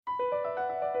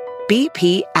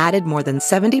BP added more than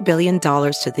 $70 billion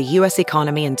to the U.S.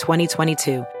 economy in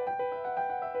 2022.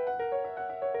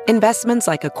 Investments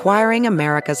like acquiring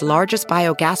America's largest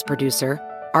biogas producer,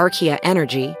 Archaea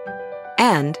Energy,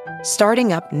 and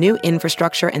starting up new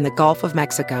infrastructure in the Gulf of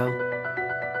Mexico.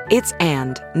 It's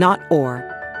and, not or.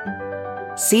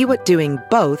 See what doing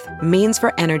both means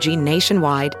for energy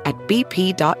nationwide at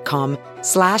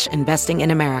bp.com/investing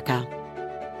in America.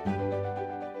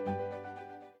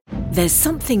 There's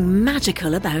something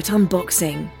magical about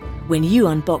unboxing. When you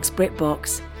unbox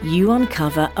BritBox, you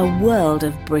uncover a world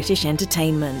of British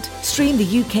entertainment. Stream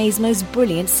the UK's most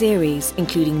brilliant series,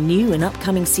 including new and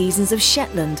upcoming seasons of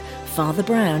Shetland, Father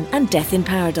Brown and Death in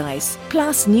Paradise.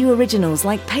 Plus new originals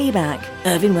like Payback,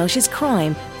 Irving Welsh's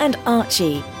Crime and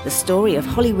Archie, the story of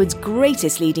Hollywood's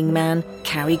greatest leading man,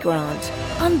 Cary Grant.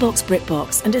 Unbox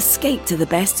BritBox and escape to the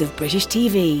best of British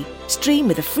TV. Stream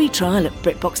with a free trial at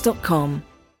BritBox.com.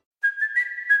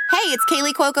 Hey, it's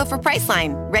Kaylee Cuoco for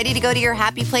Priceline. Ready to go to your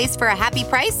happy place for a happy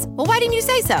price? Well, why didn't you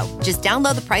say so? Just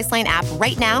download the Priceline app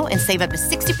right now and save up to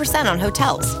 60% on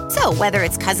hotels. So whether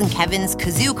it's Cousin Kevin's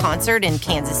Kazoo Concert in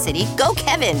Kansas City, go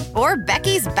Kevin, or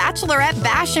Becky's Bachelorette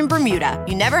Bash in Bermuda,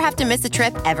 you never have to miss a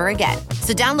trip ever again.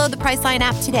 So download the Priceline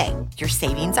app today. Your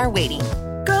savings are waiting.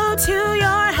 Go to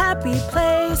your happy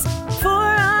place for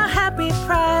a happy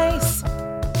price.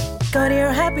 Go to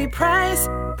your happy price,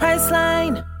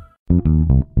 Priceline.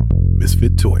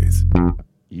 Misfit Toys.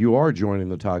 You are joining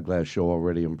the Todd Glass Show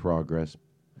already in progress.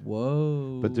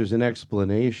 Whoa. But there's an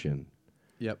explanation.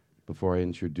 Yep. Before I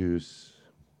introduce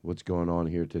what's going on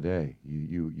here today.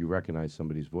 You recognize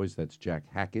somebody's voice. That's Jack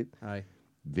Hackett. Hi.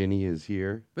 Vinny is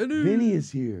here. Vinny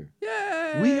is here.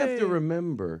 Yay! We have to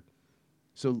remember.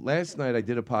 So last night I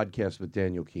did a podcast with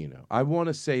Daniel Kino. I want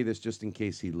to say this just in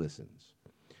case he listens.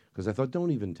 Because I thought, don't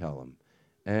even tell him.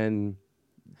 And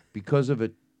because of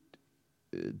it,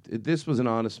 this was an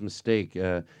honest mistake.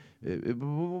 It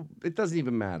doesn't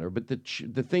even matter. But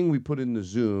the thing we put in the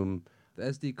Zoom, the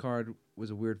SD card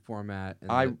was a weird format, and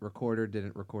the recorder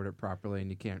didn't record it properly, and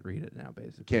you can't read it now,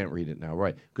 basically. Can't read it now,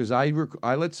 right? Because I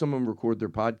let someone record their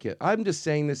podcast. I'm just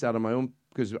saying this out of my own,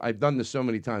 because I've done this so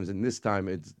many times, and this time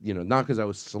it's not because I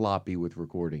was sloppy with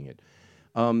recording it.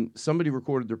 Somebody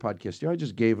recorded their podcast. I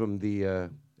just gave them the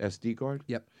SD card.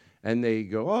 Yep. And they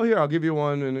go, oh, here, I'll give you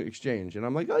one in exchange. And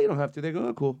I'm like, oh, you don't have to. They go,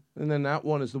 oh, cool. And then that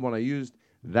one is the one I used.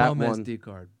 That Bum one. SD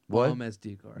card. What? Bum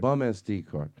SD card. Bum SD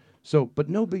card. So, but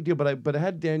no big deal. But I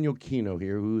had Daniel Kino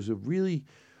here, who's a really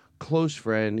close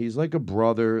friend. He's like a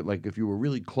brother. Like if you were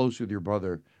really close with your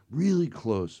brother, really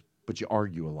close, but you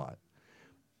argue a lot.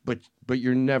 But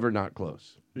you're never not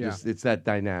close. Yeah. It's that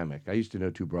dynamic. I used to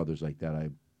know two brothers like that. I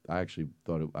actually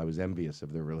thought I was envious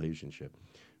of their relationship.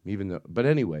 Even though, but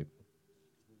anyway.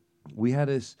 We had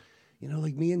this,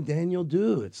 like me and Daniel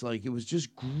do. It's like, it was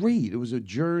just great. It was a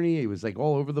journey. It was like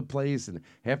all over the place. And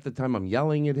half the time I'm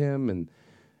yelling at him. And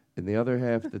the other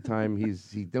half of the time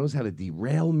he knows how to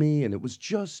derail me. And it was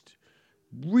just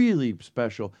really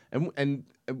special. And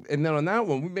then on that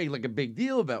one, we made like a big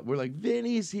deal about, we're like,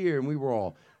 Vinny's here. And we were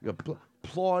all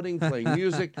applauding, playing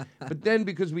music. But then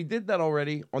because we did that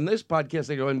already, on this podcast,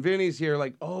 they go, and Vinny's here.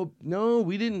 Like, oh, no,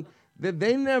 we didn't.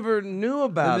 They never knew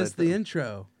about it. They missed the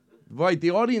intro. Right,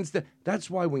 the audience, that's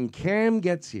why when Cam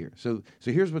gets here, so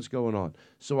here's what's going on.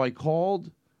 So I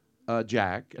called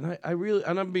Jack, and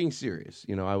I'm being serious.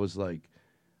 I was like,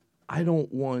 I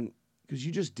don't want, because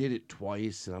you just did it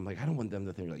twice, and I'm like, I don't want them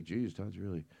to think like, geez, Todd's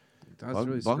really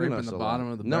scraping the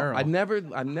bottom of the barrel. I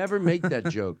never make that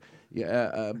joke.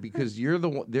 Yeah, because you're the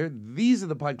one. These are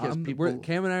the podcast people.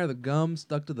 Cam and I are the gum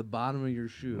stuck to the bottom of your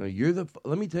shoe. No,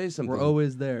 let me tell you something. We're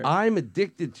always there. I'm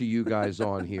addicted to you guys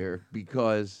on here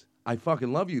because I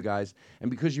fucking love you guys.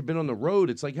 And because you've been on the road,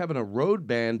 it's like having a road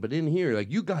band, but in here,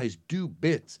 like you guys do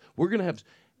bits. We're gonna have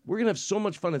so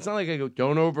much fun. It's not like I go,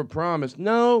 don't overpromise.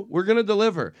 No, we're gonna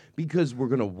deliver because we're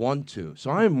gonna want to. So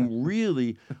I'm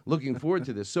really looking forward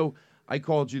to this. So I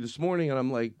called you this morning and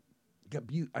I'm like,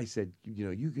 I said,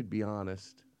 you could be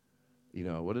honest.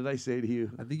 What did I say to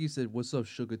you? I think you said, "What's up,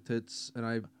 sugar tits?" And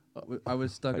I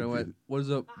was stuck. I went, "What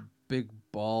is up, big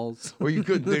balls?" Well, you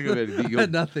couldn't think of it. You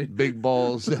had nothing. Big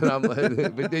balls. And I'm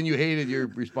like, but then you hated your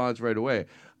response right away.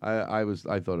 I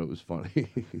thought it was funny.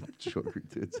 Sugar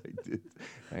tits. I did.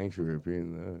 Thanks for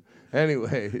repeating that.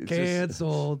 Anyway,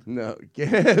 canceled. No.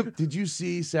 Did you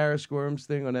see Sarah Squirm's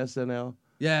thing on SNL?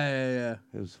 Yeah.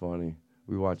 It was funny.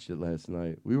 We watched it last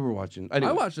night. We were watching. Anyway.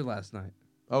 I watched it last night.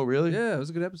 Oh, really? Yeah, it was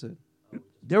a good episode.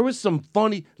 There was some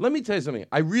funny. Let me tell you something.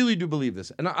 I really do believe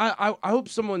this, and I hope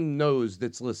someone knows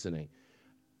that's listening.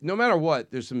 No matter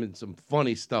what, there's some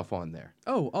funny stuff on there.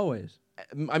 Oh, always.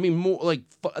 I mean, more like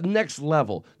next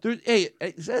level.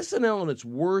 It's SNL in its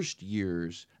worst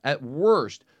years, at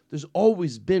worst, there's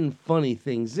always been funny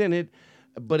things in it,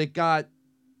 but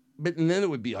and then it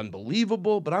would be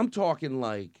unbelievable. But I'm talking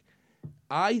like,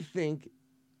 I think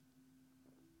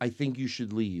you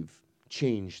should leave,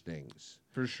 change things.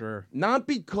 For sure. Not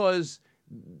because,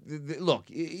 look,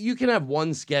 you can have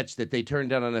one sketch that they turn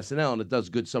down on SNL and it does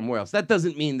good somewhere else. That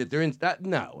doesn't mean that they're in that.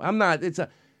 No, I'm not. It's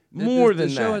more than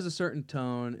that. The show has a certain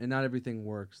tone, and not everything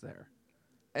works there.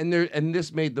 And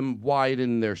this made them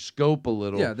widen their scope a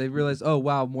little. Yeah, they realized, oh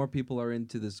wow, more people are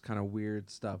into this kind of weird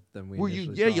stuff than we.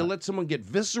 You let someone get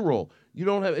visceral. You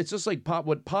don't have. It's just like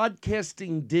what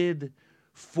podcasting did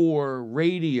for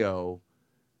radio.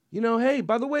 You know, hey,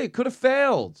 by the way, it could have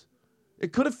failed.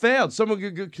 It could have failed. Someone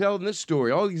could tell in this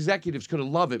story. All the executives could have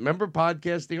loved it. Remember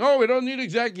podcasting? Oh, we don't need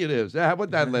executives. How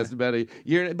about that last about a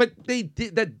year? But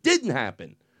that didn't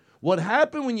happen. What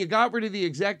happened when you got rid of the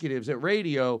executives at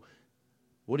radio?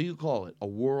 What do you call it? A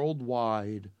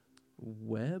worldwide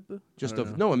web?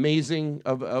 Amazing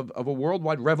of a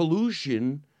worldwide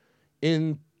revolution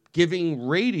in giving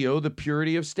radio the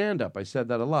purity of stand-up. I said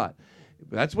that a lot.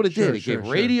 That's what it did. It gave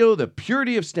radio the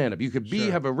purity of stand-up. You could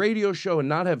have a radio show and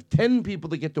not have 10 people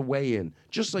that get to weigh in,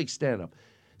 just like stand-up.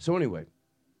 So anyway,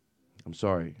 I'm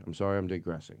sorry I'm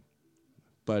digressing.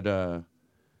 But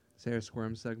Sarah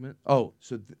Squirm segment? Oh,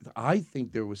 so I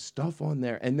think there was stuff on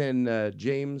there. And then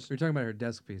James... We were talking about her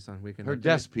desk piece on Weekend Her Update.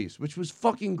 desk piece, which was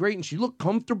fucking great. And she looked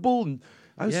comfortable. And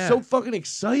I was so fucking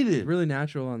excited. Really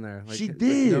natural on there. She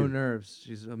did. No nerves.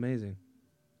 She's amazing.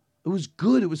 It was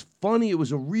good. It was funny. It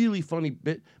was a really funny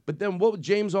bit. But then what was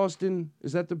James Austin?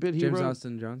 Is that the bit he wrote? James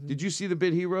Austin Johnson? Did you see the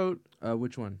bit he wrote?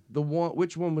 Which one?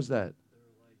 Which one was that?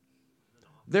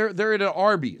 They're at an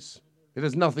Arby's. It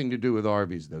has nothing to do with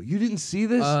Arby's, though. You didn't see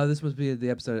this? This must be the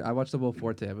episode. I watched the Will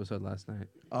Forte episode last night.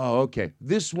 Oh, okay.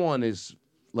 This one is,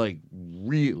 like,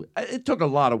 really... It took a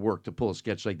lot of work to pull a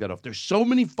sketch like that off. There's so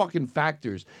many fucking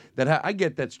factors that... I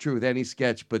get that's true with any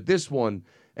sketch, but this one,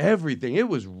 everything, it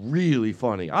was really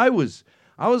funny. I was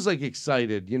like,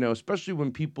 excited, you know, especially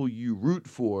when people you root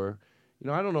for... You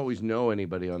know, I don't always know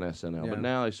anybody on SNL, but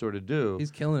now I sort of do.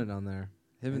 He's killing it on there.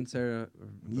 Him and Sarah are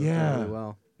doing really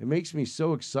well. It makes me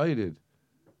so excited.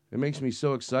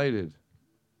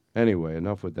 Anyway,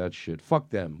 enough with that shit. Fuck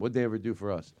them. What'd they ever do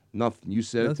for us? Nothing. You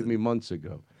said it to me months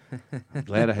ago. I'm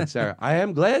glad I had Sarah. I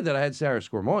am glad that I had Sarah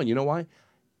Squirm on. You know why?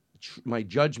 My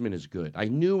judgment is good. I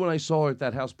knew when I saw her at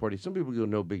that house party. Some people go,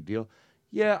 no big deal.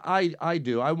 Yeah, I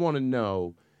do. I want to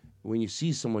know when you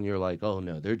see someone, you're like, oh,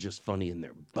 no, they're just funny in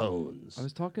their bones. I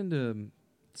was talking to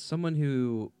someone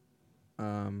who...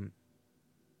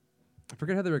 I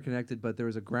forget how they were connected, but there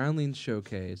was a Groundlings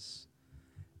showcase,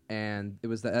 and it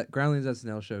was the Groundlings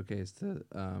SNL showcase to,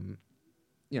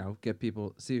 get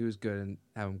people, see who's good and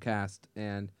have them cast.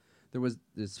 And there was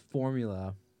this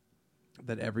formula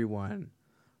that everyone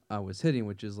was hitting,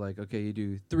 which is like, okay, you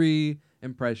do 3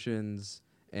 impressions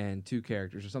and 2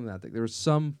 characters or something like that. There was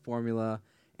some formula,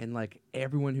 and like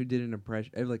everyone who did an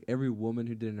impression, every woman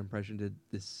who did an impression did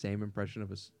the same impression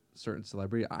of a certain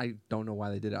celebrity. I don't know why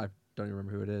they did it. I don't even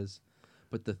remember who it is.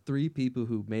 But the 3 people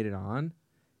who made it on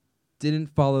didn't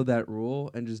follow that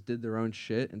rule and just did their own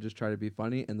shit and just tried to be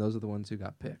funny, and those are the ones who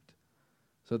got picked.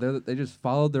 So they just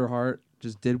followed their heart,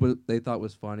 just did what they thought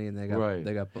was funny, and they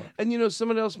got booked. And, you know,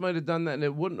 someone else might have done that, and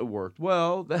it wouldn't have worked.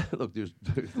 Well, look, there's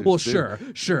well, sure,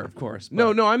 of course.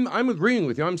 No, I'm agreeing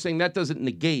with you. I'm saying that doesn't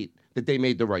negate that they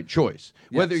made the right choice.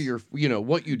 Yes. Whether you're,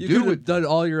 what you do could have done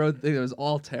all your own thing. It was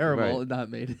all terrible and not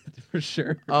made it for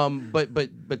sure.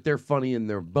 But they're funny in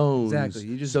their bones. Exactly.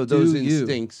 You just those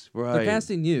instincts, right? They're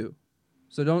casting you,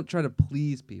 so don't try to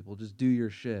please people. Just do your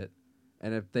shit,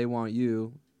 and if they want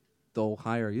you, they'll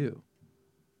hire you.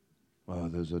 Oh,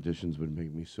 those auditions would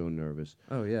make me so nervous.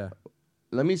 Oh yeah.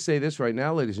 Let me say this right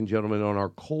now, ladies and gentlemen, on our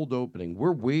cold opening,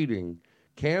 we're waiting.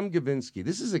 Cam Gavinsky.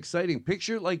 This is exciting.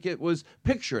 Picture it like it was.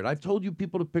 Picture it. I've told you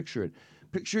people to picture it.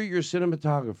 Picture you're a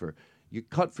cinematographer. You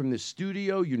cut from the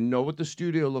studio. You know what the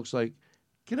studio looks like.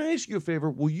 Can I ask you a favor?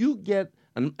 Will you get,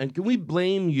 and can we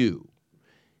blame you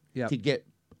to get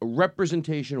a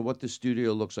representation of what the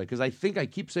studio looks like? Because I think I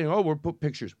keep saying, oh, we'll put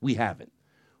pictures. We haven't.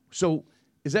 So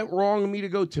is that wrong of me to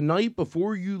go tonight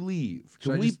before you leave?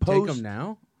 Can we just take them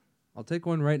now? I'll take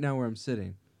one right now where I'm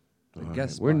sitting.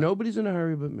 Where nobody's in a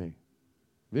hurry but me.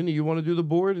 Vinny, you want to do the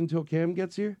board until Cam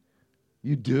gets here?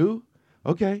 You do?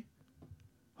 Okay.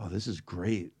 Oh, this is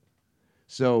great.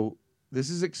 So this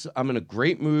is I'm in a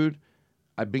great mood.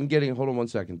 I've been getting. Hold on one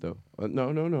second though.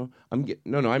 No. I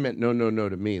meant no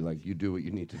to me. Like you do what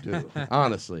you need to do.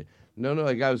 Honestly, no.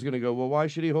 Like I was gonna go. Well, why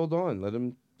should he hold on? Let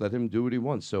him do what he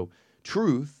wants. So,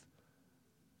 Truth,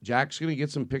 Jack's going to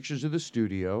get some pictures of the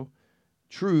studio.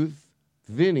 Truth,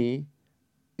 Vinny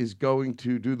is going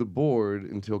to do the board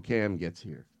until Cam gets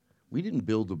here. We didn't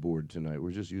build the board tonight.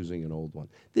 We're just using an old one.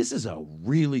 This is a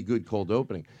really good cold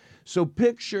opening. So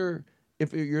picture,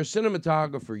 if you're a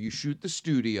cinematographer, you shoot the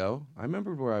studio. I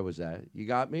remember where I was at. You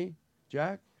got me,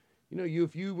 Jack? You know,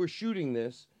 if you were shooting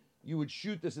this, you would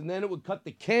shoot this, and then it would cut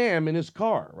to Cam in his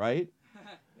car, right?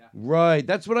 Yeah. Right.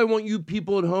 That's what I want you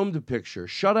people at home to picture.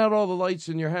 Shut out all the lights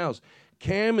in your house.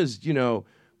 Cam is, you know,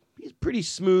 he's pretty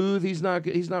smooth. He's not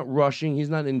rushing. He's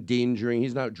not endangering.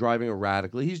 He's not driving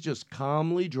erratically. He's just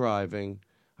calmly driving.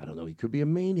 I don't know. He could be a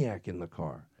maniac in the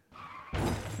car.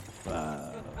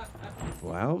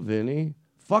 Wow, Vinny.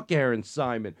 Fuck Aaron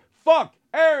Simon. Fuck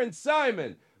Aaron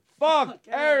Simon. Fuck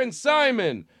Aaron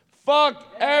Simon. Fuck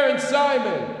Aaron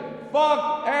Simon.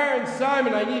 Fuck Aaron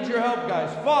Simon. I need your help,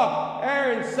 guys. Fuck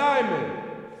Aaron Simon.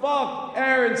 Fuck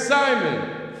Aaron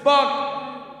Simon. Fuck.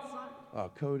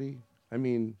 Oh, Cody.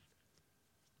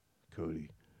 Cody.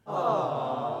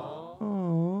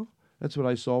 Aww. That's what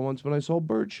I saw once when I saw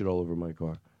bird shit all over my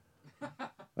car.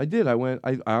 I did.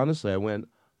 I honestly went,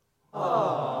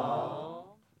 aww.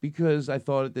 Because I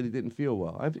thought that it didn't feel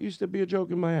well. I used to be a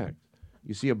joke in my act.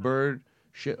 You see a bird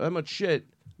shit, that much shit,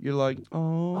 you're like,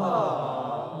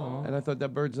 oh. And I thought that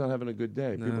bird's not having a good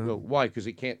day. No. People go, why? Because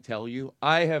it can't tell you.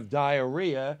 I have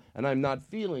diarrhea and I'm not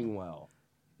feeling well.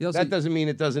 That doesn't mean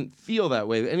it doesn't feel that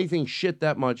way. Anything shit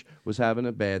that much was having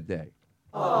a bad day.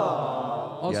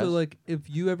 Also, yes? like, if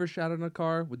you ever shot in a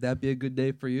car, would that be a good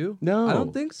day for you? No. I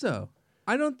don't think so.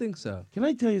 Can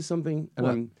I tell you something?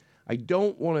 And I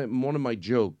don't want to, one of my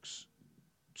jokes,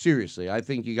 seriously, I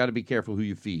think you got to be careful who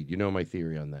you feed. You know my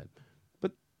theory on that.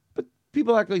 But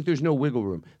people act like there's no wiggle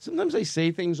room. Sometimes I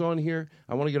say things on here.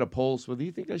 I want to get a pulse. Well, do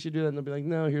you think I should do that? And they'll be like,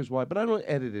 no, here's why. But I don't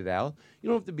edit it out. You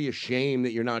don't have to be ashamed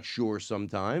that you're not sure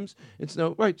sometimes.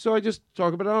 Right. So I just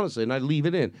talk about it honestly, and I leave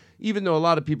it in. Even though a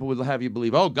lot of people would have you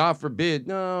believe, oh, God forbid.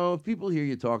 No, if people hear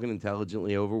you talking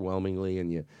intelligently, overwhelmingly,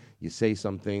 and you say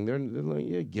something, they're like,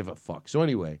 yeah, give a fuck. So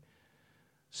anyway.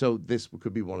 So this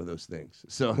could be one of those things.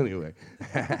 So anyway,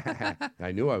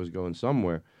 I knew I was going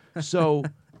somewhere. So,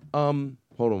 hold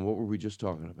on. What were we just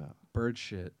talking about? Bird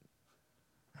shit.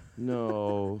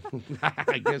 No.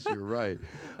 I guess you're right.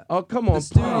 Oh, come on. The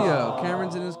studio.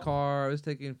 Cameron's in his car. I was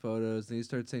taking photos. And he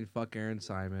started saying, fuck Aaron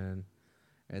Simon.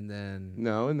 And then...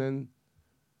 No, and then...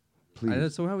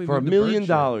 Please. Somehow we for $1 million,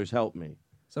 help me.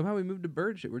 Somehow we moved to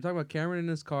bird shit. We're talking about Cameron in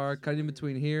his car, cutting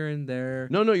between here and there.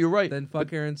 No, you're right. Then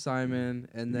fuck Aaron Simon,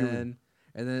 and then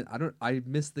I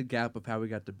missed the gap of how we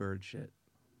got to bird shit.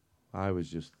 I was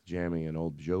just jamming an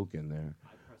old joke in there.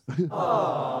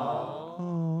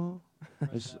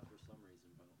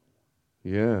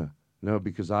 Yeah. No,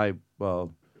 because okay,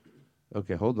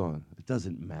 hold on. It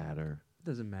doesn't matter. It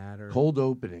doesn't matter. Cold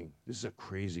opening. This is a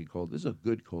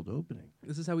good cold opening.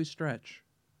 This is how we stretch.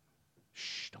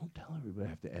 Shh, don't tell everybody I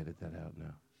have to edit that out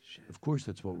now. Shit. Of course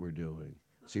that's what we're doing.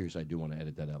 Seriously, I do want to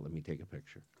edit that out. Let me take a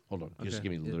picture. Hold on. Okay. Just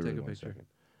give me literally 1 second.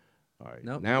 All right.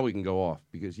 Nope. Now we can go off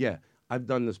because, I've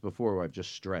done this before where I've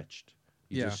just stretched.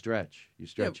 You just stretch. You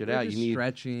stretch it out. You need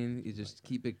stretching. You just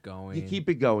keep it going. You keep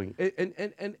it going. You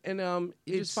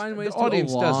just find ways to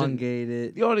elongate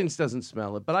it. The audience doesn't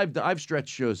smell it, but I've stretched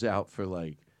shows out for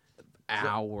like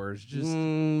hours, just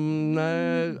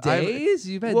days.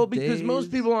 You've had because most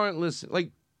people aren't listening.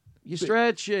 Like you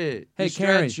stretch it. Hey,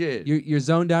 Karen, you're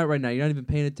zoned out right now. You're not even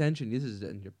paying attention. This is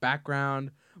in your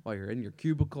background while you're in your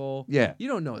cubicle. Yeah, you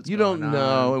don't know what's going on. You don't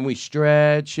know, and we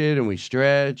stretch it, and we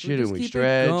stretch it, and we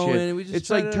stretch it. It's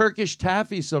like Turkish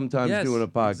taffy sometimes doing a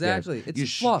podcast. Exactly, it's you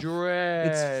fluff. Stretch.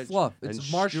 It's fluff.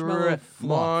 It's marshmallow fluff.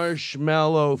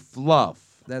 Marshmallow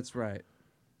fluff. That's right.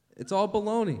 It's all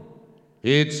baloney.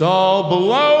 It's all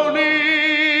baloney.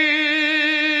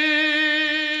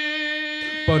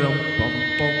 It's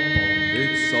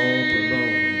all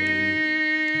baloney.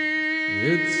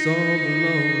 It's all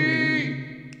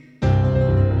baloney.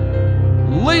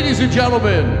 Ladies and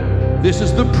gentlemen, this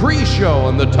is the pre-show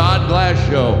on the Todd Glass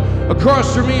Show.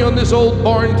 Across from me on this old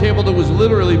barn table that was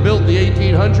literally built in the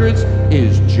 1800s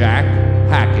is Jack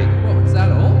Hackett. Oh, it's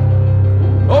that old?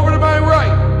 Over to my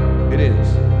right, it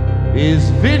is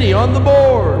Vinny on the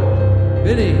board.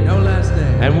 Vinny, no last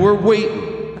name. And we're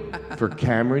waiting for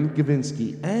Cameron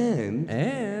Gavinsky.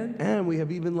 And we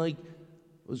have even it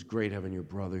was great having your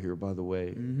brother here, by the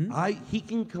way. Mm-hmm. He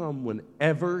can come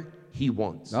whenever he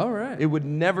wants. All right. It would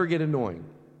never get annoying.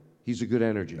 He's a good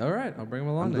energy. All right, I'll bring him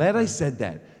along. I'm glad I said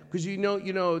that. Because you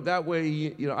know that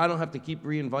way I don't have to keep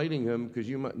re-inviting him because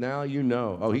now you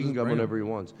know. Oh, he can come whenever he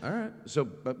wants. All right. So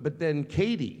but then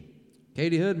Katie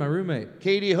Katie Hood, my roommate.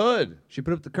 Katie Hood. She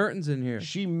put up the curtains in here.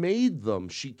 She made them.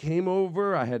 She came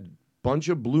over. I had a bunch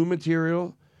of blue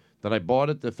material that I bought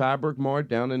at the Fabric Mart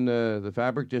down in the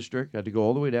Fabric District. I had to go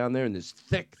all the way down there in this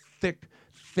thick,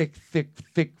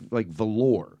 like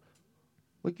velour.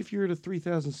 Like if you're at a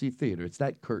 3,000-seat theater, it's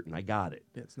that curtain. I got it.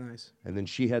 Yeah, it's nice. And then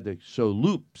she had to sew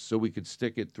loops so we could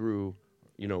stick it through,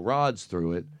 rods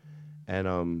through it. And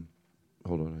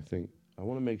hold on, I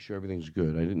want to make sure everything's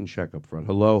good. I didn't check up front.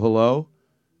 Hello?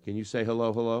 Can you say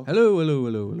hello? Hello.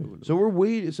 So we're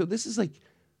waiting. So this is like,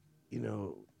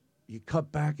 you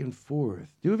cut back and forth.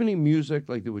 Do you have any music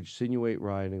like that would insinuate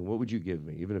riding? What would you give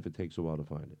me, even if it takes a while to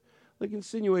find it? Like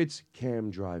insinuates Cam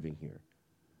driving here.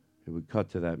 It would cut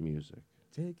to that music.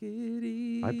 Take it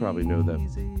easy. I probably know that.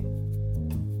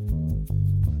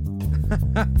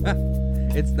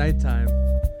 It's nighttime.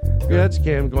 Yeah, that's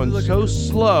Cam going so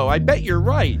slow. I bet you're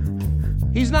right.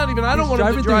 He's not even. I don't want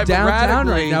him to drive downtown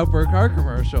erratically. right now for a car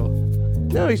commercial.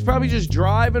 No, he's probably just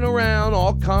driving around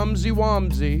all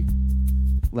clumsy-womsy.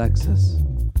 Lexus.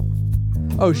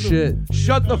 Oh shit!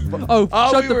 Shut the.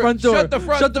 Shut the front door. Shut the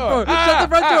front door. Shut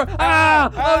the front door.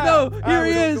 Oh no! Here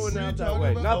he is. Going out that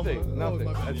way. Nothing.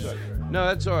 That's all right. No,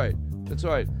 that's all right. That's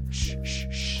all right.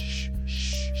 Shh.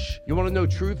 You want to know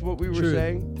truth? What we were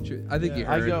saying? Truth. I think you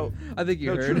heard. I think you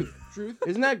heard. Truth.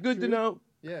 Isn't that good to know?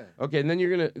 Yeah. Okay, and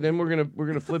then we're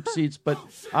gonna flip seats. But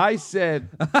I said,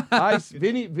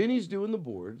 Vinny's doing the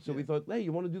board, so we thought, hey,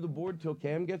 you want to do the board till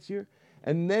Cam gets here?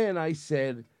 And then I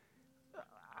said,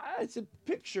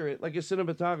 picture it like a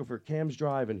cinematographer. Cam's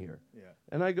driving here. Yeah.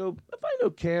 And I go, if I know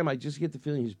Cam, I just get the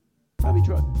feeling he's probably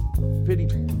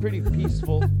pretty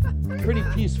peaceful, pretty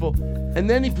peaceful. And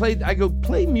then he played. I go,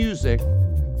 play music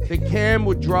that Cam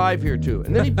would drive here to.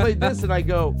 And then he played this, and I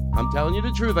go, I'm telling you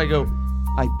the truth. I go,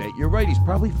 I bet you're right. He's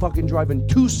probably fucking driving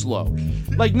too slow.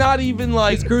 Like, not even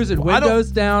like... He's cruising. Windows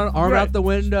down, arm out the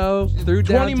window, through 20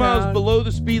 downtown. miles below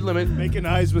the speed limit. Making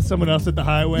eyes with someone else at the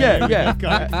highway. Yeah.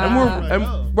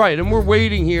 And we're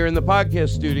waiting here in the podcast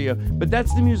studio. But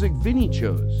that's the music Vinny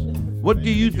chose. What do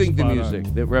you think the music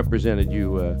that represented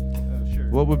you... Sure.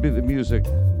 What would be the music?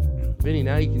 Vinny,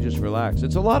 now you can just relax.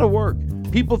 It's a lot of work.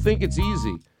 People think it's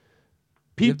easy.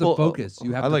 You have to focus.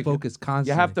 You have to focus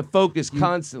constantly. You have to focus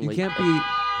constantly. You can't be...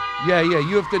 Yeah.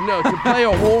 You have to know. To play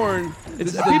a horn...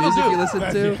 This is the music you listen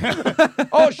to?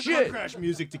 Oh, shit. Crash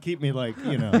music to keep me, like,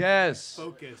 Yes.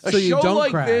 focused. A So you show don't like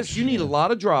crash. this, you need a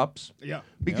lot of drops. Yeah.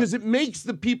 Because it makes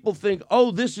the people think, oh,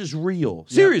 this is real.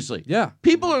 Seriously. Yeah.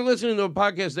 People are listening to a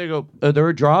podcast, they go, there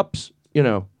are drops?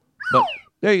 But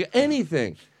there you go.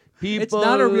 Anything. People It's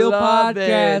not a real love it.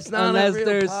 podcast It's not a unless real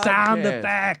there's sound podcast.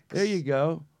 effects. There you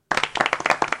go.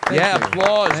 Thank you.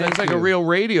 Applause. Thank That's like you. a real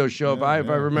radio show if I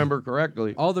remember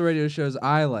correctly. All the radio shows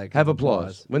I like Have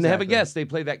applause. When they have a Exactly. guest, they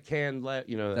play that canned,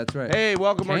 That's right. Hey,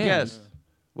 welcome our Canned. guest.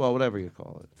 Well, whatever you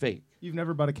call it. Fake. You've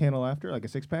never bought a can of laughter, like a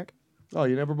 6-pack? Oh,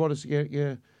 you never bought a cigarette?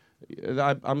 Yeah.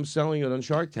 I'm selling it on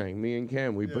Shark Tank, me and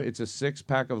Cam. It's a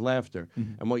 6-pack of laughter.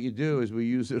 And what you do is we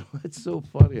use it. It's so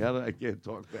funny. How did I can't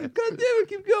talk fast? God damn it,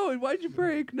 keep going. Why'd you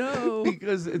break? No.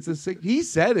 Because it's a sick. He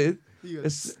said it.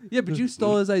 Yeah, but you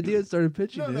stole his idea and started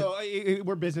pitching it.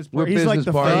 We're business We're partners. He's like business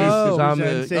the partners, face. 'cause I'm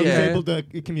presents, the- he's yeah. able to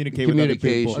communicate with other people.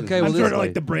 Communication. Okay, well, I'm this sort is of like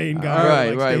like- the brain All guy. right,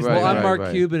 like, right, stays right, Well, I'm right, Mark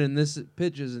right. Cuban, and this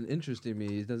pitch isn't interesting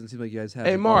me. It doesn't seem like you guys have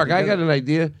Hey, it all Mark, I got together. an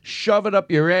idea. Shove it up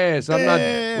your ass.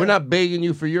 We're not begging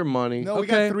you for your money. No, we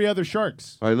Okay. got 3 other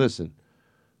sharks. All right, listen.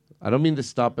 I don't mean to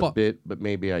stop a Fuck. bit, but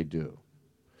maybe I do.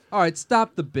 All right,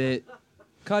 stop the bit.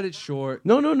 Cut it short.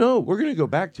 No. We're going to go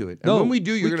back to it. And No, when we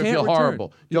do, you're we going to can't feel return.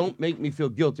 horrible. Don't make me feel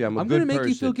guilty. I'm I'm good gonna make you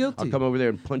person. feel guilty. I'll come over there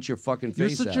and punch your fucking You're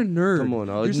face such out. a nerd. Come on.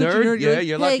 You're such a nerd? nerd. Yeah, You're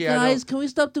you're like, lucky Hey I know. guys, can we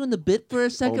stop doing the bit for a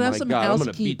second? Oh I have my some God, I'm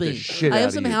gonna beat the housekeeping. shit I out have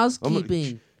of some you.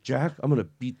 housekeeping. Jack, I'm going to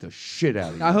beat the shit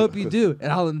out of you. I hope you do,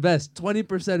 and I'll invest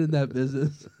 20% in that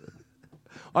business.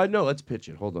 I know. Let's pitch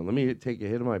it. Hold on. Let me take a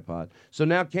hit of my pod. So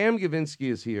now Cam Gavinsky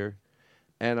is here.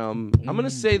 And I'm going to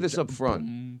say this up front.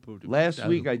 Last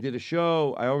week I did a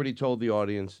show. I already told the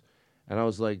audience. And I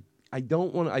was like, I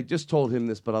just told him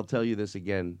this, but I'll tell you this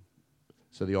again.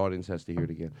 So the audience has to hear it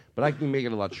again. But I can make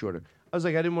it a lot shorter. I was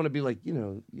like, I didn't want to be like,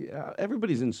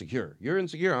 everybody's insecure. You're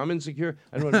insecure. I'm insecure.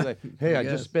 I didn't want to be like, hey, I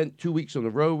just spent 2 weeks on the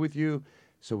road with you.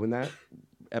 So when that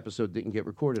episode didn't get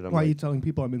recorded, I'm Why are you like, telling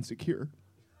people I'm insecure?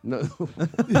 no.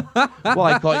 Well,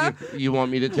 I caught you. You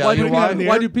want me to tell you do why? you-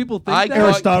 Why do people think I that? got-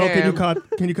 Aristotle, Cam.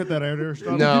 can you cut that out,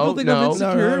 Aristotle? No, People think I'm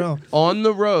insecure? No. On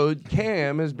the road,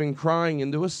 Cam has been crying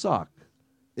into a sock.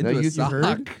 Into No, a you sock.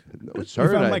 heard? No, it's You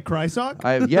heard. found my cry sock?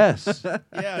 I have yes. Yeah,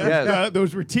 Yes.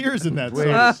 those were tears in that Wait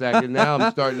sock. a second. Now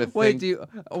I'm starting to Wait, think.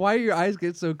 why are your eyes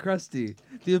get so crusty?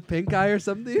 Do you have pink eye or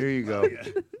something? Here you go.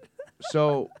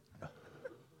 So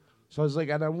So I was like,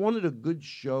 and I wanted a good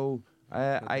show.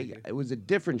 It was a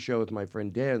different show with my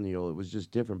friend Daniel. It was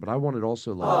just different, but I wanted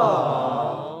also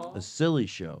like a silly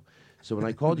show. So when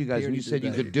I called you guys and you said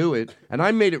you could do it, and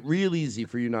I made it real easy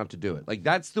for you not to do it. Like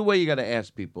that's the way you got to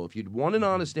ask people. If you want an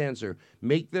honest answer,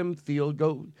 make them feel,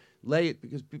 go lay it,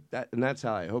 because and that's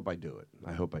how I hope I do it.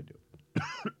 I hope I do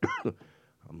it.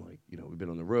 I'm like, we've been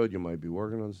on the road. You might be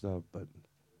working on stuff, but.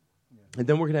 And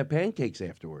then we're going to have pancakes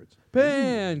afterwards.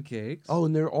 Pancakes? Oh,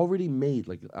 and they're already made.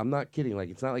 Like, I'm not kidding. Like,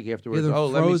 it's not like afterwards. Yeah, they're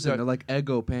Let me frozen. start. They're like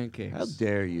Eggo pancakes. How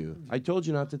dare you? I told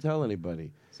you not to tell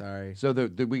anybody. Sorry. So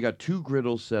we got 2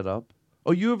 griddles set up.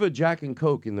 Oh, you have a Jack and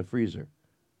Coke in the freezer.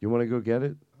 You want to go get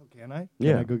it? Oh, can I?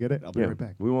 Yeah. Can I go get it? I'll be right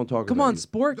back. We won't talk Come about on, you.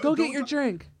 sport. Go get your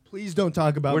drink. Please don't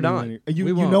talk about We're me. not.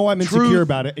 You won't. know I'm insecure Truth.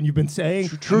 about it, and you've been saying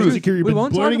Truth. I'm insecure. You've We been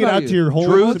won't talk blurting it about out you. to your whole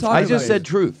Truth? talk I about just it. said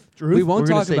truth. Truth? We won't We're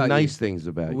gonna talk say about nice you. things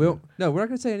about We'll, you. no, we're not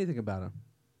going to say anything about him.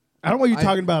 I don't want you I-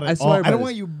 talking about it. I swear I about don't this.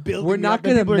 want you building. We're me not up, and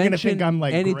going to people are gonna mention think I'm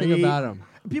like anything great. about him.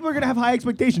 People are gonna have high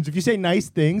expectations. If you say nice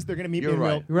things, they're gonna meet You're me in right.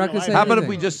 real. We're not gonna real say life. How about if anything.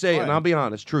 we just say, and I'll be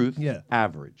honest, truth, Yeah.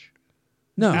 average.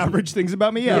 No. average things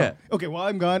about me? Yeah. Yeah. Okay. While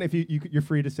I'm gone, if you're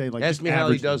free to say like. Ask just me how he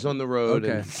average does on the road,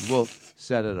 Okay. and we'll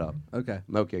set it up. Okay.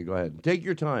 Okay, go ahead. Take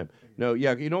your time. No,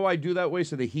 yeah, you know why I do that way?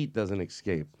 So the heat doesn't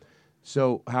escape.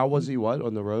 So how was he,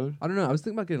 on the road? I don't know. I was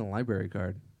thinking about getting a library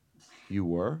card. You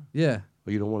were? Yeah.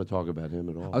 Well, you don't want to talk about him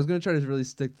at all. I was going to try to really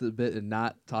stick to the bit and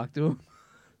not talk to him.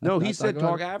 No, Not he said about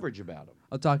talk it. average about him.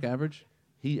 I'll talk average.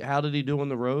 How did he do on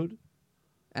the road?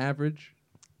 Average.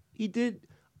 He did.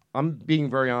 I'm being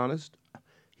very honest.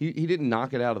 He didn't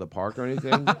knock it out of the park or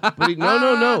anything. But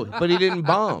no. But he didn't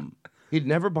bomb. He'd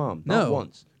never bombed. Not No.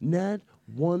 once. Not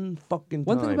one fucking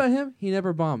time. One thing about him, he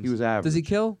never bombs. He was Does he average.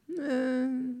 kill?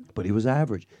 But he was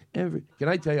average. Can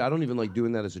I tell you, I don't even like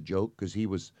doing that as a joke because he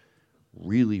was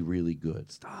really, really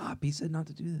good. Stop. He said not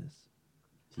to do this.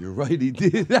 You're right, he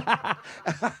did.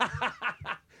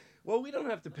 Well, we don't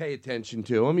have to pay attention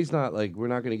to him. He's not like, we're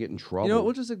not going to get in trouble. You know what?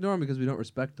 We'll just ignore him because we don't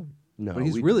respect him. No, But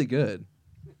he's we really good.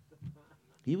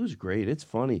 He was great. It's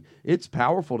funny. It's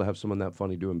powerful to have someone that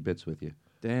funny doing bits with you.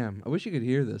 Damn. I wish you could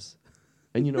hear this.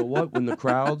 And you know what? When the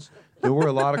crowds, there were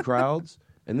a lot of crowds,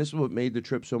 and this is what made the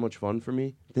trip so much fun for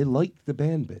me. They liked the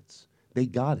band bits. They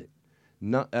got it.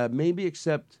 Not maybe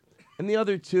except, and the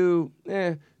other two,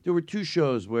 there were 2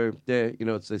 shows where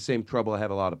it's the same trouble I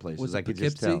have a lot of places. Was I it could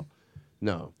just Poughkeepsie? tell.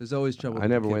 No, There's always trouble. I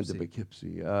with never went to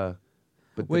Poughkeepsie. Poughkeepsie.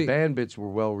 But Wait, the band bits were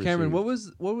well received. Cameron, what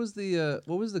was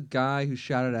the guy who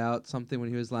shouted out something when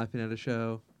he was laughing at a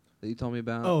show that you told me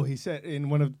about? Oh, he said in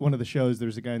one of the shows,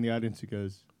 there's a guy in the audience who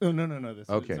goes, "Oh no, this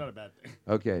Okay. it's not a bad thing."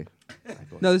 Okay.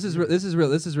 No, this is real. This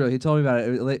is real. He told me about it.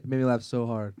 It made me laugh so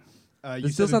hard. You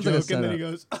This still said a sounds like a joke, and then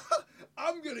he setup. goes,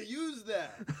 "I'm gonna use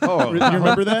that." Oh, You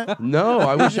remember that? No,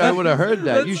 I wish I would have heard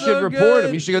that. You That's should so report him.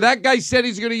 good. You should go, that guy said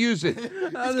he's going to use it. He's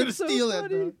gonna steal it.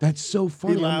 Bro. That's so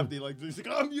funny. He laughed. He's like,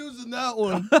 "I'm using that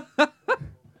one."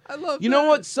 I love. You know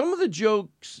what? Some of the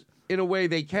jokes, in a way,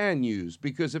 they can use.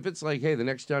 Because if it's like, hey, the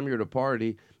next time you're at a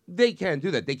party, they can do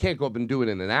that. They can't go up and do it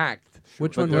in an act.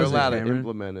 Which but one they're was it, allowed to Cameron?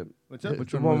 implement it. What's that?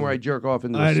 Which The one one was where it? I jerk off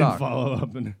into I the didn't sock. follow up.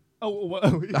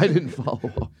 I didn't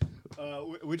follow up.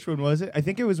 Which one was it? I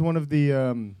think it was one of the.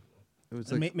 It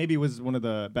was like, Maybe it was one of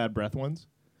the bad breath ones.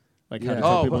 Like how to yeah.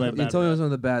 tell Oh, people they have You bad told me it breath. was one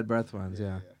of the bad breath ones.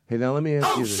 Yeah. Hey, now let me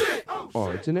ask you this. Oh,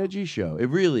 it's an edgy show. It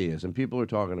really is, and people are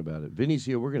talking about it. Vinny's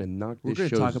here. We're gonna knock We're this going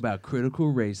show. to talk about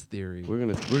critical race theory.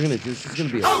 This is gonna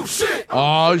be.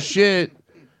 Oh shit!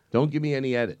 Don't give me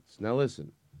any edits. Now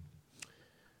listen.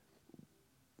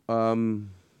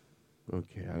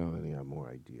 Okay, I don't think I have more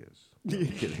ideas. No, I'm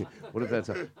kidding. What if that's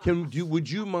would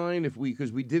you mind if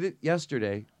because we did it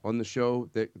yesterday on the show,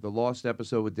 the lost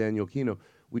episode with Daniel Kino.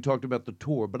 We talked about the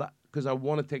tour, but because I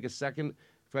want to take a second.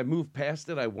 If I move past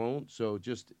it, I won't. So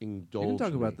just indulge. You can talk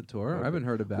me. about the tour. Okay. I haven't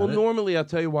heard about Well, it. normally I'll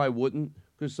tell you why I wouldn't.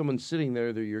 Because someone's sitting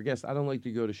there, they're your guest. I don't like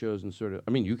to go to shows and sort of.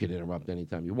 I mean, you can interrupt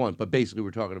anytime you want, but basically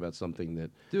we're talking about something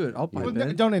that. Do it. I'll pipe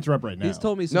in. Don't interrupt right now. He's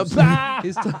told me No, some.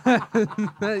 He's you'll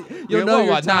Yeah, know well,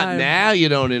 your not time. now. You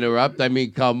don't interrupt. I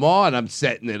mean, come on. I'm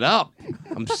setting it up.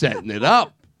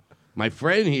 My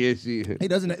friend here. He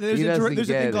doesn't. There's He a doesn't thing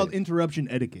get called it. interruption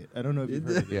etiquette. I don't know if you've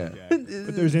heard of Yeah. this, Jack,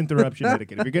 but there's interruption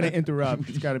etiquette. If you're gonna interrupt,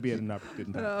 it's got to be at an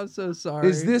opportune time. I'm so sorry.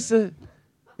 Is this a?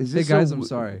 Is Hey this guys, a, I'm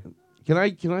sorry. Can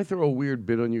I throw a weird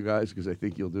bit on you guys because I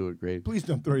think you'll do it great. Please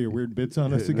don't throw your weird bits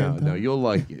on us again. No, Tom. you'll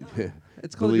like it.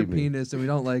 It's called your Believe me. penis, and we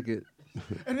don't like it.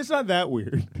 And it's not that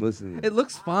weird. Listen. It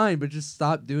looks fine, but just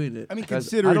stop doing it. I mean, Guys,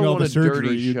 considering I don't all want the a surgery,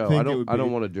 dirty you'd show. think I it don't. would I don't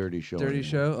be- want a dirty show. Dirty anymore.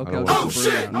 show? I Okay, don't I'll want get the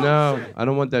bird out. No, I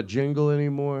don't want that jingle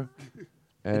anymore.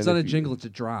 And It's not a if you- jingle; it's a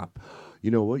drop.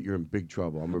 You know what? You're in big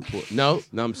trouble. I'm reporting. No,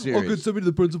 I'm serious. somebody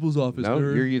to the principal's office. No,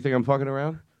 you think I'm fucking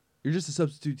around? You're just a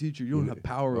substitute teacher. You don't have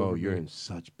power over you're me. in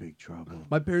such big trouble.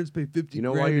 My parents pay 50. You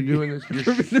know why you're doing this? You're,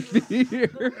 for me to be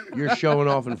here. you're showing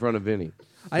off in front of Vinny.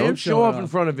 I Don't am show showing off in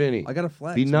off. front of Vinny. I got to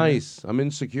flex. Be man. nice. I'm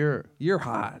insecure. You're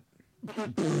hot.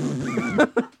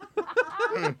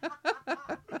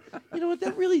 You know what?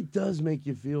 That really does make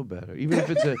you feel better, even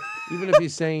if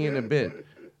he's saying it in a bit.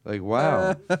 Like,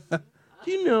 wow.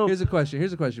 Do you know? Here's a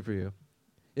question for you.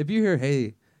 If you hear,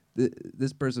 hey,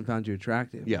 this person found you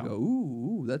attractive, Yeah. you go,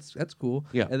 ooh, that's cool.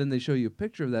 Yeah. And then they show you a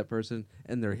picture of that person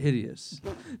and they're hideous.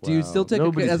 Do you still Well, take it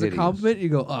nobody's as a hideous. compliment? You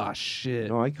go, oh shit.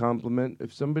 No, I compliment.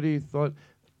 If somebody thought,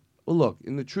 well, look,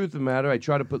 in the truth of the matter, I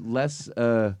try to put less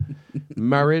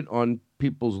merit on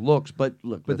people's looks, but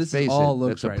look, But let's this is face all it,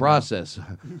 looks it's a right now. process.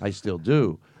 I still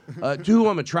do. To who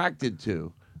I'm attracted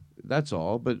to, that's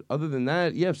all. But other than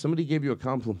that, yeah, if somebody gave you a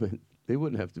compliment, they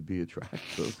wouldn't have to be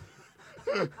attractive.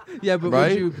 Yeah, but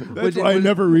Right? That's why I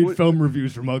never read film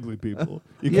reviews from ugly people.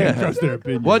 You can't Yeah. trust their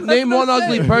opinion. What name what one I'm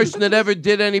ugly saying. person that ever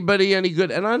did anybody any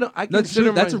good? And I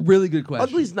consider that's a really good question.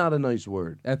 ugly's not a nice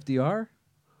word. FDR?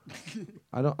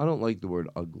 I don't like the word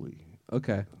ugly.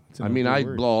 Okay. I mean,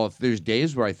 if there's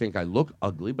days where I think I look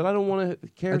ugly, but I don't want to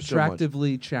care so much.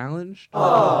 Attractively challenged?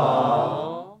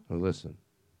 Well, listen,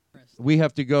 we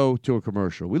have to go to a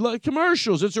commercial. We like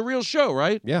commercials. It's a real show,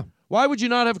 right? Yeah. Why would you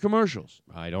not have commercials?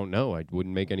 I don't know. It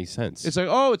wouldn't make any sense. It's like,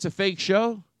 oh, it's a fake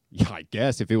show? Yeah, I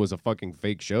guess if it was a fucking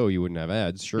fake show, you wouldn't have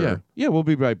ads. Sure. Yeah. Yeah, we'll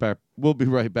be right back. We'll be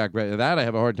right back. That I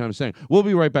have a hard time saying. We'll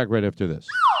be right back right after this.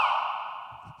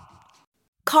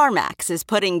 CarMax is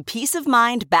putting peace of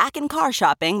mind back in car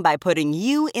shopping by putting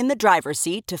you in the driver's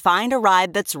seat to find a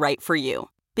ride that's right for you.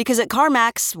 Because at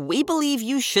CarMax, we believe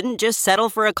you shouldn't just settle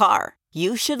for a car.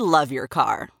 You should love your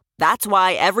car. That's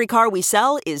why every car we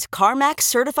sell is CarMax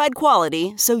certified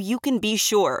quality, so you can be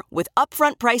sure with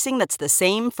upfront pricing that's the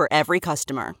same for every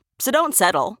customer. So don't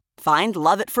settle. Find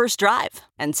love at first drive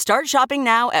and start shopping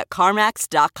now at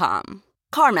CarMax.com.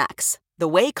 CarMax, the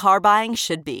way car buying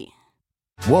should be.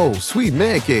 Whoa, sweet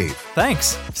man cave.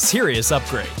 Thanks. Serious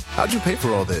upgrade. How'd you pay for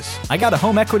all this? I got a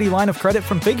home equity line of credit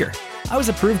from Figure. I was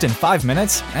approved in 5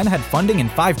 minutes and had funding in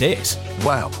 5 days.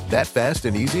 Wow, that fast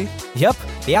and easy? Yep,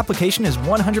 the application is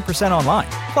 100% online,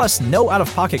 plus no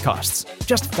out-of-pocket costs.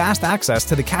 Just fast access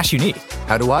to the cash you need.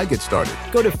 How do I get started?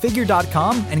 Go to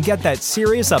Figure.com and get that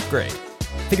serious upgrade.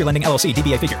 Figure Lending LLC,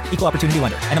 DBA Figure, Equal Opportunity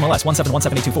Lender, NMLS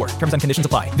 1717824. Terms and conditions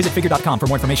apply. Visit Figure.com for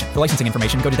more information. For licensing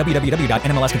information, go to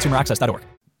www.nmlsconsumeraccess.org.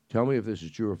 Tell me if this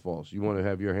is true or false. You want to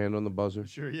have your hand on the buzzer?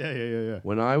 Sure, yeah.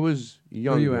 When I was Who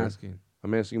younger... are you asking?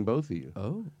 I'm asking both of you.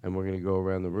 Oh. And we're going to go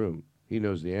around the room. He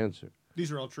knows the answer.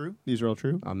 These are all true? These are all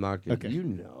true? I'm not going to... Okay. You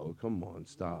know. Come on,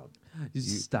 stop.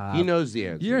 Stop. He knows the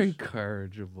answer. You're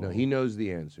incorrigible. No, he knows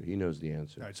the answer. He knows the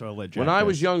answer. All right, so I'll let Jack When I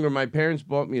was guess. younger, my parents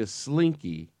bought me a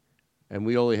Slinky, and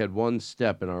we only had one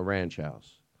step in our ranch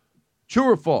house. True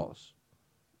or false?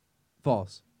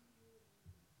 False.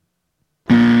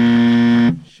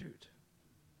 Shoot.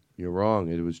 You're wrong.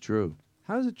 It was true.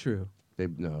 How is it true?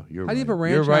 No, you're How right. do you have a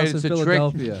ranch You're right. house It's in a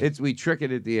Philadelphia? trick. We trick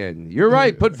it at the end. You're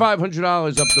right. Put $500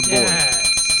 up the board.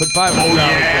 Put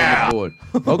 $500 on the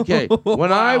board. Okay.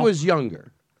 When I was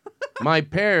younger, my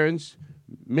parents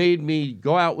made me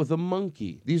go out with a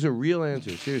monkey. These are real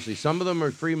answers. Seriously. Some of them are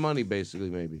free money,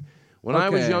 basically, maybe. When I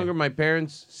was Okay. younger, my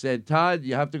parents said, Todd,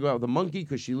 you have to go out with a monkey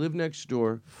because she lived next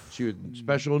door. She had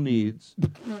special needs.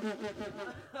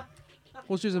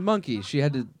 Well, she was a monkey. She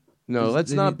had to. No, These- let's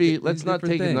they not need- be. Let's these not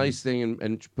different take a things. nice thing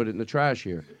and put it in the trash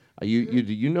here.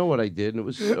 You know what I did, and it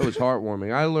was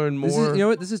heartwarming. I learned more. This is, you know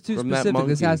what? This is too from that specific.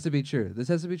 This monkey. has to be true. This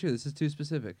has to be true. This is too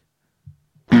specific.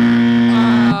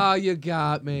 Ah, you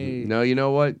got me. No, you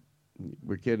know what?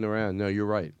 We're kidding around. No, you're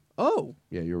right. Oh,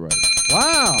 Yeah, you're right.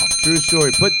 wow. True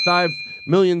story. Put $5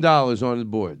 million on the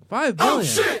board. $5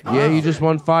 million. Yeah, you just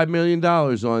won $5 million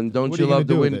on. Don't What you are you love to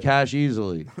gonna do win with it? cash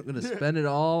easily? I'm gonna spend it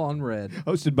all on red.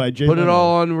 Hosted by Jay Put it Leno.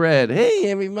 all on red.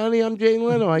 Hey, everybody, I'm Jay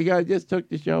Leno. I just took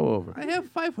the show over. I have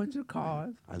 500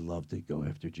 cars. I love to go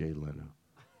after Jay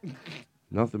Leno.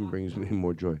 Nothing brings me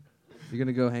more joy. You're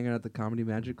gonna go hang out at the Comedy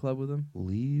Magic Club with him?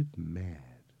 Leave mad.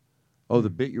 Oh, the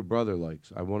bit your brother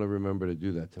likes. I want to remember to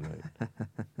do that tonight.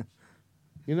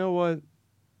 You know what?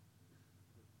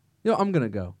 Yo, I'm gonna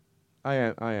go. I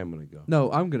am gonna go.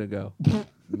 No, I'm gonna go.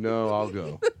 No, I'll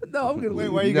go. No, I'm gonna Wait,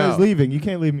 leave. why are you No. guys leaving? You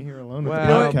can't leave me here alone with Well, the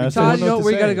you know what, podcast. I Todd, don't you know know what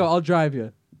where to you gotta say. go? I'll drive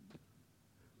you.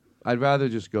 I'd rather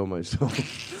just go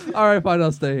myself. All right, fine.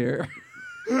 I'll stay here.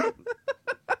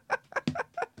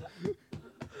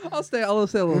 I'll stay a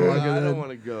little longer. I then. don't want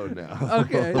to go now.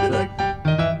 Okay.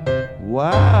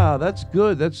 Wow, that's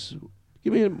good.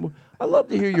 Give me. I love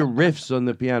to hear your riffs on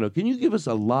the piano. Can you give us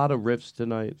a lot of riffs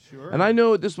tonight? Sure. And I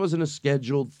know this wasn't a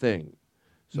scheduled thing,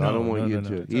 So I don't want you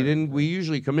to. He didn't. We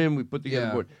usually come in, we put together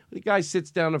a board. The guy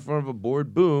sits down in front of a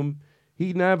board, boom.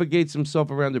 He navigates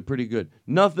himself around it pretty good.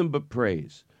 Nothing but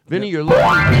praise. Vinny, you're lucky.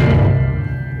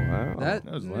 Wow. That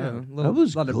was loud. That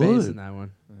was lot good. of bass in that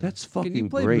one. That's fucking Can you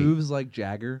play great. moves like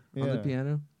Jagger on the Yeah.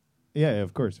 piano? Yeah,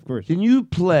 of course, of course. Can you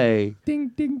play? Ding,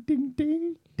 ding, ding,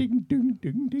 ding, ding, ding,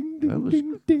 ding, ding. That was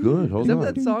ding, ding, good. Hold Is that on.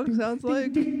 what that song sounds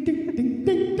like?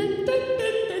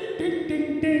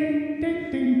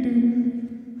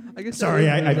 I guess Sorry,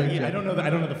 that I is like don't know. I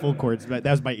don't know the full chords, but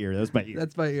that was my ear. That was my ear.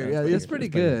 That's my ear. That Yeah, was my it's ear. pretty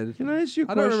That's my ear. good. Can I ask you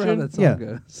a I don't question? remember how that song Yeah.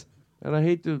 goes. And I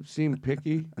hate to seem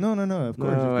picky. No, of course. No, of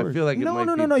course. I feel like it no, might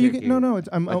no, be no, no. You picky. get no. It's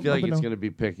I'm. I feel like but it's no. going to be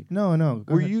picky. No.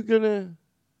 Go Were ahead. you gonna?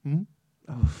 Hmm?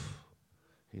 Oh,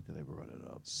 hate that I brought it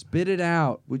up. Spit it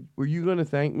out. Were you gonna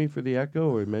thank me for the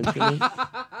echo or mention it?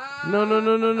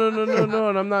 No.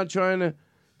 And I'm not trying to.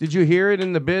 Did you hear it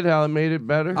in the bid? How it made it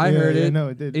better? I heard it. No,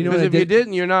 it did. You know Because what I if you did?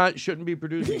 didn't, you're shouldn't be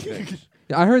producing things.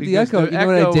 I heard the Because echo. the You know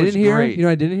what I echo didn't was hear? great. You know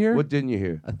what I didn't hear? What didn't you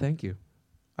hear? A thank you.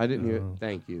 I didn't hear.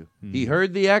 Thank you. He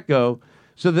heard the echo.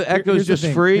 So the echo's here's the just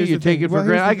thing. free. Here's You the take thing. it for Well,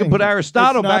 here's granted. the I can thing. put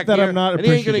Aristotle It's not back that here, I'm not and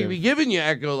he ain't going to appreciative. be giving you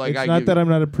echo like It's I not give that you. I'm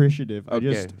not appreciative. I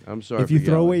Okay, just I'm sorry if you for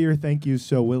throw yelling. away your thank yous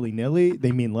so willy nilly,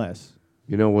 they mean less.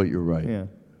 You know what? You're right. Yeah.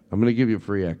 I'm going to give you a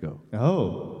free echo.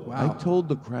 Oh. Wow. I told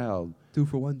the crowd 2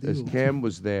 for 1 as deal. Cam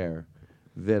was there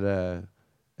that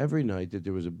every night that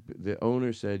there was the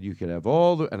owner said you could have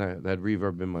all the, and I had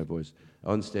reverb in my voice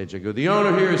on stage. I go, the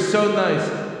owner here is so nice.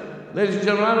 Ladies and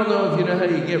gentlemen, I don't know if you know how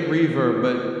you get reverb,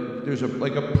 but there's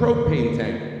like a propane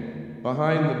tank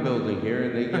behind the building here,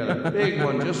 and they got a big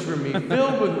one just for me,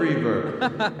 filled with reverb.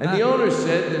 And the owner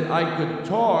said that I could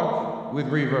talk with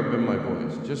reverb in my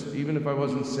voice, just even if I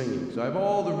wasn't singing. So I have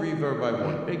all the reverb I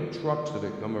want, big trucks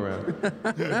that come around.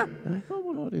 And I thought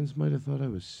one audience might have thought I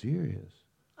was serious.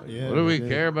 Yeah, What do we they did.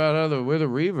 care about where the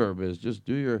reverb is? Just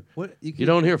do your. What You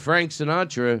don't hear Frank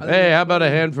Sinatra. think Hey, it's how about a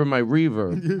hand for my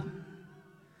reverb?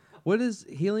 What is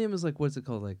helium? Is like what's it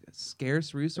called? Like a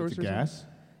scarce resource It's a or gas? something?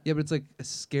 Yeah, but it's like a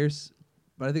scarce.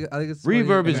 But I think it's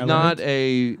Reverb funny. is not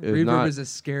a. Reverb not, is a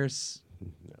scarce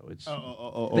no, it's thing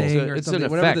It's a- or it's an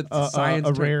something. Whatever effect. the science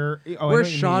a term. rare. Oh, I know Where's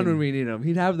what you Sean mean. when we need him?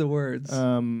 He'd have the words.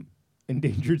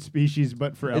 Endangered species,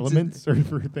 but for It's a- elements or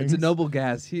for things. It's a noble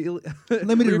gas. limited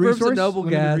Reverb's resource. a noble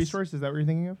Limited gas. resource. Is that what you're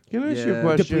thinking of? Can I ask you Yeah. a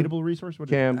question? Depletable resource. What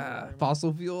is Cam,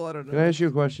 Fossil fuel. I don't know. can I ask you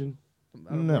a question?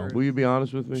 No. Will you be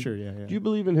honest with me? Sure. Yeah. Do you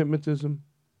believe in hypnotism?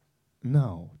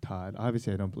 No, Todd.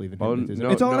 Obviously, I don't believe in Oh, hypnotism.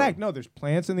 no, it's all no. an act. No, there's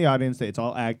plants in the audience. It's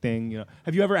all acting. You know.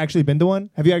 Have you ever actually been to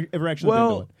one? Have you ever actually been to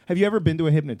Well, one? Have you ever been to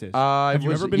a hypnotist? Have you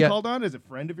was- ever been yeah. called on? Has a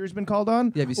friend of yours been called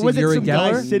on? Yeah, have you Or seen was it Uri some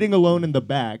guy Geller? sitting alone in the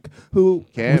back who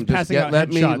Cam, was just passing out let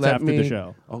headshots me. after the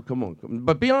show? Oh, come on.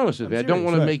 But be honest with me. I don't serious,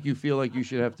 want to what? make you feel like you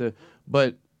should have to.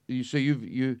 But you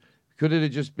could it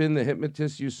have just been the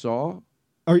hypnotist you saw?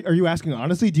 Are you asking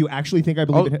honestly? Do you actually think I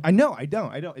believe Oh. in it? I know. I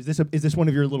don't. Is this one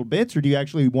of your little bits, or do you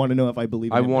actually want to know if I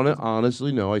believe in I it? want to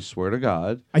honestly know. I swear to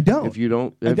God. I don't. If you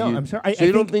don't, I if don't. you- I'm sorry. So I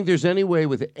you don't think- think there's any way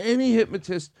with any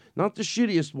hypnotist, not the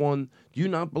shittiest one, do you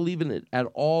not believe in it at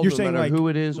all? You're no saying matter like- who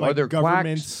it is. Are like there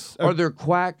governments- quacks? Are there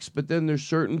quacks? But then there's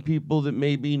certain people that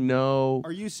maybe know.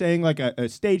 Are you saying like a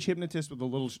stage hypnotist with a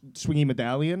little swingy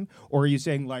medallion, or are you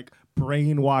saying like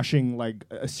brainwashing, like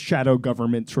a shadow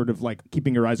government, sort of like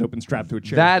keeping your eyes open, strapped to a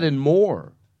chair? That and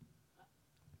more.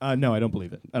 No, I don't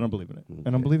believe it. I don't believe in it. I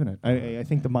don't believe in it. I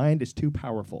think the mind is too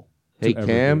powerful. to Hey ever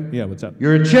Cam. be- Yeah, what's up?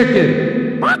 You're a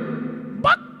chicken.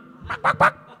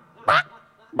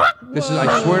 This is.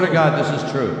 I swear to God, this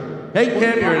is true. Hey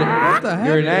Cam,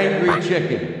 you're an angry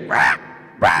chicken.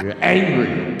 You're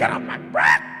angry. Get off my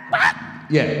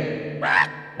Yeah.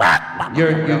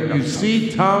 You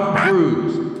see Tom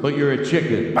Cruise, but you're a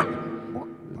chicken.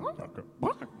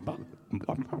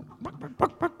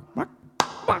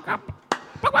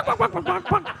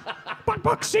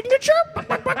 Signature.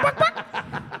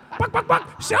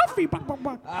 Selfie.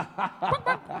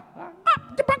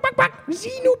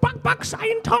 Xenu.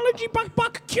 Scientology.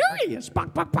 Curious.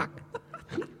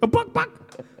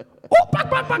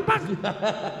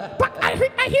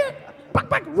 I hear.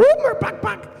 Rumor.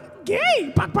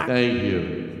 Gay. Thank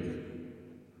you.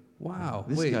 Wow.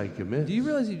 This Wait, guy commits. do you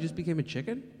realize you just became a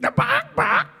chicken?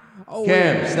 Oh,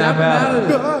 Cam, wait, snap out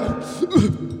of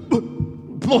it.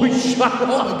 Boy, shut up.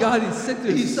 Oh my God, he's sick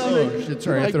to his stomach. Shit,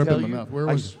 sorry, I threw up in my mouth. Where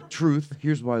was truth?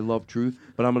 Here's why I love truth,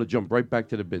 but I'm gonna jump right back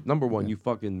to the bit. Number one, you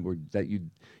fucking were that you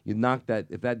knocked that.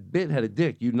 If that bit had a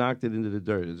dick, you knocked it into the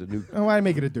dirt as a new. Oh, why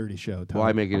make it a dirty show, Tom?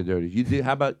 Why make it a dirty? You did.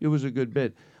 How about it was a good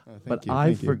bit, but you, I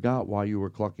thank you. forgot why you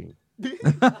were clucking.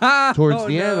 towards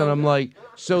the end, and I'm like,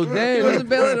 so then wasn't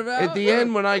bailing him out. at the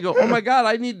end when I go, oh my god,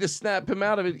 I need to snap him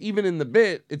out of it. Even in the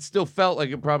bit, it still felt like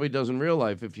it probably does in real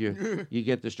life. If you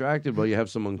get distracted, but you have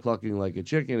someone clucking like a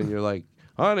chicken, and you're like,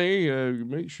 honey,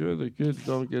 make sure the kids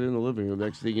don't get in the living room.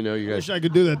 Next thing you know, you I guys, wish I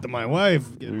could do that to my wife.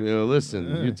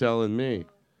 listen, you're telling me,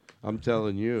 I'm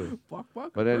telling you.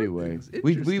 But anyway,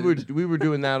 we were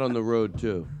doing that on the road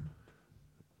too.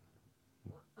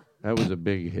 That was a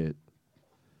big hit.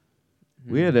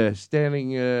 We had a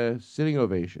sitting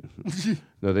ovation.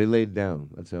 No, they laid down.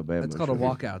 That's how bad. That's called a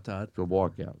walkout, Todd. It's a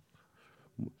walkout.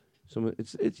 So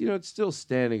it's it's still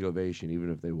standing ovation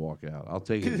even if they walk out. I'll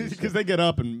take it because they get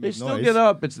up and they make still noise. get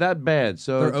up. It's that bad.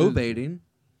 So They're ovating.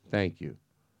 Thank you.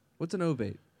 What's an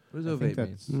ovate? What does I think ovate mean?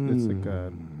 that's it's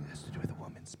like has to do with a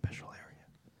woman's special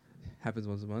area. Happens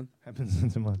once a month. Happens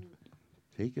once a month.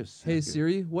 Take a second. Hey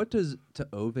Siri, what does to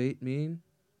ovate mean?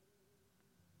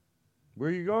 Where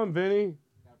you going, Vinny?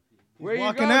 Where you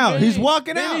walking going, out. Vinny? He's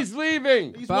walking out. Vinny's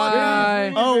leaving.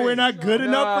 Bye. Oh, we're not good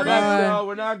enough for him? No,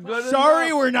 we're not good Sorry,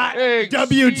 enough. we're not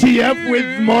Excuse WTF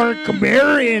with Mark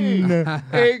Maron.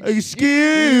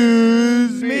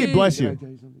 Excuse me. Bless you.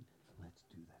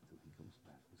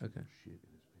 Okay.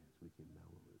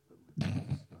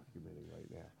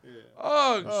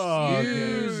 Oh,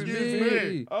 excuse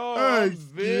me. Oh, I'm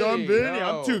Vinny.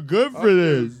 I'm too good for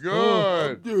this.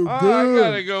 Good. I'm too I good.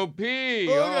 gotta go pee.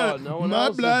 No one My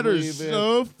else bladder's is leaving.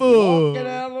 so full. Walking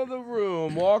out of the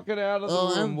room. Walking out of the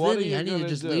room. I'm What Vinny. are you I need gonna to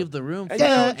just do? leave the room. And for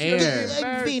you know, the it's gonna be air.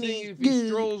 embarrassing if he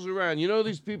strolls around. You know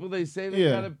these people, they say they Yeah.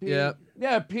 gotta pee? Yep.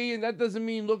 Yeah, pee, and that doesn't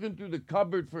mean looking through the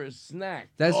cupboard for a snack.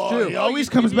 That's Oh, true. he always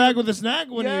comes back with a snack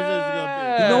when he says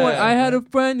Yeah. You know what? I had a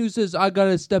friend who says, I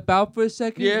gotta step out for a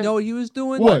second. Yeah. You know what he was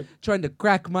doing? What? Trying to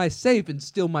crack my safe and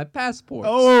steal my passport.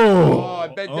 Oh, I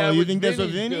bet that you was think that's what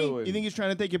Vinny's Vinny? doing. You think he's trying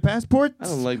to take your passport? I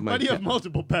don't like my Why do you have ca-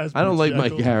 multiple passports? I don't like my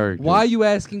Jackal? character. Why are you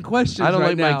asking questions I don't right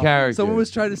like my now? character. Someone was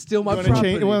trying to steal my You wanna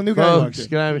property. change? Well, new guy walks Folks, in.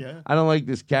 can I? Yeah. I don't like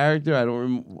this character. I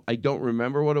don't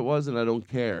remember what it was, and I don't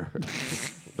care.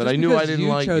 But I knew I didn't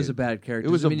like You chose it. a bad character.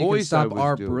 It was a doesn't mean you can voice stop I was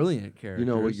our doing. brilliant characters.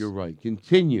 You know what? You're right.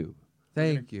 Continue.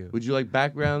 Thank you. Would you like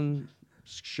background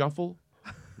shuffle?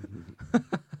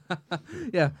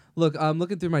 Yeah. Look, I'm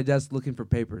looking through my desk looking for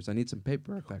papers. I need some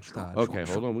paper effects, Todd. Okay,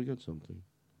 hold on. We got something.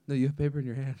 No, you have paper in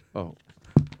your hand. Oh,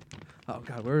 Oh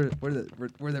God, where'd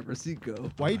that receipt go?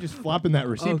 Why are you just flopping that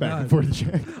receipt Oh, back God. and forth,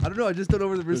 Jack? I don't know. I just don't know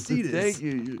where the receipt is. thank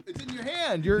you. It's in your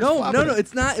hand. You're No, flopping it.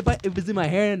 it's not. If it was in my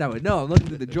hand, I would know. I'm looking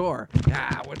through the drawer.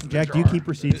 Ah, what's in the Jack, drawer? do you keep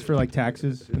receipts for like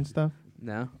taxes and stuff?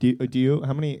 No. Do you?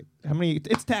 How many?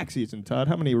 It's tax season, Todd.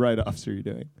 How many write-offs are you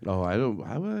doing? Oh, I don't.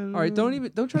 All right,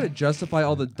 don't try to justify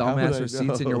all the How would dumbass I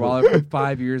receipts in know? your wallet from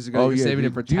 5 years ago. Oh You're yeah. saving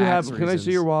it for do you tax have? Can I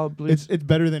see your reasons. wallet, please? It's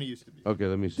better than it used to be. Okay,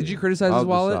 let me see. Did you criticize I'll his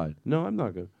wallet? decide. No, I'm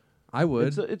not good. I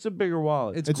would. It's a bigger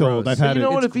wallet. It's It's gross. old. I've But had you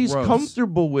know it. what? It's If he's gross.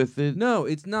 comfortable with it, No,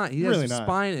 it's not. He Really has not.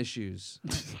 spine issues.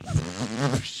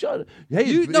 shut up. Hey,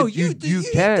 You you can tell him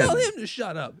to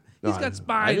shut up. He's got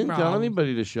spine I didn't tell problems.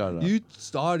 anybody to shut up. You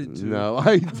started to. No,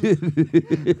 I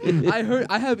did. I heard.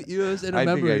 I have ears and a I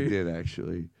think memory. I did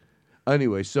actually.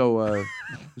 Anyway, so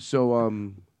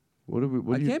what do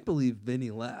we? I can't believe Vinny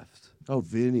left. Oh,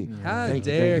 Vinny. How Thank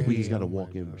you, dare thank you. he. He's got to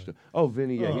walk in. Oh,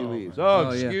 Vinny, yeah, he Oh, leaves. my Oh,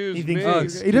 God. excuse He me.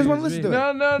 thinks he doesn't want to listen to it.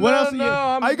 No, What else? no,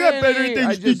 I I'm got better Vinny. things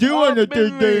I to just do on the up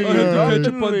third and day. leave. I had to Up catch and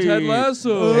up on Ted leave.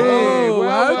 Lasso. Hey, Oh, well,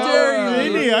 how dare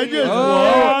you? Vinny, I just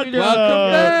Well, walked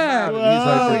welcome back. He's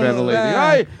hyperventilating.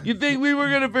 back. You think we were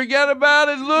going to forget about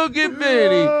it? Look at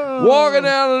Vinny walking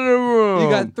out of the room. You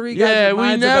got three guys Yeah, with we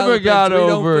minds never developing, got so we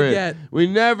don't over forget. it. We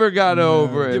never got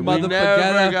over it. Your mother we never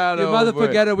forgetter. got Your over mother it.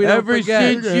 forgetter, we don't Ever forget.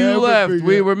 since you Never left, we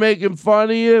forget. were making fun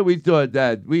of you. We thought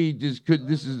that we just could.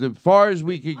 This is as far as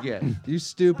we could get. You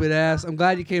stupid ass. I'm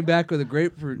glad you came back with a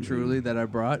grapefruit truly that I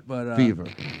brought, but Fever.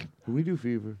 Can we do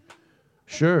fever?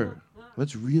 Sure.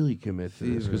 Let's really commit to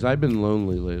this because Fever. I've been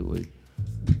lonely lately.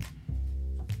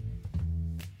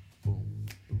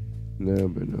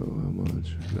 Never know how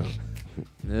much. No.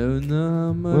 No,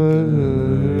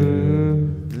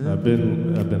 I've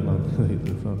been lonely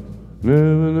lately, folks.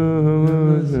 Never know how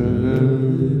much.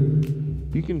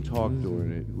 You can talk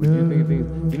during it. What do you think of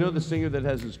things? You know the singer that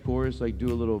has his chorus, like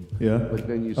do a little. Yeah. But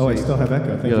then you. Oh, I sing. still have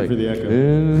echo. Thank You're you for the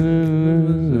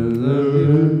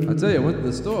echo. I'll tell you, I went to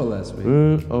the store last week.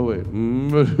 Oh wait.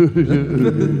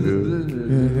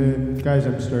 Guys,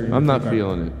 I'm starting. I'm to not think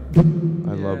feeling it.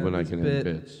 I love when I that's can a end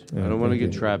bit- bits. Yeah, I don't want to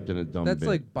thank get you. trapped in a dumb That's bit.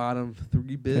 like bottom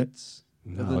 3 bits.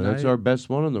 of the No, that's night. our best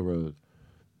one on the road.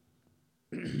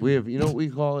 We have, you know what we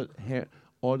call it?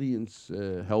 Audience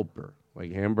helper,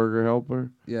 like hamburger helper.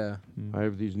 Yeah. I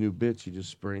have these new bits. You just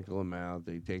sprinkle them out.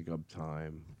 They take up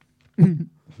time.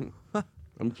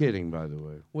 I'm kidding, by the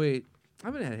way. Wait, I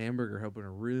haven't had hamburger helper in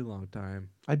a really long time.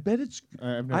 I bet it's.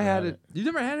 I've never I had it. You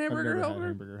never had hamburger I've never helper? Had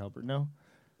hamburger helper. No.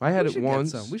 I had We it should get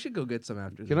once. some. We should go get some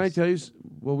after Can this. I tell you?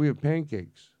 Well, we have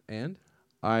pancakes. And?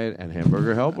 And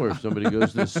hamburger helper if somebody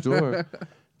goes to the store.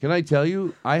 Can I tell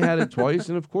you? I had it twice,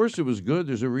 and of course it was good.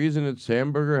 There's a reason it's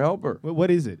hamburger helper.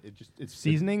 What is it? It's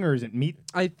seasoning or is it meat?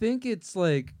 I think it's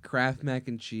like Kraft mac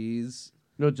and cheese.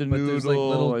 No, it's a but noodle. There's like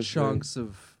little I think. chunks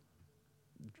of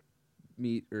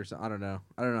meat or something. I don't know.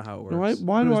 I don't know how it works. No,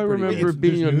 why do I remember it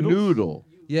being a noodle?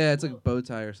 Yeah, it's like a bow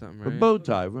tie or something, right? A bow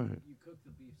tie, right?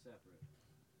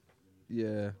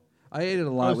 Yeah. I ate it a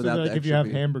lot so without like the if you extra have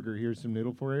meat. hamburger, here's some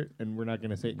noodle for it, and we're not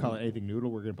going to call it anything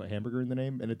noodle. We're going to put hamburger in the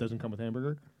name, and it doesn't come with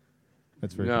hamburger.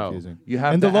 That's very No, confusing. you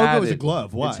have and to the logo add is a it.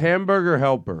 glove. Why? It's hamburger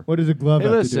helper. What does a glove Hey,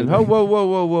 have listen. to do?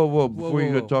 Whoa! Before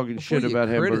you go talking Before shit you about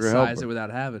hamburger criticize helper. it without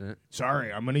having it.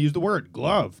 Sorry, I'm going to use the word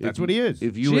glove. That's what he is.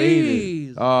 If you ate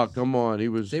it, oh come on, he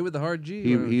was. Say with the hard G.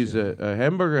 He's a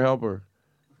hamburger helper.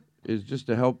 Is just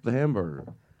to help the hamburger.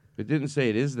 It didn't say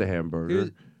it is the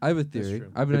hamburger. I have a theory.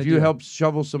 I have an If idea. you help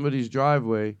shovel somebody's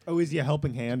driveway, Oh, is he a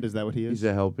helping hand? Is that what he is? he's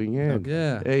a helping hand.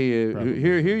 Yeah. Hey, Probably.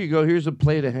 here you go. Here's a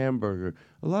plate of hamburger.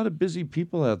 A lot of busy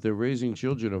people out there raising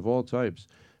children of all types.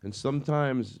 And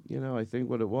sometimes, I think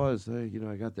what it was, hey,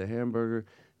 I got the hamburger.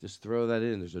 Just throw that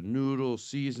in. There's a noodle,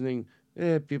 seasoning.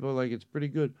 People are like, it's pretty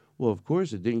good. Well, of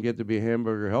course, it didn't get to be a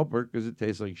hamburger helper because it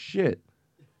tastes like shit.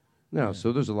 Now,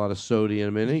 so there's a lot of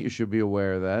sodium in it. You should be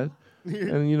aware of that.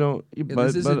 And,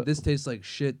 This tastes like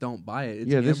shit. Don't buy it.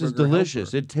 It's this is hamburger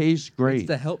delicious. helper. It tastes great. It's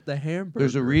to help the hamburger.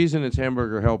 There's a reason it's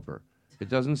hamburger helper. It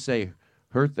doesn't say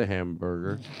hurt the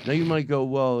hamburger. Now you might go,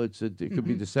 well, it could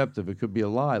be deceptive. It could be a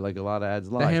lie, like a lot of ads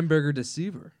lie. The hamburger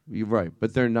deceiver. You're right,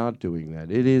 but they're not doing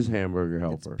that. It is hamburger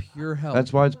helper. Pure health.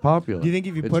 That's why it's popular. Do you think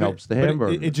if you it put helps the but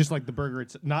hamburger? it's just like the burger.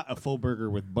 It's not a full burger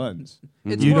with buns.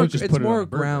 It's You more, don't just it's put it on more a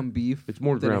burger. ground beef. It's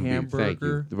more than ground a beef.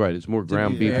 hamburger. Thank you. Right, it's more To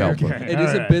ground be beef fair. helper. It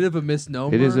is a bit of a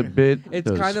misnomer. It is a bit. It's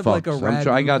those kind of like a fucks. ragu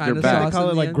I got their kind of back. sauce They call in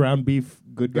it the like end. ground beef.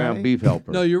 Good guy. Ground beef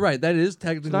helper. No, you're right. That is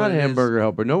technically It's not what it is. hamburger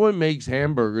helper. No one makes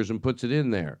hamburgers and puts it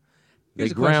in there. Here's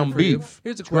They a question ground for you. beef.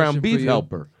 Here's a It's question ground for beef you.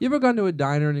 helper. You ever gone to a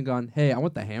diner and gone, "Hey, I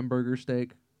want the hamburger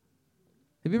steak"?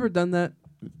 Have you ever done that?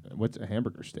 What's a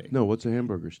hamburger steak? No, what's a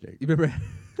hamburger steak? You remember?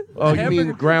 Oh, you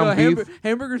mean ground beef?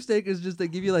 Hamburger steak is just they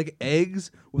give you like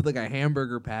eggs with like a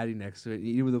hamburger patty next to it.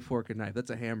 You eat it with a fork and knife. That's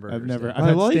a hamburger. I've never. steak. I've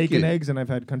had like steak and it. eggs, and I've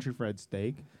had country fried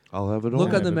steak. I'll have it all.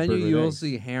 Look on the Yeah, menu. burger You will eggs.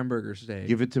 see hamburger steak.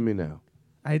 Give it to me now.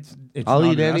 It's I'll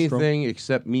not eat an Astro. anything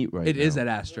except meat right It now. is at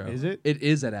Astro. Is it? It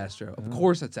is at Astro. Of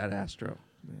course, it's at Astro.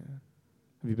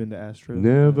 Have you been to Astro?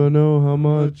 Never know how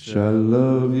much I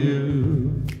love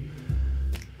you.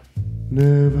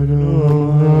 Never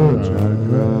know how much I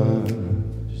cry.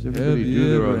 Just Have everybody do you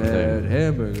their ever own had thing.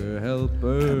 hamburger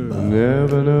helper?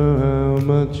 Never know how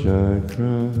much I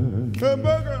cry.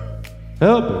 Hamburger.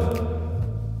 Help it.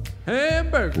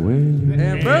 Hamburger. When you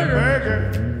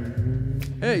Hamburger.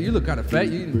 Hey, you look kind of fat.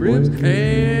 You eating ribs?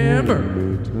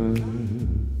 Hamburger.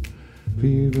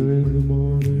 Fever in the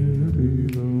morning,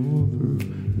 fever all through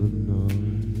the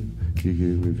night. You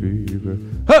give me fever.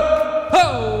 Ho! Ho!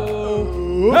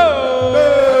 Ho!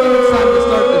 It's time to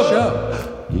start the show.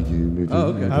 You give me fever. Oh,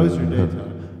 okay. How was your day,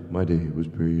 Tom? My day was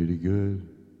pretty good.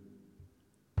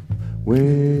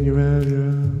 When you wrap your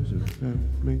arms around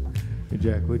me, Hey,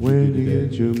 Jack, what'd when you you do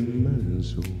get today? your mind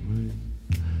so right.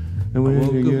 And I when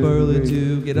woke you up early ready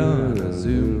to get on a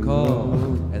Zoom call.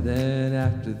 And then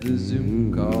after the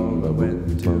Zoom call, I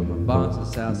went to my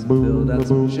boss's house and filled out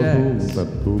some checks.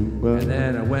 And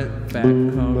then I went back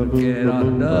home to get on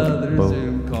another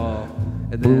Zoom call.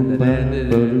 And then that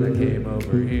ended and I came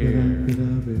over here.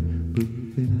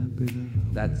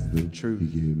 That's the You truth.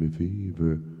 give me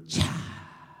fever.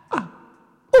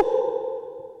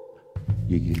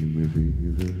 You give me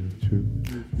fever. 2,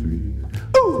 3,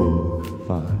 4,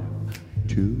 5.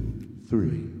 2,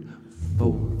 3,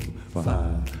 4,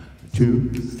 5. 2,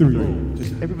 3.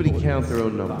 Just everybody count their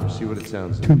own numbers. See what it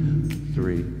sounds like. 2,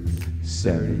 3,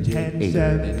 7, 8,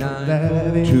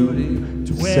 11, 2,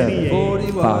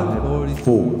 7, 5,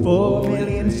 4.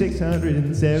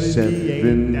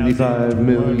 75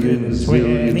 million,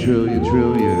 zillion,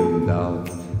 trillion dollars.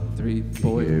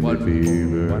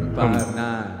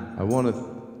 3.159. I want to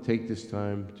take this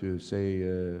time to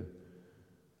say,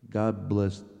 God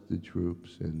bless the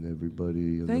troops and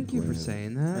everybody. on the Thank you for planet.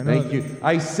 saying that. Thank you.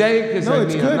 I say it because No,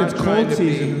 it's good. I'm It's not trying cold to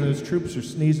be- season, and those troops are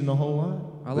sneezing a whole lot.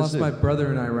 I lost Listen. my brother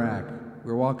in Iraq.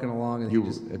 We were walking along and You he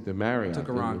just were at the Marriott. took a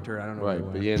didn't wrong you? turn. I don't know Right, where he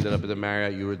but went. you ended up at the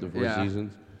Marriott. You were at the Four Yeah.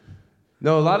 Seasons.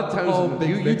 No, a lot of times Oh, big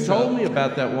you mix told up. me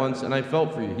about that once, and I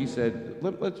felt for you. He said,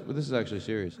 this is actually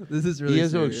serious. This is really He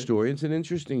has serious. a story. It's an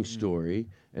interesting story.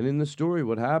 And in the story,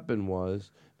 what happened was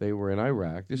they were in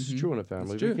Iraq. This is true on a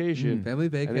family true. vacation. Family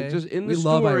And it vacay. just in We the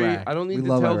love story, Iraq. I don't need We to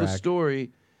love tell the Iraq.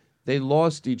 story. They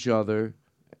lost each other.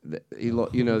 He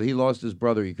lost his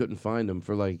brother. He couldn't find him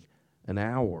for like an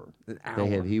hour.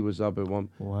 He was up at one.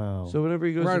 Wow. So whenever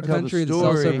he goes We're out to of tell country, the the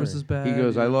cell story, service is bad, he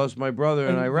goes, yeah. "I lost my brother in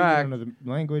And you Iraq. don't know the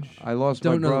language. I lost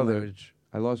Don't my know the brother. language.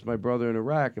 I lost my brother in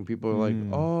Iraq," and people are like,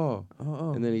 "Oh."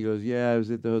 And then he goes, "Yeah, I was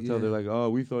at the hotel." Yeah. They're like, "Oh,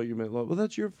 we thought you meant love." Well,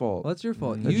 that's your fault. Well, that's your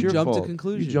fault. That's You your jumped to fault.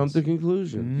 conclusions. You jumped to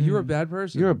conclusions. You're a bad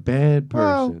person. You're a bad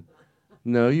Well- person.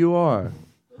 No, you are.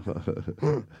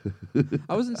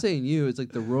 I wasn't saying you. It's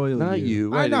like the royal. Not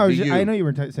you. I Right, know. it'd be you. I know you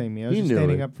weren't saying me. I was He just knew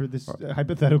standing it. up for this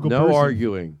hypothetical No person.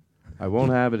 arguing. I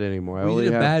won't have it anymore. I Well, you only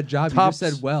did a have bad job. tops. You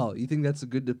just said well. You think that's a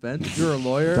good defense? You're a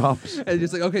lawyer. Tops. And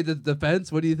just like, okay, the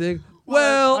defense. What do you think?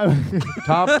 Well,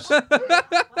 Tops.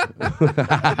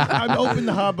 I'm open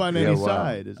to hop on any wow.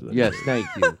 side. Is what Yes, thank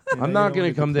you. I'm not you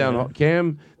going don't to come get to down.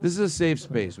 Cam, this is a safe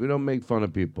space. We don't make fun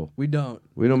of people. we don't.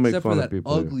 We don't make Except fun for of that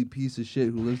people here. ugly piece of shit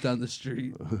who lives down the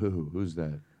street. Who's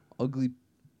that? Ugly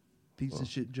piece of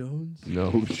shit Jones.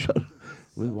 No, shut up.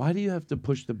 Why do you have to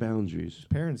push the boundaries?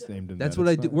 Parents named him. That's that. what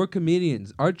I It's do. fine. We're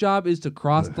comedians. Our job is to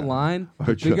cross the line, Our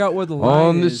figure job- out where the line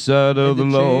On the is. side of the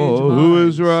and to law, change who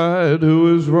minds. is right,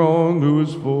 who is wrong, who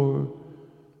is for,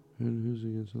 and who's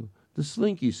against the law. The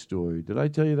Slinky story. Did I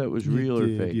tell you that was You real or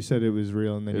did. fake? You said it was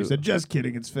real, and then you It- said, "Just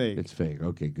kidding, it's fake." It's fake.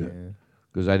 Okay, good. Yeah.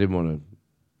 Because I didn't want to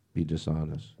be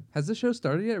dishonest. Has the show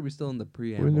started yet? Or are we still in the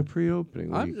preamble? We're in the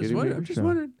pre-opening. Are I'm you just kidding wondering. me? I'm just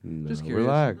wondering. No, Just curious.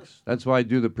 relax. That's why I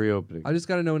do the pre-opening. I just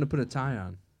got to know when to put a tie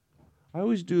on. I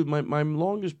always do. My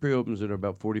longest pre-opens are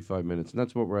about 45 minutes, and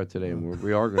that's what we're at today, and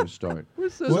we are going to start. We're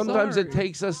so Sometimes sorry. it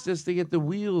takes us just to get the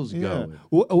wheels Yeah. going.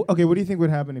 Well, okay, what do you think would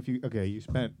happen if you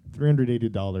spent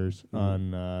 $380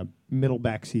 Mm-hmm. on middle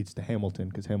back seats to Hamilton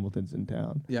because Hamilton's in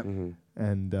town, Yep.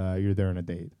 and you're there on a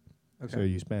date. Okay. So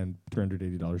you spend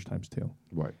 $380 times 2,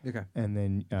 Right. Okay. and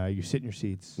then you sit in your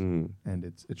seats, Mhm. and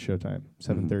it's showtime,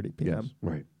 7:30 p.m. Yes.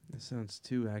 Right. This sounds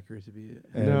too accurate to be.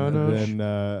 And No,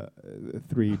 then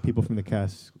 3 people from the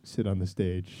cast sit on the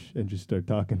stage and just start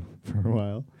talking for a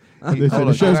while. They say Hold the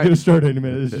on, show's can I- going to start in a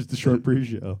minute. It's just a short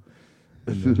pre-show.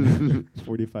 And then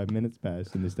 45 minutes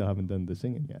pass, and they still haven't done the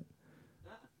singing yet.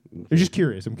 I'm just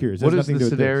curious. I'm curious. What Has is the nothing to do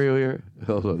with this. scenario here?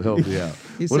 Hold on, help me out.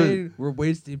 He's What is- saying we're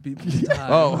wasting people's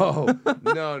time. Oh,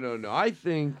 no. I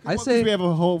think I Well, 'cause say we have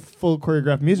a whole full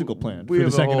choreographed musical planned We for the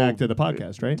have a second whole- act of the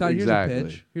podcast, right? Todd, here's Exactly. a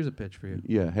pitch. Here's a pitch for you.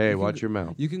 Yeah. Hey, You can watch go- your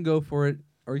mouth. You can go for it,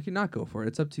 or you can not go for it.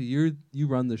 It's up to you. You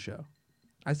run the show.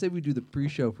 I say we do the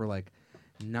pre-show for like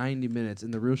 90 minutes,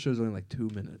 and the real show's only like 2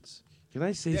 minutes. Can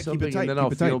I say Yeah, keep it something tight, and then keep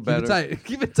I'll it tight, feel keep it better?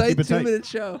 Keep it tight. Keep it tight. 2-minute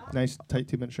show. Nice, tight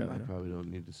 2-minute show. I probably don't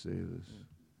need to say this.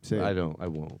 Say I it. don't. I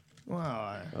won't.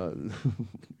 Wow.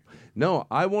 No,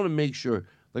 I want to make sure.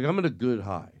 Like I'm at a good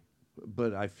high,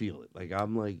 but I feel it. Like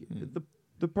I'm like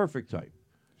the perfect type.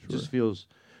 Just feels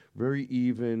very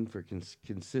even for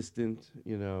consistent,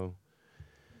 you know.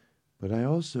 But I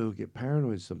also get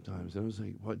paranoid sometimes. And I was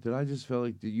like, what? Did I just feel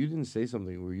like you didn't say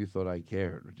something where you thought I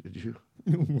cared, or did you?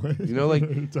 What? You know, like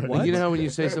What? you know how when you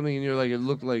say something and you're like, it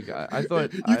looked like I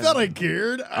thought. You thought I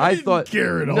cared? I didn't thought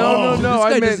care at no, all. No, this I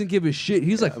guy meant doesn't give a shit.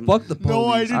 He's like, fuck the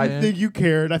police. No, I didn't man. think you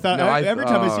cared. I thought No, every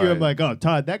time I see you, I'm alright. like, oh,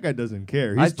 Todd, that guy doesn't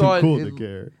care. I He's too thought cool it to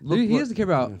care. Dude, he doesn't care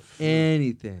about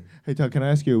anything. Hey, Todd, can I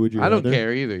ask you? Would you? I don't rather?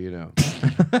 care either. You know.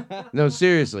 No,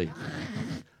 seriously.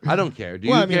 I don't care. Do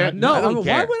Well, you I mean, care? No, I don't why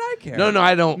care. would I care? No,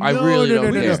 I don't. I really don't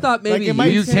We care. just thought maybe it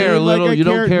might you seem care a little, Like I you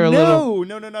don't care a little.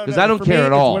 No. Because I don't For care me, at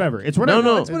it's all. Whatever. It's whatever.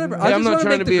 No. It's whatever. Hey, I I'm just not wanna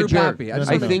trying make to the be a group jerk. happy. I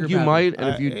just I wanna make think the you group might,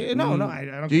 happy. and if you No, I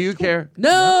don't. do you care?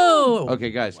 No.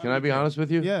 Okay, guys, can I be honest with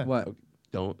you? Yeah. What?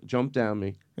 Don't jump down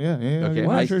me. Yeah. Okay,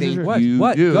 What? I Sure, think sure. What? you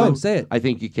What? do. Go, say it. I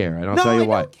think you care, and I'll No, tell you I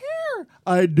why. don't care.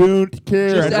 I don't care.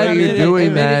 Just That's why admit you're it. doing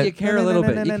Admit that. it. You care a little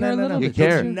bit. You care a little You bit.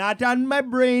 care. It's not on my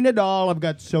brain at all. I've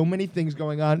got so many things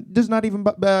going on. Does not even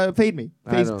fade me.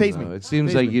 I don't Phase know. me. It seems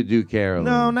Phase like me. you do care a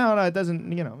No, little. it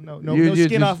doesn't. You know, no You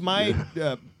skin just- off my.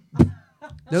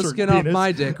 No Sort skin of off penis.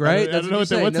 my dick, right? I That's don't know what you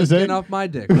say. what's No the skin saying? off my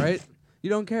dick, right? You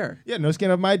don't care. Yeah, no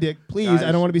skin off my dick, please. Guys.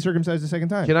 I don't want to be circumcised a second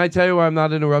time. Can I tell you why I'm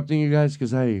not interrupting you guys?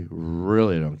 Because I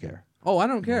really don't care. Oh, I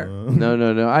don't care.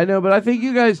 No. I know, but I think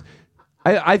you guys.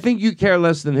 I think you care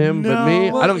less than him, but me,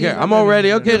 No. I don't care. No, I'm no, no, already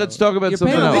no, okay. no. Let's talk about You're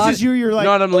something paying a else. lot- This is you're like,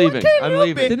 No, I'm "Oh, I leaving. can't I'm help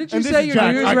leaving. it." Didn't you And this say is your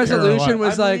Jack. New Year's I care a resolution lot.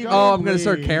 was like, leaving. oh, I'm going to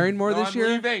start Leave. caring more No, this I'm year?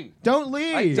 leaving. Don't I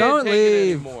leave. can't Don't take it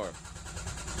leave. anymore.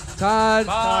 Todd,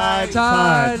 Bye.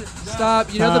 Todd,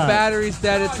 stop. You know the Todd. battery's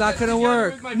dead. It's not going to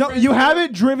work. No, you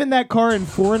haven't driven that car in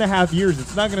 4.5 years.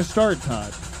 It's not going to start,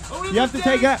 Todd. Who You have to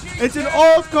take out. It's an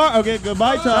old car. Okay,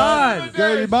 goodbye, Todd.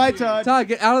 Goodbye, Todd. Todd,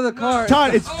 get out of the car.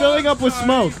 Todd, it's filling up with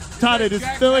smoke. Todd, it is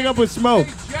filling up with smoke.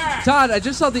 Todd, I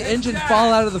just saw the engine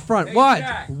fall out of the front. What?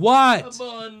 What?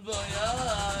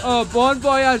 Oh, bon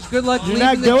voyage. Good luck You're leaving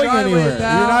not the going driveway, anywhere.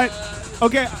 pal. You're not.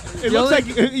 Okay, it looks like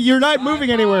you're not moving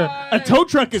anywhere. A tow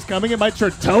truck is coming. It might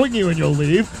start towing you and you'll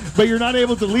leave, but you're not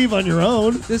able to leave on your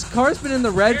own. This car's been in the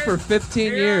red for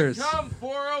 15 years. Come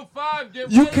 405.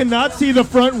 Get You cannot see the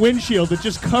front windshield. It's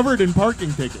just covered in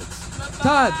parking tickets.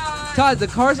 Todd, the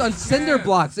car's on cinder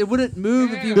blocks. It wouldn't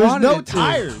move if you There's wanted no it to.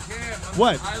 tires.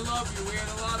 What? I love you. We had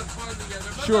a lot of fun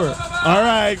together. Sure. All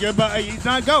right, goodbye. He's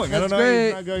not going. I That's don't know. great.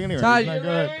 He's not going anywhere. Todd, He's not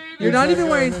going. you're not even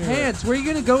going wearing anywhere. pants. Where are you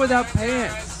going to go without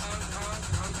pants?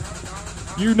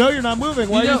 You know you're not moving.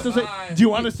 Why You are you know- still saying? Do you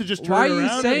want us to just turn Why are around? you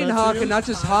and saying not honk see and you? not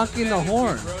just honking the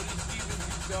horn?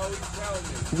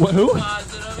 Who?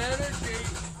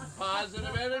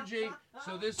 Positive energy.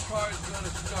 So this car is going to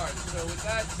start. So with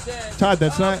that said, Todd,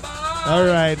 that's not. All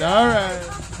right.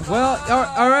 Well,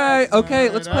 all right. Okay,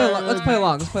 let's play along. Let's play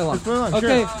along.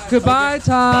 Okay, sure. goodbye,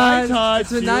 Todd. Bye, Todd.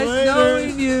 It's been See you nice later.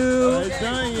 knowing you. Nice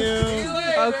knowing you.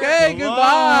 Okay, So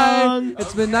goodbye. long.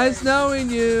 It's been nice knowing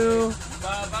you.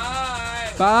 bye-bye.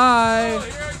 Bye. Oh,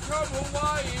 here I come,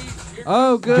 Hawaii. Here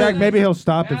Oh, good. Jack, maybe he'll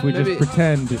stop if we Maybe- just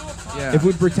pretend. Yeah. If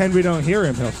we pretend we don't hear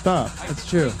him, he'll stop. That's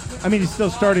true. I mean, he's still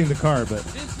starting the car, but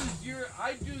This is your.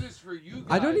 I do this for you guys.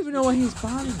 I don't even know why he's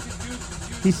bothering.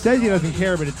 he says he doesn't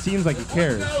care, but it seems like he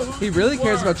cares. He really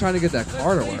cares about trying to get that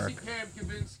car to work. Cam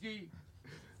Kavinsky.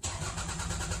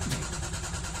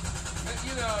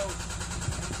 You know.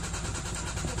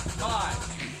 Bye.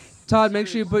 Todd, make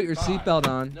sure you put your seatbelt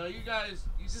on. No, you guys.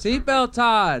 You just Seatbelt,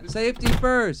 Todd. Safety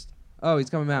first. Oh, he's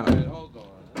coming out. hold on.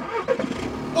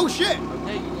 Oh shit! I'm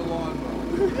taking the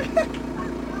lawnmower.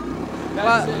 Bye.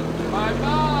 That's it.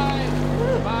 Bye-bye.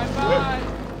 Bye-bye.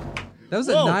 That was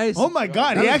a Whoa. nice. Oh my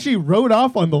God! that He was- actually rode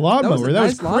off on the lawnmower. That was, a That nice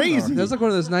was lawnmower. crazy. That was like one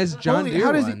of those nice John Holy- Deere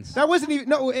how does ones. That wasn't even.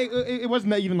 No, it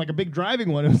wasn't even like a big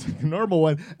driving one. It was like a normal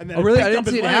one. And then Oh really? it I picked didn't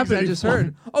up see his it legs happen. and I he just flung.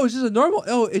 heard. Oh, it's just a normal.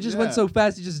 Oh, it just went Yeah. so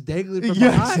fast. He just dangled from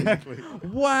Yeah, behind. exactly.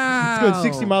 Wow. It's going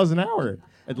 60 miles an hour.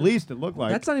 At least it looked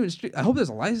like. That's not even street. I hope there's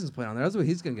a license plate on there. That's what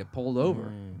he's gonna get pulled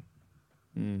over.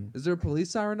 Is there a police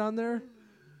siren on there?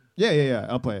 Yeah.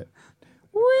 I'll play it.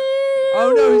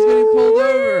 Oh no, he's getting pulled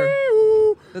over.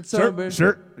 That's so embarrassing.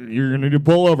 Sir, you're gonna need to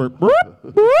pull over.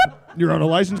 You're on a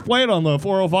license plate on the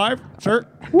 405, sir.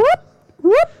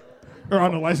 Or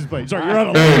on a license plate. Sorry, you're on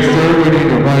a license plate. Sir, we need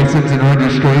your license and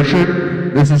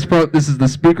registration. This is the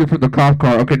speaker from the cop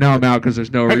car. Okay, now I'm out because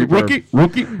there's no reverb.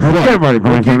 Rookie. Okay, buddy.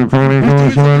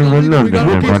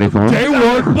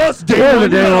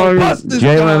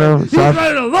 Jay Leno.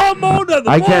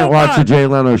 I can't watch the Jay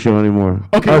Leno show anymore.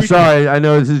 Okay, Oh, we- sorry. I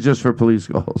know this is just for police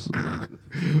calls.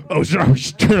 Oh, sorry. We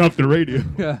should turn off the radio.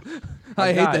 Yeah. I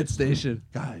hate Guys. that station.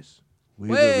 Guys.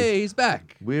 Wait, he's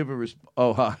back. We have a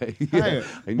oh hi. Hi. Yeah,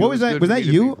 I knew What it was that? good Was for that me to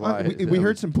be you? quiet. We That heard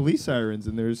was- some police sirens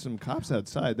and there's some cops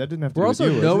outside. That didn't have to We're be also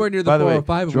with you, was nowhere it? near the By the way,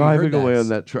 405. and we heard driving away that. on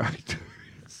that tractor.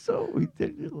 So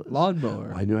ridiculous.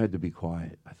 Lawnmower. I knew I had to be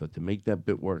quiet. I thought to make that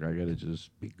bit work, I got to just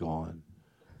be gone.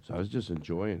 So I was just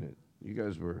enjoying it. You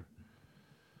guys were.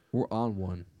 We're on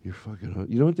one. You're fucking.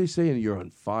 You know what they say? You're on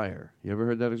fire. You ever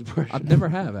heard that expression? I've never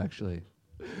have actually.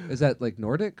 Is that like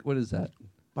Nordic? What is that?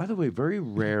 By the way, very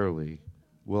rarely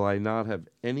will I not have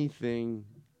anything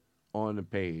on a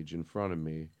page in front of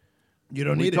me. You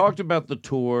don't We need it. talked about the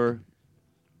tour.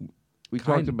 We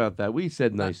Kind talked about that. We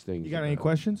said nice things. You got any about it.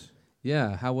 questions?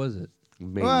 Yeah. How was it?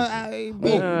 Amazing.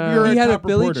 You're he had a top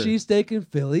Philly reporter. cheesesteak in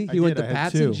Philly. I He went did, to I had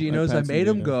Pat's two. and Geno's. I Pat's and made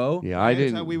him Geno's. go. Yeah, I That's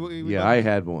didn't. how we yeah, both I did.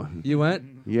 had one. You went.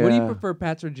 Yeah. What do you prefer,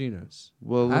 Pat's or Geno's?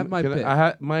 Well, I have my can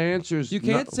pick. my answer is You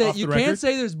can't say off the you record? can't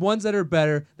say there's ones that are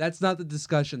better. That's not the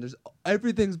discussion. There's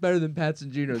everything's better than Pat's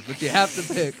and Geno's, but you have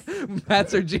to pick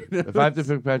Pat's or Geno's. If I have to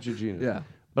pick Patrick Gino. Yeah.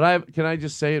 But can I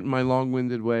just say it in my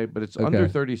long-winded way? But it's Okay. under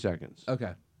 30 seconds.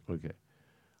 Okay. Okay.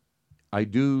 I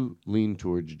do lean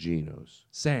towards Geno's.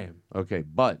 Same. Okay,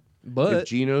 but But if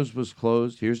Geno's was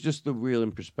closed, here's just the real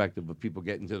in perspective of people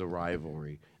getting to the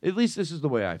rivalry. At least this is the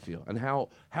way I feel, and how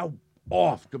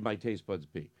off could my taste buds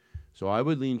be? So I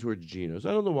would lean towards Geno's.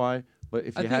 I don't know why, but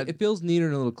if I you think had, it feels neater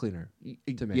and a little cleaner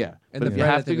to me. yeah, And but the if you bread,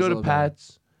 I have to think, go is a to little better.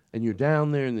 Pat's and you're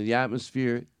down there in the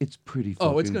atmosphere, it's pretty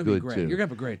fucking Oh, it's gonna be good great. too. You're gonna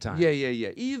have a great time. Yeah.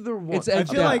 Either one. It's I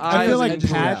edged feel out. like I feel like edged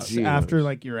out. Pat's Geno's. after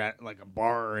like you're at like a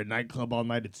bar or a nightclub all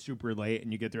night. It's super late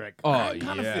and you get there like I'm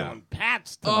kind of feeling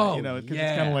Pat's tonight. Oh, you know, 'cause yeah.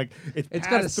 it's kind of like It's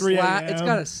got a past 3 it's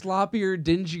got a sloppier,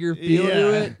 dingier feel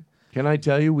to it. Can I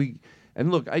tell you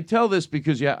and look, I tell this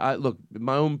because look,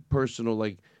 my own personal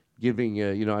giving.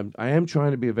 I am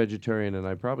trying to be a vegetarian, and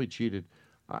I probably cheated.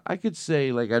 I could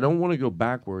say, like, I don't want to go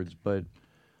backwards, but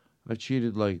I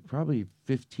cheated like probably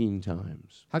 15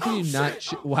 times. How can you not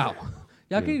cheat? Wow.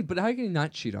 Yeah, how can you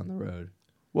not cheat on the road?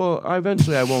 Well,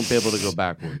 eventually I won't be able to go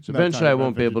backwards. Eventually I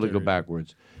won't be able to go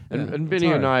backwards. And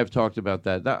Vinny and I have talked about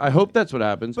that. I hope that's what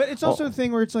happens. But it's also a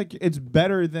thing where it's like it's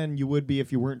better than you would be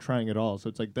if you weren't trying at all. So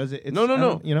it's like, does it? It's,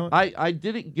 No. You know, I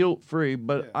did it guilt-free,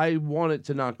 but I want it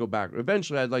to not go backward.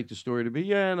 Eventually I'd like the story to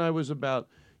be, and I was about,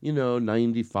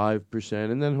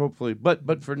 95%, and then hopefully.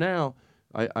 But for now,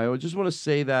 I just want to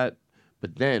say that.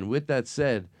 But then, with that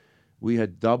said, we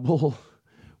had double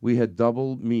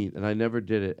meat, and I never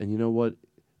did it. And you know what?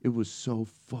 It was so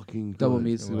fucking good. Double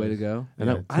meat's the way to go.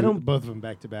 And I don't both of them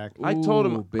back to back. I told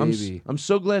him, baby. I'm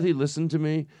so glad he listened to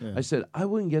me. Yeah. I said I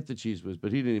wouldn't get the cheese whiz,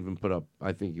 but he didn't even put up.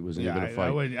 I think he wasn't even going to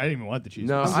fight. I didn't even want the cheese.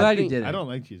 No, whiz. I'm glad he did it. I don't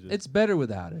like cheese whiz. It's better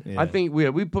without it. Yeah. I think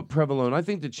we put provolone. I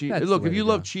think the cheese. That's Look, the if way you to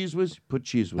love go. cheese whiz, put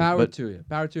cheese whiz. Power to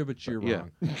you, but you're Yeah,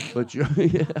 wrong. but you.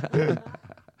 Yeah.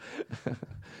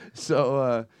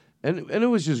 So. And it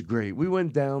was just great. We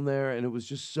went down there, and it was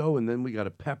just so. And then we got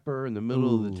a pepper in the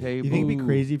middle of the table. You think it'd be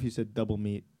crazy if you said double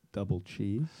meat, double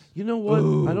cheese? You know what?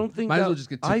 I don't think Might as that, well just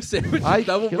get two sandwiches,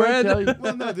 double can bread. I tell you?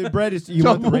 Well, no, the bread is you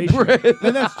want the ratio.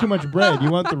 Then that's too much bread. You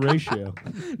want the ratio.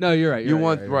 No, you're right. You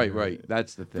want right.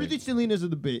 That's the thing. Pretty Salinas of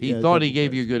the bait. He thought he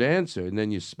gave you a good answer, and then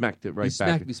you smacked it right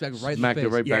back. You smacked it right smacked in the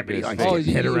it right face. back in his face. Oh,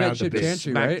 you around met the Chip bit.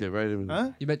 Chantry, Smacked right? it right in.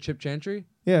 Huh? You met Chip Chantry?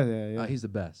 Yeah. He's the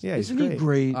best. Yeah, Isn't he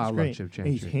great? I love great. Chip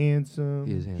Chantry. He's handsome.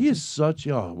 He is handsome. He is such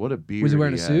what a beard. Was he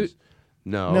wearing a has. suit?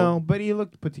 No, but he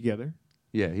looked put together.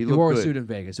 Yeah, he He looked wore good. a suit in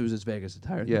Vegas. It was his Vegas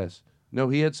attire. Yes. No,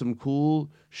 he had some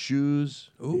cool shoes.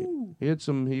 Ooh. He had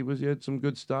some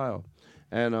good style,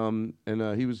 and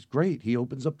he was great. He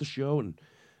opens up the show, and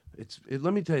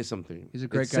let me tell you something. He's a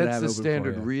great it guy to sets have the open for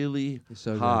standard you. really He's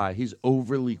so good. high. He's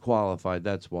overly qualified.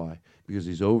 That's why, because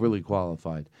he's overly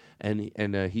qualified, and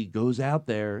he goes out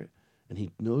there. And he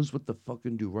knows what to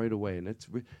fucking do right away. And it's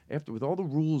after with all the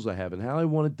rules I have and how I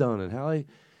want it done and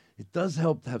it does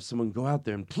help to have someone go out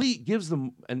there and gives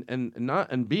them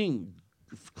and being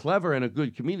clever and a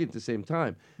good comedian at the same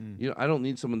time. I don't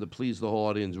need someone to please the whole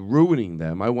audience, ruining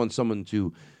them. I want someone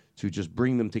to just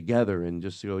bring them together and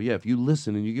just go, yeah, if you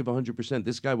listen and you give 100%,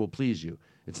 this guy will please you.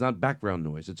 It's not background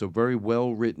noise. It's a very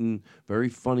well-written, very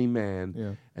funny man.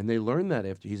 Yeah. And they learn that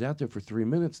after he's out there for 3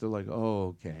 minutes. They're like,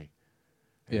 oh, okay.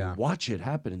 And Yeah. watch it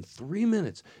happen in 3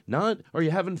 minutes. Not, are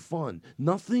you having fun?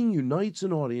 Nothing unites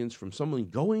an audience from someone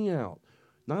going out.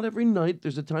 Not every night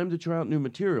there's a time to try out new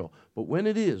material. But when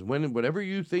it is, whatever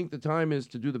you think the time is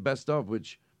to do the best of,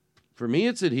 which for me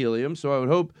it's at Helium, so I would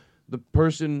hope the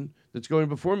person that's going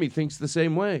before me thinks the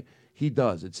same way. He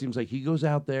does. It seems like he goes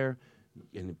out there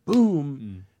and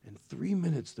boom, in 3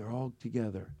 minutes they're all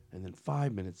together. And then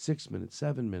 5 minutes, 6 minutes,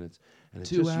 7 minutes. And it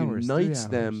 2 just hours, 3 unites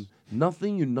them. hours.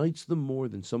 Nothing unites them more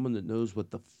than someone that knows what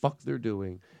the fuck they're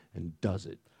doing and does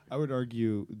it. I would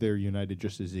argue they're united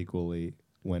just as equally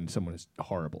when someone is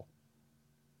horrible.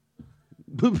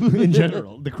 In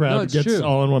general, the crowd No, it's gets true.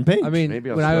 all on one page. I mean, Maybe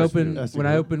I'll when I trust you. opened That's when a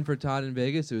I good- opened for Todd in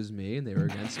Vegas, it was me, and they were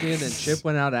against me. And then Chip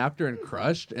went out after and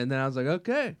crushed. And then I was like,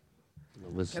 okay.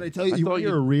 Listen, Can I tell you, you thought want to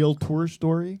hear a real tour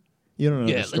story? You don't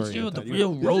know Yeah, the story. let's hear yet, the Todd.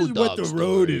 real This road is what the dog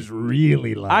road story. is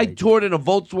really like. I toured in a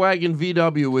Volkswagen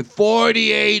VW with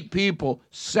 48 people.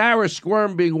 Sarah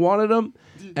Squirm being one of them,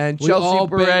 and We Chelsea all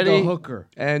banged a Peretti, hooker.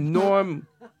 and Norm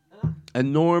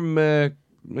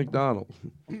McDonald.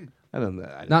 I don't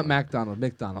know. Not McDonald,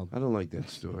 McDonald. I don't like that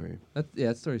story.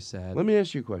 That story's sad. Let me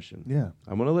ask you a question. Yeah.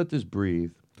 I'm gonna let this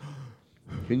breathe.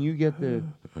 Can you get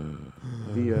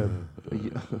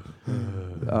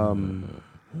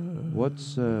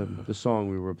what's the song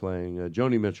we were playing?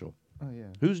 Joni Mitchell. Oh yeah.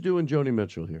 Who's doing Joni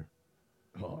Mitchell here?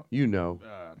 You know.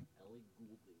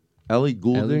 Ellie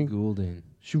Goulding. Ellie Goulding.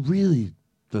 She really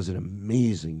does an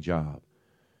amazing job.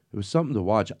 It was something to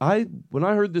watch. When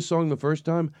I heard this song the first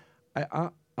time, I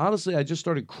honestly I just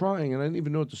started crying, and I didn't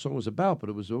even know what the song was about, but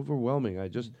it was overwhelming. I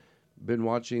just been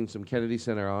watching some Kennedy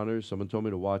Center Honors. Someone told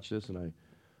me to watch this, and I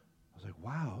was like,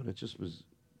 wow. And it just was.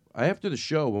 After the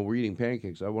show, when we're eating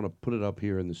pancakes, I want to put it up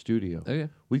here in the studio. Okay.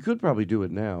 We could probably do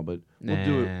it now, but we'll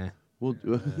do it. We'll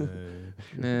do it.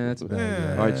 Nah, that's a bad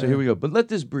idea. All right, so here we go. But let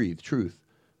this breathe. Truth.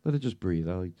 Let it just breathe.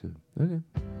 I like to. Okay.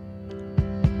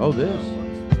 Oh,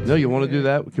 this. No, you want to do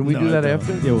that? Can we do that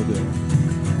after? Yeah, we'll do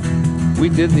it. We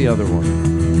did the other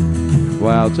one.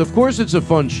 Wow. Of course, it's a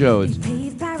fun show. It's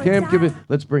Camp Give It.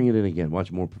 Let's bring it in again.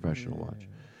 Watch more professional. Watch.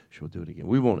 We'll do it again.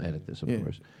 We won't edit this, of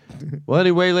course. Well,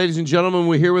 anyway, ladies and gentlemen,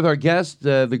 we're here with our guest,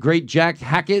 the great Jack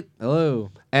Hackett. Hello.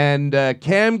 And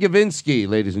Cam Gavinsky,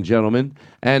 ladies and gentlemen.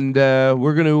 And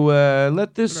we're going to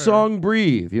let this song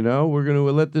breathe, you know? We're going to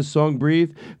let this song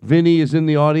breathe. Vinny is in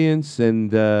the audience,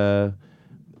 and you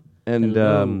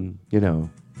know,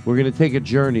 we're going to take a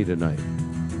journey tonight.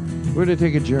 We're going to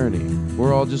take a journey.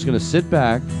 We're all just going to sit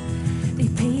back. They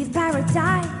paved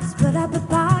paradise, put up a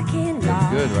parking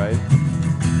lot. Good, right?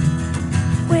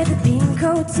 Where the pink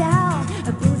hotel,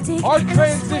 a boutique, Our and a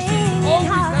transition swinging always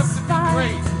hot has to be spot.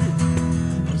 great.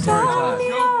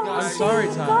 I'm sorry,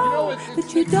 Todd.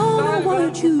 But you don't know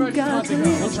what you got to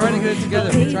live. We'll try to get it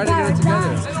together. We'll try to get it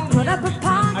together. Put up a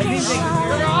parking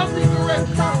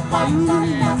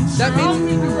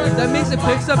That means it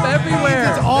picks up everywhere.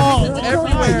 That's all. It's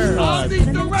everywhere.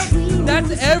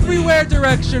 That's everywhere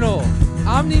directional.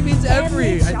 Omni means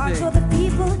every, I for think. the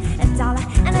people,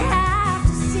 $1.50 to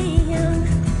see him.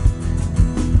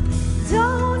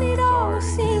 Don't it all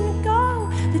seem to go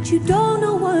that you don't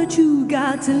know what you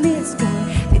got to live for?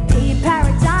 They paved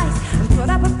paradise and put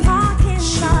up a parking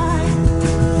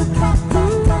lot.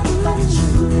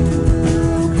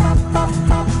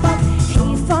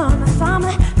 Hey,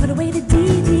 farmer, put away the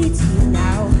DDT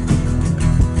now.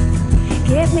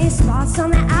 Give me spots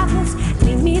on the apples,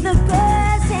 leave me the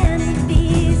birds and the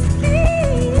bees,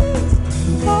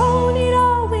 please. Won't it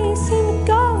always seem to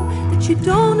go that you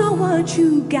don't know what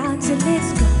you got till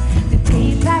it's gone? They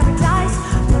paved paradise,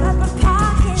 put up a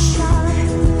parking lot.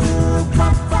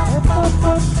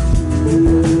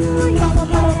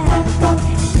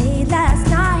 Late last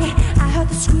night, I heard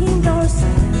the screen door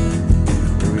slam.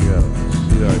 Here we go.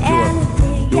 And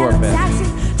the yellow taxi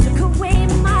took away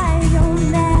my own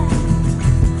man.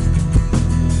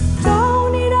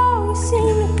 Don't it always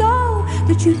seem to go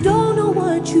that you don't know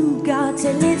what you got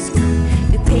till it's gone?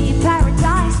 You pay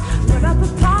paradise, put up a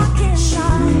parking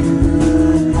lot.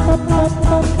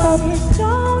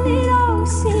 Don't it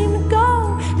always seem to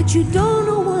go that you don't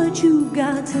know what you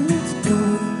got till it's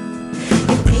gone?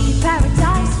 You pay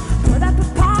paradise, put up a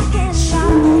parking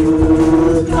lot.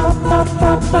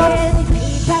 Yeah, they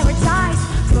pay paradise,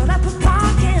 put up a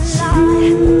parking lot.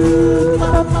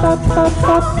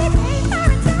 They pay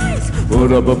paradise.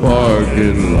 Put up a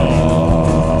parking lot.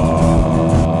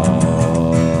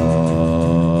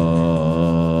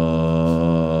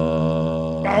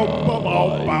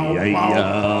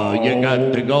 You got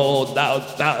to go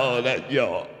downtown and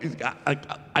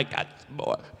I got some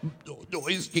more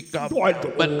noise kick up,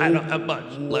 but I don't have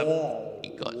much left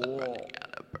because I'm running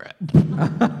out of breath.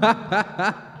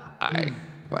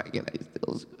 Why can I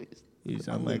still squeeze? You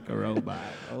sound like a robot.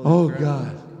 Oh,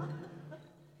 God.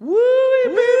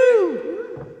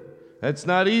 Woo-wee-boo! That's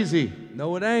not easy.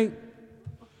 No, it ain't.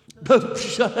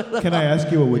 Shut up. Can I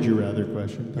ask you a would you rather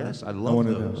question? Todd? Yes, I love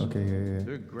wanna those. know. Okay, yeah.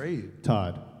 They're great.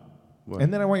 Todd. What?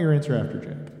 And then I want your answer after,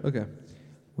 Jack. Okay.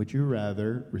 Would you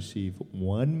rather receive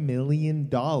 $1 million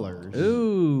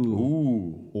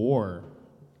Ooh. or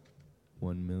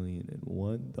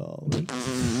 $1,001?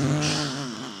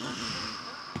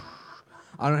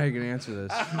 I don't know how you're going to answer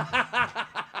this.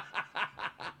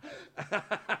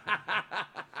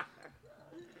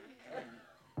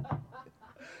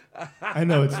 I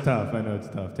know it's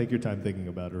tough. Take your time thinking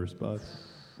about a response.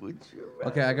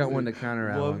 Okay, I got one to counter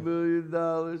Alan. $1 million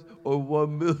or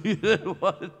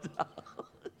 $1,001?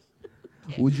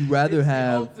 Would you rather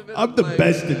have... I'm the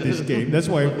best at this game. That's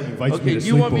why everyone invites me to Okay, do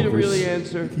you want me to sleepovers. really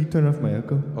answer? Can you turn off my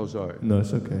echo? Oh, sorry. No,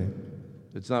 it's okay.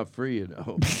 It's not free, you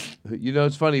know. You know,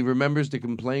 it's funny. He remembers to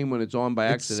complain when it's on by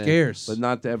It's accident. scarce. But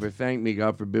not to ever thank me,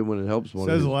 God forbid, when it helps one.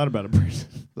 Says a lot about a person.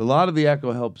 A lot of the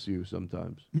echo helps you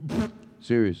sometimes.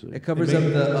 Seriously. It covers up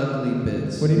the ugly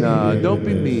bits. What do you Nah, mean? don't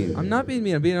be mean. I'm not being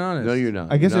mean. I'm being honest. No, you're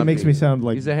not. I guess You're it not makes being- me sound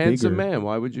like He's a handsome bigger. man.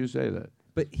 Why would you say that?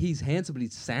 But he's handsome, but he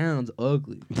sounds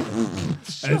ugly.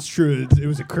 That's true. It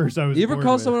was a curse I was You ever born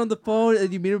call with. someone on the phone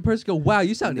and you meet a person and go, wow,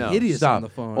 you sound No, hideous stop. on the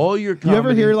phone. All your You comedy.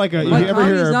 ever hear like a? My You ever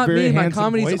hear comedy's a not very mean, my handsome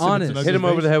comedy's voice and it's honest. an Hit him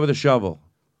ugly over the face? head with a shovel.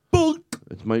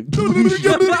 It's my.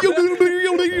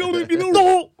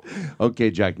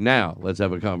 Okay, Jack. Now let's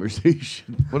have a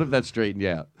conversation. What if that straightened you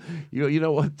out? You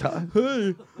know what, Todd?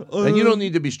 Hey, And you don't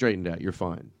need to be straightened out. You're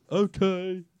fine.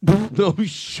 Okay. No,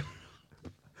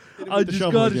 I just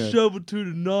got a shovel to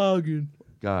the noggin.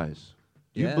 Guys,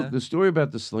 Yeah. the story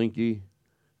about the slinky.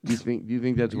 Do you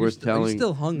think that's You're worth st- are you telling?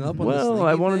 still hung up on the well, slinky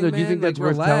I want to thing, know. Do you think man? that's Like,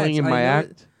 worth relax. telling in I my know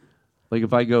act? Like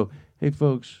if I go, hey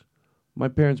folks, my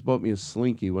parents bought me a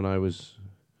slinky when I was,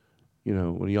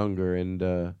 when younger,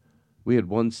 and we had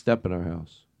one step in our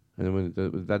house, And then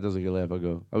when that doesn't get a laugh, I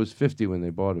go, I was 50 when they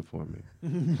bought it for me.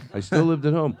 I still lived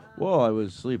at home. Well, I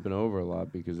was sleeping over a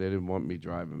lot because they didn't want me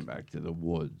driving back to the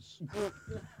woods.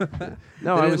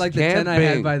 No, I was like camping. the 10 I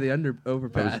had by the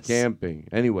overpass. I was camping.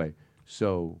 Anyway,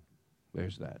 so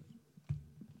there's that.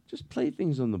 Just play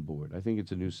things on the board. I think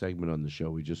it's a new segment on the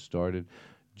show we just started.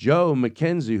 Joe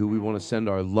McKenzie, who we want to send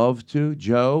our love to.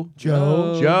 Joe. Stop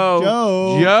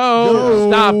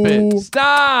it.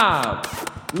 Stop.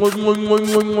 Oh,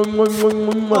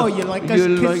 you like us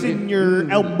kissing your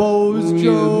elbows,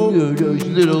 Joe? Those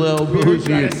little elbows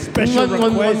here. Got a special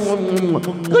request.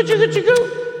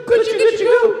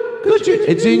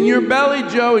 It's in your belly,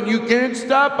 Joe, and you can't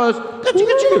stop us.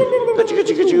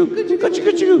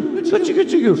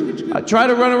 Try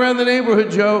to run around the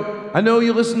neighborhood, Joe. I know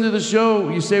you listen to the show.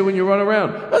 You say when you run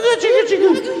around,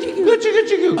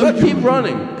 keep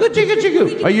running.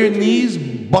 Are your knees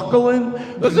buckling?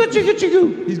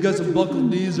 He's got some buckled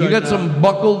knees right You got now. some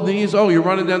buckled knees? Oh, you're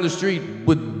running down the street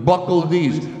with buckled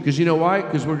knees. Because you know why?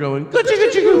 Because we're going, Joe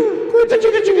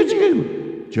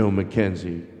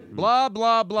McKenzie. Blah,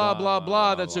 blah, blah, blah,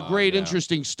 blah. That's a great,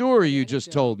 interesting story you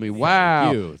just told me.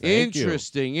 Wow. Thank you.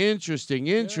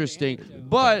 Interesting.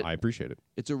 But I appreciate it.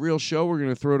 it's a real show. We're going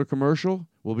to throw to commercial.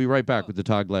 We'll be right back with the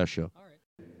Todd Glass Show.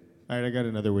 All right, I got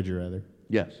another Would You Rather.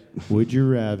 Yes. Would you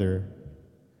rather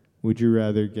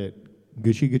get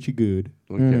Gushy Good?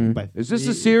 Okay. Is this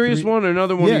a serious one or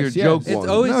another one of your joke It's ones?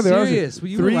 always No, there are serious. Will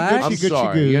you three relax? I'm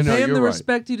sorry. You know, Pay him you're the right.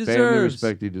 respect he Pay him the deserves.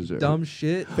 respect he deserves. Dumb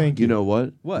shit. Thank you. You know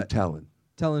what? What? I'm telling.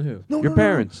 Telling who? Your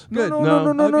parents. No,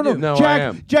 Good. no. No, Jack, I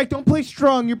am. Jack, don't play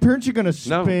strong. Your parents are gonna No,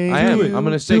 spank I am. you. I'm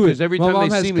going to say Do it. because every My time mom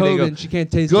they has see me, they COVID go, and she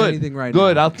can't taste good, anything right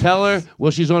good. now. I'll tell her.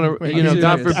 Well, she's on a, Wait, you know, I'm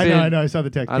God serious. forbid. I know. I saw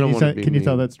the text. I don't wanna be Can you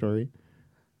tell mean. that story?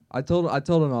 I told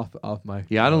him off mic.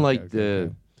 Yeah, I don't like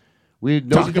the. We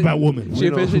Talk about women. She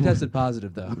officially tested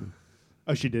positive though.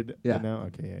 Oh, she did. Yeah.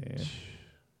 No. Okay. Yeah.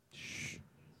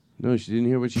 No, she didn't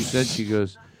hear what she said. She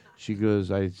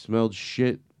goes, I smelled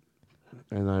shit,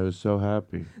 and I was so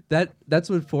happy. That's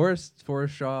what Forrest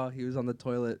Shaw. He was on the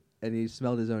toilet and he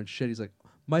smelled his own shit. He's like,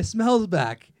 my smell's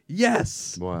back.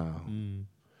 Yes. Wow.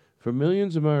 For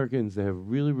millions of Americans, they have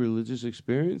really religious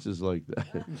experiences like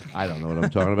that. I don't know what I'm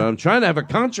talking about. I'm trying to have a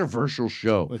controversial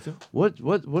show.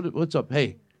 What's up?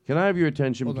 Hey, can I have your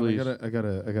attention, Hold on, please? I got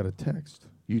a text.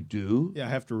 You do? Yeah, I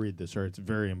have to read this, or it's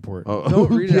very important. Oh,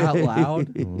 Don't read it out loud.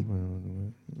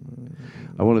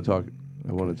 I want to talk.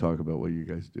 I want to talk about what you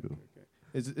guys do.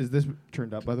 Is this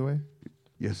turned up, by the way?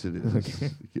 Yes, it is. Okay.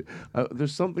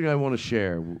 There's something I want to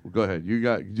share. Go ahead. You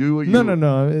do what you.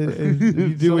 No.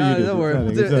 You do what you do. Don't worry.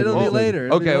 It's It'll nothing. be later.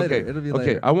 It'll be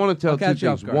later. I want to tell I'll two catch you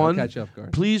things. off guard. I'll One, catch you off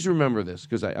guard. please remember this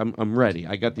because I'm ready.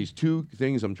 I got these two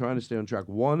things. I'm trying to stay on track.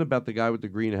 One about the guy with the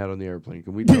green hat on the airplane.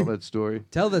 Can we tell that story?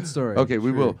 Tell that story. Okay,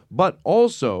 we will. But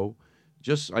also,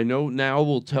 I know now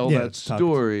we'll tell that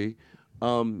story.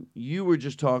 You were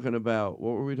just talking about,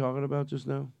 what were we talking about just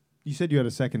now? You said you had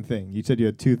a second thing. You said you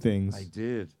had two things. I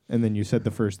did. And then you said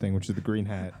the first thing, which is the green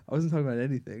hat. I wasn't talking about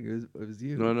anything. It was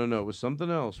you. No. It was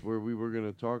something else where we were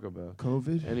going to talk about.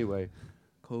 COVID? Anyway.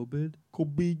 COVID?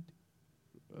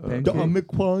 The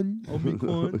Omicron.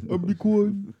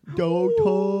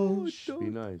 Delta. Be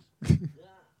nice.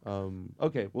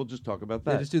 Okay, we'll just talk about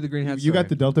that. Yeah, just do the green hat. You got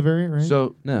the Delta variant, right?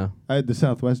 So no. I had the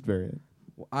Southwest variant.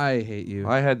 Well, I hate you.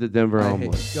 I had the Denver I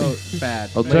omelet. Go bad.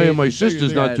 I'll tell you, my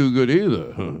sister's not too good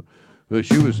either. But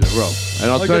she was rough.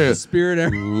 And I'll tell you,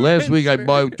 Spirit last week I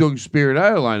took Spirit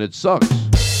Airline. It sucks.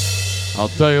 I'll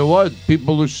tell you what,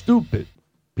 people are stupid.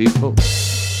 Well,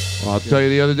 I'll tell you,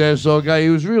 the other day I saw a guy, he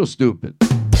was real stupid.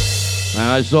 And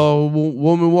I saw a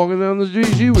woman walking down the street,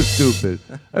 she was stupid.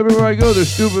 Everywhere I go, there's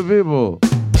stupid people.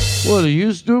 What, are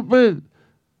you stupid?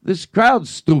 This crowd's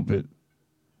stupid.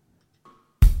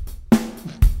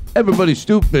 Everybody's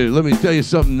stupid. Let me tell you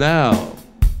something now.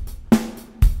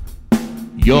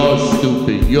 You're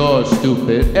stupid. You're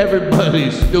stupid.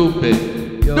 Everybody's stupid.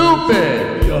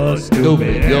 Stupid. You're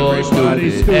stupid. You're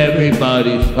stupid.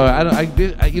 Everybody's. All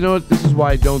right, you know what? This is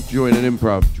why I don't join an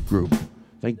improv group.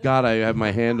 Thank God I have my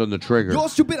hand on the trigger. You're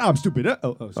stupid. I'm stupid.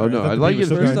 Oh, sorry. no, I I like it.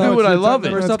 thought You do it. I love it.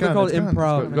 First off, they're called It's gone.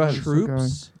 improv Go ahead.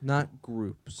 troops, not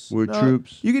groups. We're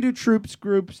troops. You can do troops,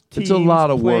 groups, teams, It's a lot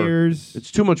of players. work.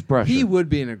 It's too much pressure. He would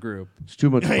be in a group. It's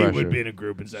too much He pressure. would be in a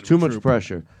group instead It's of too a much troop.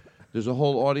 pressure. There's a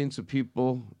whole audience of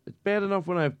people. It's bad enough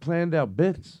when I've planned out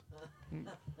bits.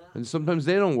 And sometimes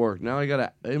they don't work. Now I got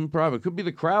to improv. It could be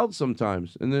the crowd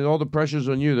sometimes. And then all the pressure's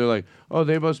on you. They're like, oh,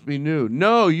 they must be new.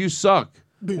 No, you suck.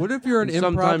 What if you're an And improv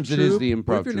sometimes troupe? it is the What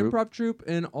improv if you're an troupe. improv troupe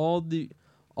and all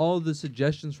the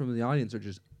suggestions from the audience are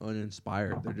just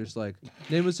uninspired? They're just like,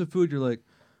 name us a food. You're like,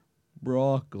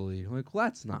 broccoli. I'm like, well,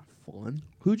 that's not fun.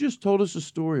 Who just told us a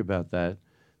story about that?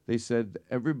 They said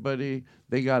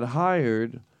they got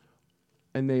hired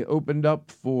and they opened up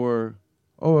for,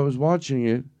 I was watching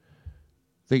it.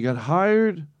 They got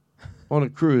hired on a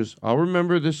cruise. I'll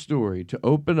remember this story, to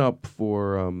open up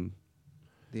for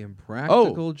The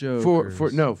Impractical Jokers. for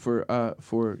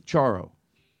Charo.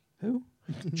 Who?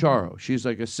 Charo. She's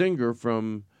like a singer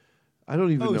from, I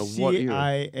don't even know what year.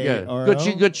 C-I-A-R-O?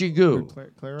 Gucci Goo.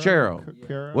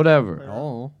 Charo. Whatever.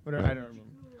 Oh. I don't remember.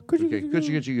 Okay,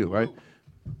 Gucci Goo, right?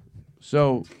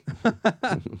 So,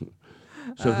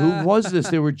 who was this?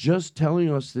 They were just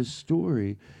telling us this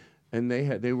story, and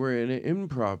they were in an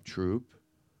improv troupe,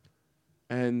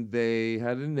 and they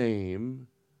had a name.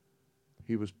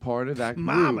 He was part of that group.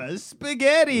 Mama's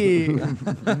Spaghetti.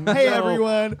 Hey,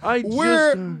 everyone.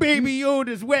 We're Baby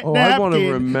Yoda's wet napkin. I want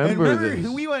to remember this.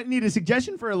 We need a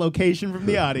suggestion for a location from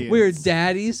the audience. We're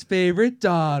Daddy's favorite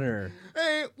daughter.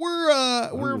 Hey,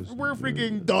 we're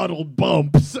freaking Donald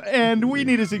Bumps, and we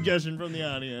need a suggestion from the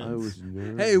audience. I was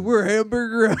nervous. Hey, we're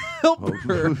Hamburger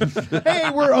Helper.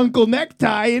 Hey, we're Uncle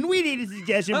Necktie, and we need a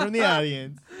suggestion from the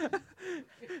audience.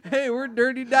 Hey, we're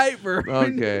Dirty Diaper.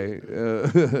 Okay.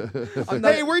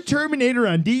 Hey, we're Terminator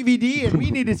on DVD, and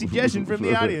we need a suggestion from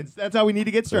the audience. That's how we need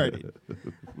to get started.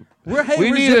 We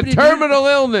need a terminal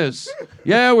illness.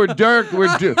 Yeah, we're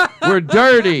we're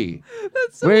dirty.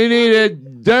 We need a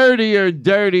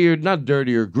dirtier, not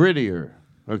dirtier, grittier.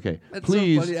 Okay, That's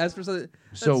please. So funny. Ask for something.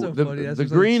 So so funny. Ask the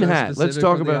for green something so hat. Let's specific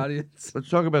talk for the about. audience. Let's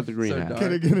talk about the green So hat. dark.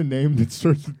 Can I get a name that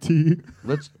starts with T?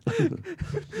 Let's.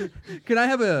 Can I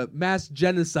have a mass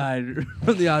genocide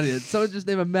from the audience? Someone just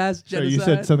name a mass Sorry, genocide. you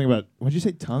said something about. What'd you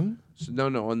say? Tongue?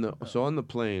 No. On the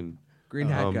plane. Green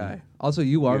hat guy. Also,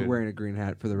 you are yeah. wearing a green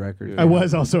hat for the record. I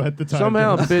was also at the time.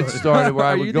 Somehow a bit started where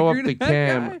I Are would you go the up to green hat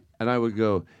Cam guy? and I would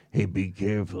go, "Hey, be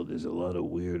careful. There's a lot of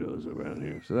weirdos around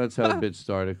here." So that's how the bit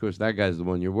started. Of course, that guy's the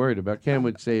one you're worried about. Cam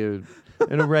would say an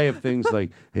array of things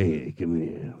like, "Hey, come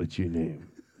here. What's your name?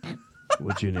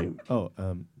 What's your name?" Oh,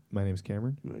 my name's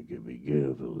Cameron. Like, be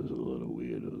careful. There's a lot of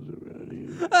weirdos around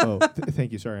here. Oh,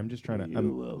 thank you. Sorry, I'm just trying to.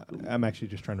 You're welcome. I'm actually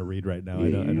just trying to read right now. Yeah,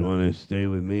 I don't you want to stay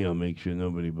with me? I'll make sure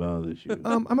nobody bothers you.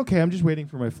 I'm okay. I'm just waiting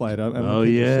for my flight. I'm oh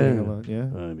okay just yeah. sitting alone.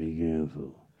 Yeah. Be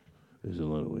careful. There's a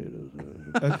lot of weirdos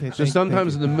around here. Okay. So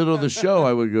sometimes in the middle of the show,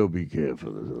 I would go, "Be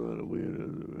careful. There's a lot of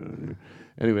weirdos around here."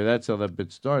 Anyway, that's how that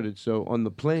bit started. So on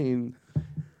the plane,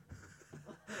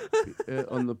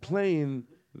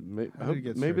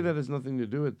 maybe that has nothing to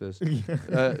do with this.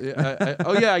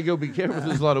 I go, "Be careful.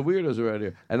 There's a lot of weirdos around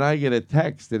here," and I get a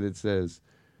text and it says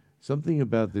something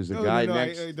about there's a guy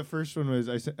next. The first one was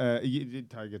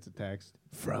Ty gets a text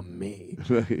from me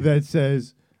Right. that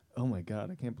says, "Oh my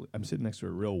God, I can't believe I'm sitting next to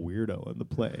a real weirdo on the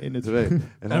plane." It's Right.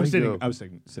 And I was I sitting go- next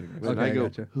to And him. I go,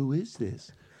 gotcha. "Who is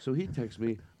this?" So he texts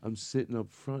me, "I'm sitting up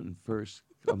front and first.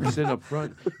 I'm sitting up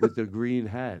front with the green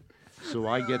hat." So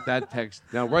I get that text.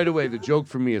 Now, right away, the joke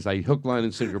for me is I hook, line,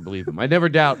 and sinker believe him. I never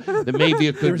doubt that maybe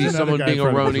it could There's be another someone guy being in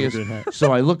front of us with a erroneous. green hat.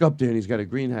 So I look up there and he's got a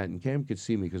green hat, and Cam could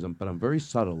see me but I'm very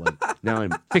subtle. Like now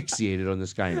I'm fixated on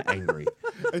this guy and angry.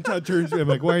 And Todd turns to me, I'm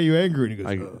like, "Why are you angry?" And he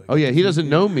I goes, go, "Oh yeah, he doesn't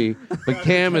know me, but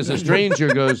Cam as a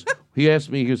stranger goes." He asked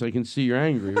me, he goes, "I can see you're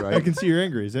angry, right?" "I can see you're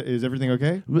angry. Is everything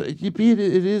okay?" But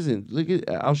it isn't. Look at.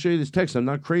 I'll show you this text. I'm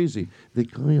not crazy. The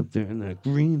guy up there in that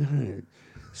green hat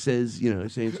says,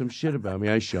 saying some shit about me.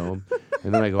 I show him,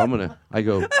 and then I go,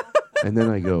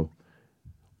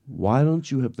 "Why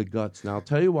don't you have the guts?" Now I'll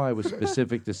tell you why I was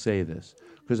specific to say this,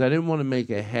 because I didn't want to make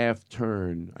a half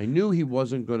turn. I knew he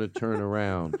wasn't going to turn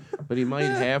around, but he might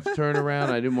half turn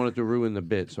around. I didn't want it to ruin the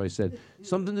bit, so I said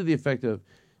something to the effect of,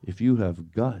 "If you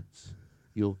have guts,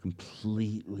 you'll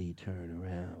completely turn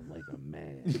around like a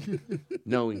man,"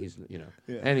 knowing he's, Yeah.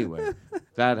 Anyway,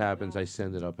 that happens. I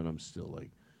send it up, and I'm still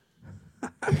like,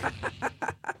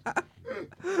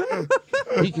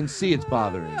 he can see it's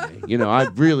bothering me. I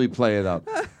really play it up,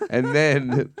 and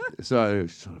then so I,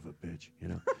 son of a bitch,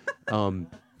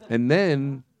 and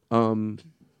then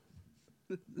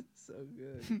So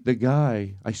good. the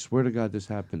guy. I swear to God, this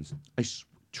happens.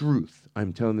 Truth.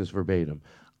 I'm telling this verbatim.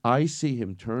 I see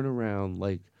him turn around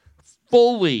like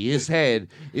fully. His head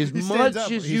as He much stands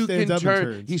up. as He you stands can up and turn.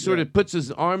 turns, He sort yeah. of puts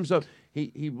his arms up.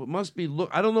 He must be look.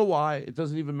 I don't know why. It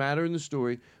doesn't even matter in the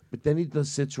story. But then he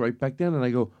just sits right back down, and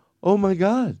I go, "Oh my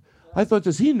God." I thought,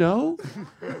 does he know?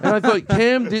 And I thought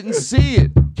Cam didn't see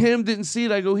it.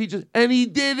 I go, he did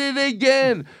it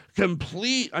again.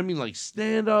 Like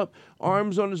stand up,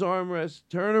 arms on his armrest,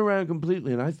 turn around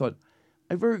completely. And I thought,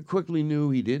 I very quickly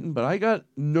knew he didn't, but I got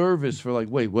nervous for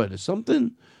wait, what, is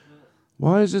something?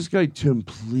 Why is this guy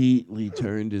completely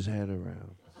turned his head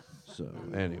around? So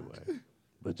anyway,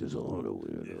 But there's a lot of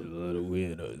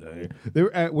weirdos. out here. They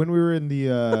were when we were in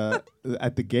the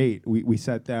at the gate. We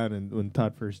sat down, and when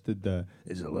Todd first did the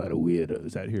 "there's a lot of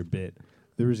weirdos out here" bit,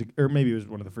 there was or maybe it was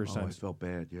one of the first I times. felt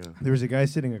bad. Yeah. There was a guy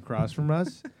sitting across from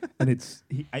us, and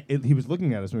he was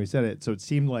looking at us when we said it, so it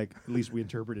seemed like, at least we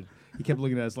interpreted, he kept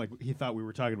looking at us like he thought we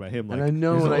were talking about him. Like, And I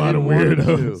know, "There's and a I lot of didn't want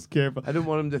him weirdos." to. Careful. I didn't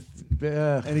want him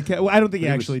to. And he kept, well, I don't think he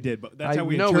But he was- actually did, but that's how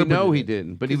we know interpreted we know he it.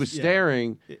 didn't, but he was 'Cause, yeah,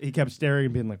 staring. He kept staring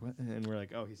and being like, "What?" And we're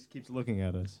like, "Oh, he keeps looking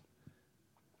at us."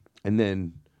 And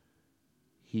then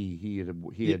he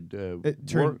had It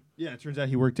turns out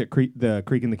he worked at the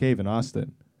Creek in the Cave in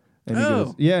Austin. And he Oh.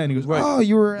 goes, and he goes, Right. "Oh,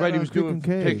 you were at Right, he was Creek doing and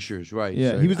Cave." pictures, right.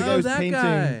 Yeah, so- he was the guy who was that painting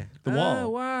guy. the wall. Oh,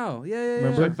 wow. Yeah.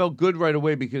 Remember? I felt good right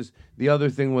away because the other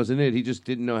thing wasn't it. He just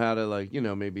didn't know how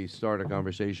to maybe start a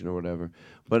conversation or whatever.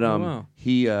 But wow.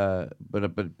 he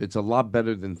but it's a lot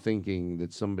better than thinking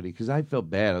that somebody, because I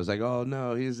felt bad. I was like, oh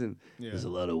no, he isn't. There's a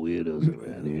lot of weirdos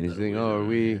around here. And he's thinking, oh, are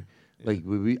we? Like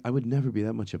we I would never be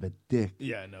that much of a dick.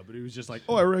 Yeah, no, but he was just like,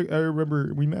 "Oh, I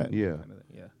remember we met." Yeah. Kind of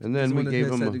thing, yeah. And then we gave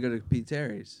him to go to Pete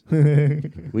Terry's.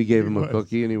 we gave him He a was.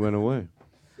 cookie and he went away.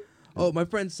 Oh, my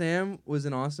friend Sam was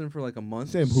in Austin for like a month.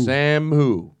 Sam who? Sam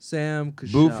who? Sam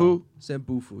Cashel. Bufu? Sam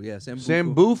Bufu. Yeah, Sam Bufu.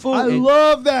 Sam Bufo? I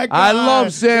love that guy. I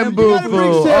love Sam You gotta bring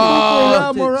Bufo. Sam Bufo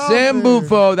around more Sam often.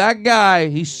 Bufo, that guy,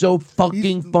 he's so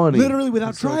fucking funny. Literally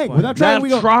without trying. funny. Without trying, Not we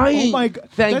go, trying. "Oh my God."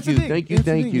 Thank That's the you, thing. thank you, That's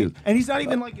the thank thing. you. And he's not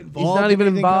even like He's involved. not even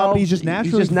in anything involved. comedy. He's just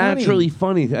naturally He's just funny. naturally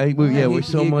funny. Yeah, we're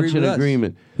so he much agreed in with us.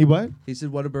 agreement. He what? He said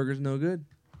Whataburger's no good.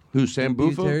 Who, Sam Pete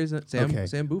Bufo? Terry's Sam Okay.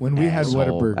 Sam Bufu. When we had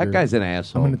Asshole. Whataburger, That guy's an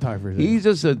asshole. I'm going to talk for a second. He's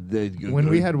just a When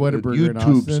we had Whataburger in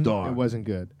YouTube Austin, star. it wasn't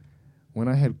good. When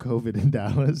I had COVID in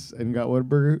Dallas and got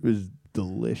Whataburger, it was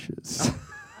delicious.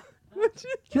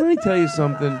 Can I tell you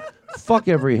something? Fuck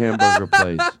every hamburger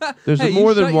place. There's Hey, you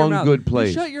more than shut your one mouth. good You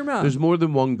place. shut your mouth. There's more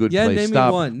than one good Yeah, place. name me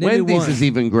Stop. one. Name me Wendy's one. is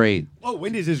even great. Oh,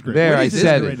 Wendy's is great. There, Wendy's I is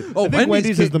said underrated. it. Oh, I think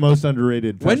Wendy's is kick- the most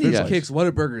underrated. fast Wendy's food place. kicks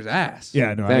Whataburger's ass.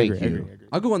 Yeah, no, Thank I agree. you. I agree.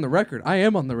 I'll go on the record. I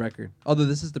am on the record. Although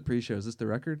this is the pre-show. Is this the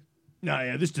record? No,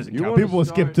 yeah, this doesn't You count. wanna People will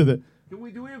skip start- to the. Do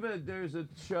we have there's a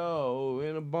show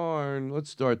in a barn. Let's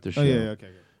start the show. Oh yeah, okay.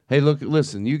 Hey, look,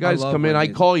 listen, you guys love come in. I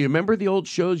Wendy's. call you. Remember the old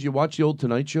shows? You watch the old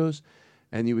Tonight shows?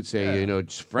 And you would say,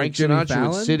 Frank Jimmy Sinatra Fallon?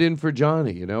 would sit in for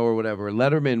Johnny, or whatever.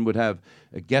 Letterman would have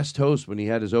a guest host when he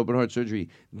had his open heart surgery.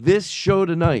 This show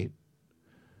tonight,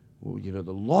 well,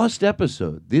 the lost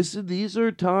episode. These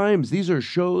are times. These are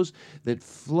shows that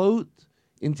float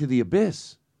into the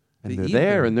abyss, and The they're ether.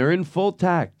 there, and they're in full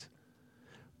tact.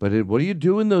 But what do you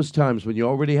do in those times when you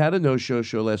already had a no-show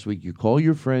show last week? You call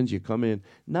your friends, you come in.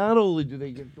 Not only do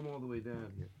they come all the way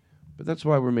down here, but that's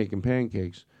why we're making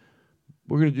pancakes.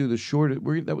 We're going to do the short.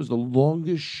 That was the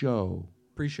longest show.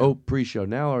 Pre-show. Oh, pre-show.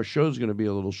 Now our show's going to be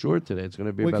a little short today. It's going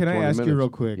to be Wait, about can 20 I ask minutes. you real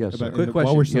quick? Yes, about, sir. Quick while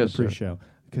we're question. still Yes, in sir. the pre-show,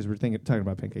 because we're talking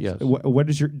about pancakes. Yes. What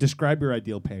is describe your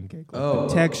ideal pancake? Like Oh.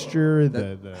 the texture,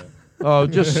 the. Oh,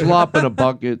 just slop in a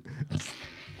bucket.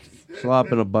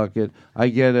 Slop in a bucket. I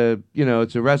get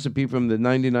it's a recipe from the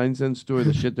 99-cent store,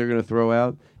 the shit they're going to throw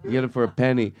out. You get it for a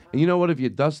penny. And you know what? If you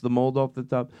dust the mold off the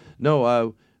top.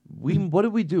 No, what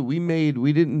did we do?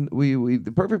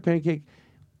 The perfect pancake,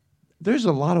 there's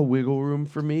a lot of wiggle room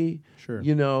for me. Sure.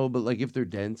 But like if they're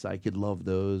dense, I could love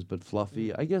those. But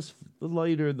fluffy, I guess the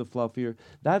lighter, the fluffier.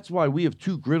 That's why we have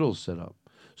 2 griddles set up.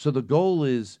 So the goal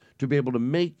is to be able to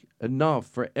make enough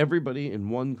for everybody in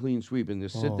one clean sweep and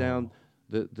just sit down.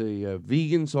 The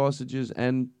vegan sausages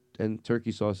and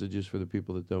turkey sausages for the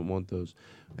people that don't want those.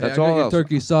 That's I got all your else.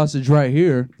 turkey sausage right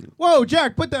here. Whoa,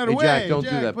 Jack, put that Hey, away. Jack, don't do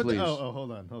that, put please. Oh,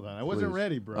 hold on. I wasn't Please.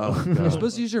 ready, bro. Oh, You're God.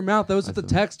 supposed to use your mouth. That was what the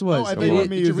text was. Oh, I thought you Idiot. wanted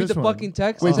me to Did you use read this the one. fucking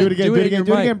text? Wait, do it again, do it in again, your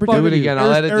do it mic. again, Do pretend it again.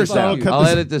 I'll edit this out. Aristotle, cut I'll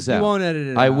this- edit this out. You won't edit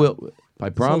it I out. will. I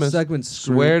promise. segment's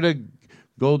screwed. Swear to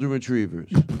golden retrievers.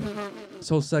 This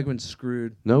whole segment's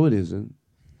screwed. No, it isn't.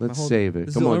 Let's save it.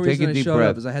 This Come is the on, only take reason a I deep showed breath.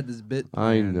 Up is I had this bit. I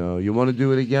planned. know. You want to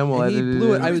do it again? We'll And he edit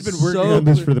blew it. it. I in. was He's been working so on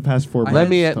this clear- for the past 4 Let months.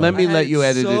 me let you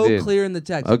edit so it in. clear in the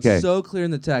text. Okay. It's so clear in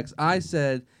the text. I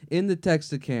said in the text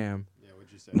to Cam.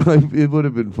 It would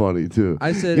have been funny too.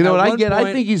 I said, you know at what I one get? I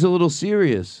point- think he's a little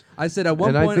serious. I said at one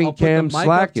And I point think I'll put Cam's the mic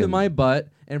up to slacking. my butt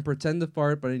and pretend to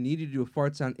fart, but I need you to do a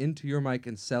fart sound into your mic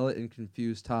and sell it and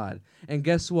confuse Todd. And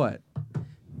guess what?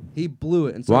 He blew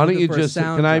it. And so Why I'm don't looking you for a just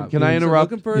sound can I drop. can I So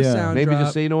interrupt? looking for a sound Maybe drop.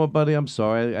 just say, you know what, buddy? I'm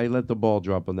sorry. I let the ball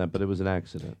drop on that, but it was an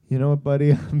accident. You know what,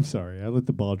 buddy? I'm sorry. I let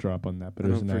the ball drop on that, but I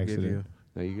it was don't an forgive accident.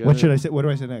 Now you What gotta- should I say? What do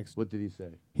I say next? What did he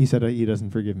say? He said he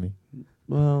doesn't forgive me.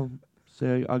 Well,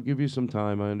 say I'll give you some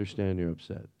time. I understand you're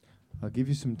upset, I'll give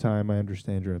you some time. I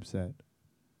understand you're upset.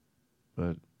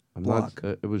 but I'm Block.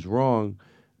 not. It was wrong.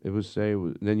 It was say.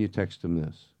 Then you text him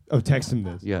this. Oh, text him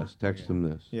this. Yes, text him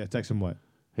this. Yeah, text him what?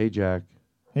 Hey Jack,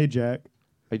 Hey, Jack.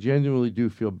 I genuinely do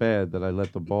feel bad that I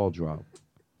let the ball drop.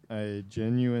 I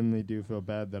genuinely do feel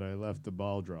bad that I left the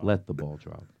ball drop. Let the ball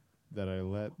drop. That I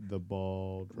let the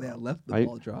ball drop. Yeah, left the I,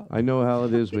 ball drop. I know how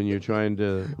it is when you're trying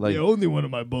to like. The only one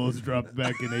of my balls dropped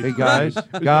back in 8th Hey guys, grade.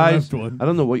 The guys, left one. I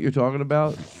don't know what you're talking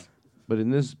about, but in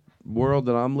this world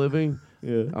that I'm living,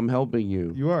 Yeah. I'm helping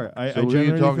you. You are. I So who are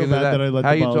genuinely you talking feel to bad that I let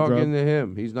How the you ball talking drop. to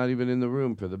him? He's not even in the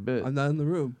room for the bit. I'm not in the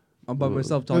room. I'm by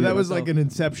myself No, talking. that to was myself. like an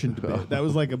Inception bit. That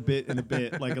was like a bit and a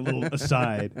bit, like a little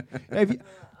aside.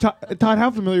 Todd, how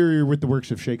familiar are you with the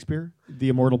works of Shakespeare? The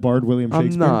immortal bard William I'm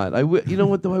Shakespeare? not. You know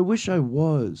what though? I wish I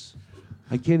was.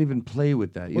 I can't even play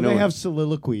with that. You Well, know, they have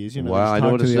soliloquies. You know, wow, they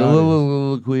I just know talk what to a the audience.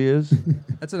 soliloquy is.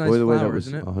 That's a nice By the way, that flower, was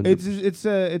isn't it?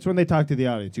 100 It's when they talk to the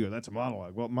audience. You go, that's a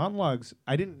monologue. Well, monologues.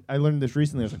 I learned this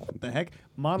recently. I was like, what the heck?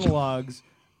 Monologues.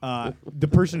 The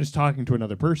person is talking to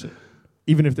another person,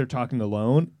 even if they're talking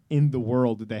alone. In the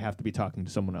world, they have to be talking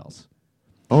to someone else.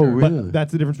 Oh, But really?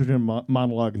 that's the difference between a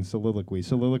monologue and soliloquy.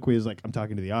 Soliloquy is like I'm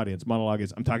talking to the audience. Monologue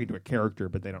is I'm talking to a character,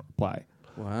 but they don't reply.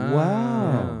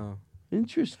 Wow.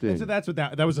 Interesting. And so that's what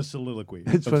that was a soliloquy.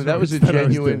 It's of funny. That was a sorts that I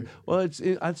was genuine. doing. Well,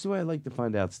 that's the way I like to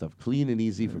find out stuff, clean and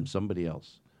easy from somebody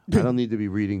else. I don't need to be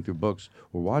reading through books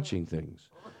or watching things.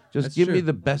 Just That's give me true.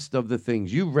 the best of the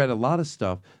things. You've read a lot of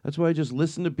stuff. That's why I just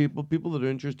listen to people. People that are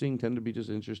interesting tend to be just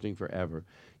interesting forever.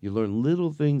 You learn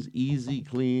little things, easy,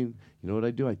 clean. You know what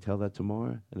I do? I tell that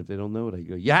tomorrow, and if they don't know it, I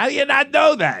go, "Yeah, how do you not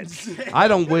know that?" I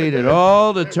don't wait at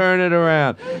all to turn it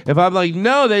around. If I'm like,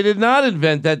 "No, they did not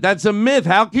invent that. That's a myth.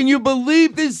 How can you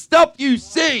believe this stuff you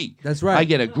see?" That's right. I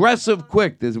get aggressive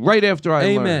quick. This right after I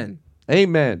learn. Amen.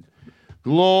 Amen.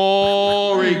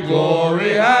 Glory, glory,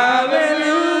 hallelujah.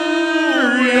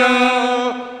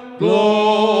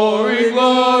 Glory,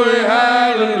 glory,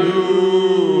 hallelujah.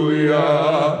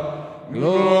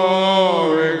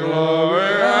 Glory,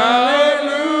 glory,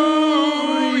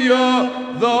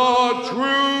 hallelujah. The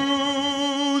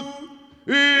truth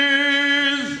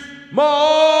is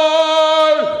marching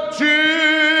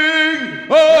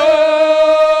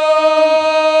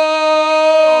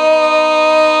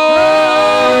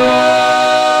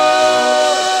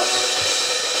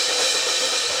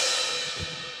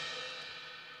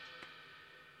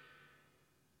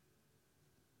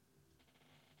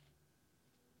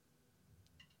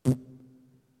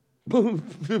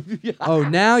Oh,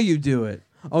 now you do it.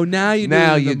 Oh, now you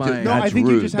Now do it. you in the do. mic. No, I That's think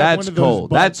you rude. just have That's one of those cold.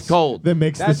 That's butts cold. that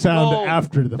makes That's the sound cold.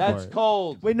 after the That's fart.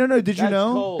 cold. Wait, no, did you That's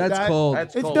know? cold. That's cold.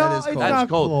 That's It's cold. not. That is It's cold. That's not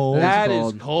cold. cold. That is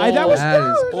cold. cold. That was That is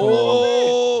no, it's cold.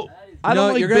 Oh, I don't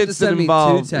No, like you're gonna have to bits that send me 2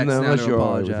 involve. texts now unless to you're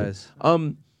all right with apologize.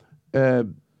 it.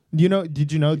 You know?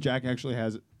 Did you know Jack actually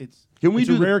has? It's Can we it's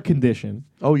do a the- rare condition.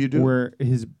 Oh, you do? Where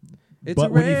his It's but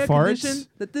a when he rare farts, condition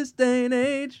that this day and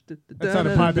age. That's not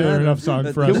a popular enough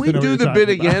song for us. Can to we know what do you're the talking bit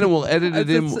about. again and we'll edit it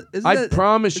in? Isn't I that-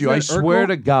 promise you. isn't I that swear Urkel?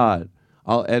 to God,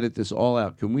 I'll edit this all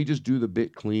out. Can we just do the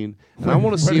bit clean? And I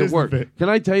want to What see is it the work. bit? Can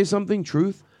I tell you something?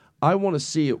 Truth. I want to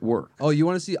see it work. Oh, you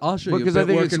want to see? I'll show Because you. I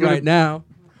think it's working gonna- right now.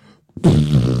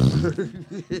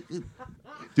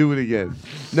 Do it again.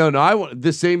 No, I want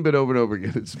the same bit over and over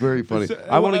again. It's very funny.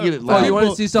 I want to get it Oh, loud. you want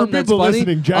to see something that's people funny?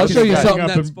 listening, Jack I'll is show you backing something up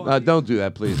that's and- funny. Don't do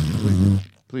that, please.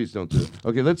 Please don't do it.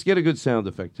 Okay, let's get a good sound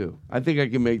effect too. I think I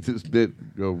can make this bit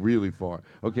go really far.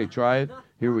 Okay, try it.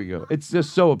 Here we go. It's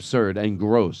just so absurd and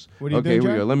gross. What are you okay, doing,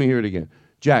 here we go. Jack? Let me hear it again.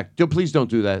 Jack, please don't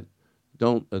do that.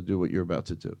 Don't do what you're about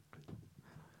to do.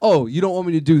 Oh, you don't want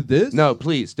me to do this? No,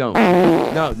 please don't.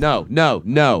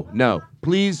 No.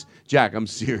 Please, Jack, I'm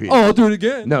serious. Oh, I'll do it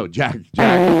again. No, Jack.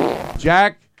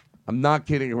 I'm not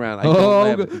kidding around. I Oh,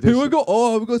 don't laugh. here we go.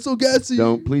 Oh, I'm so gassy.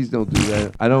 Please don't do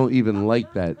that. I don't even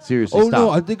like that. Seriously, Oh stop. no,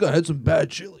 I think I had some bad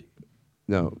chili.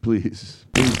 No, please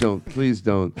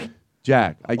don't.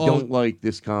 Jack, I don't like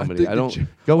this comedy. think I the don't.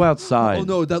 Go outside. Oh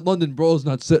no, that London broil's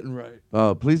not sitting right.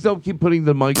 Please don't keep putting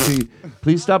the mic to.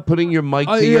 Please stop putting your mic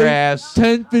I to your ate ass.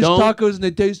 10 fish Don't- tacos and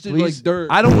they tasted please, like dirt.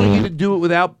 I don't want you to do it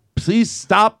without. Please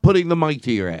stop putting the mic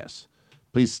to your ass.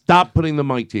 Please stop putting the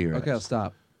mic to your Okay, I'll ass.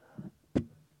 stop.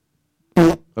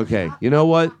 Okay, you know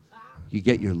what? You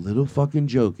get your little fucking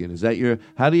joke in. Is that your?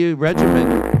 How do you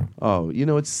regiment? Oh, you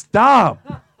know what? Stop.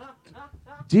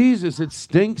 Jesus, it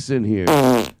stinks in here.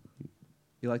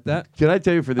 You like that? Can I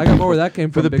tell you for the I got people, more where that came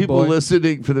for from, the big people boy.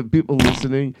 listening? For the people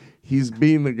listening, he's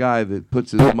being the guy that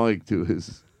puts his mic to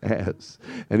his ass,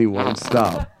 and he won't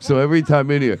stop. So every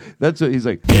time in here, that's what he's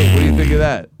like. Hey, what do you think of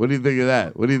that? What do you think of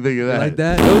that? What do you think of that? like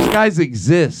that? Those guys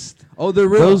exist. Oh, they're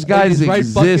real. Those And guys he's right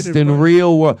fucking exist in front.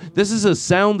 real world. This is a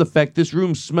sound effect. This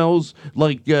room smells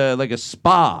like a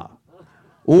spa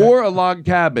or a log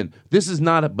cabin. This is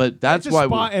not. But that's It's a why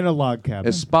spot in a log cabin.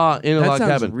 a spa in a That log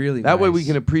sounds cabin. really that way we nice.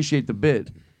 can appreciate the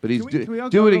bit. But he's Can we all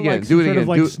do go it to, again. Like, Do some it sort again. of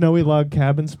like Do- snowy log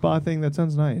cabin spa thing. That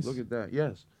sounds nice. Look at that.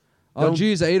 Yes. Oh, Don't-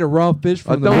 geez, I ate a raw fish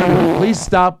from the don't river. do it. Please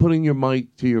stop putting your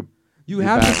mic to your. You your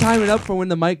have back. to time it up for when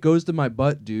the mic goes to my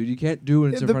butt, dude. You can't do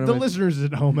it in front The of my... listeners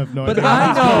at home have no But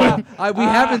idea. I know. We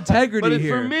have integrity But it's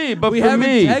here. for me. But we for have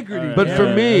me. integrity. But for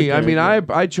here. me, I mean,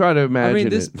 I try to imagine. I mean,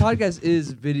 this it. podcast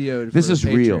is videoed. This for is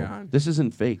real. Patreon. This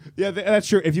isn't fake. Yeah, that's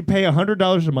true. If you pay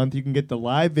 $100 a month, you can get the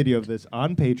live video of this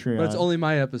on Patreon. But it's only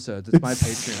my episodes. It's my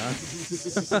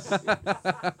Patreon.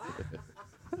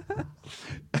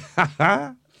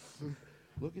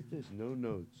 Look at this. No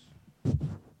notes.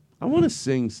 I want to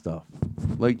sing stuff.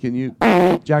 Like, can you,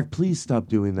 Jack? Please stop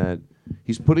doing that.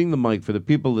 He's putting the mic for the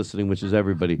people listening, which is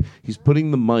everybody. He's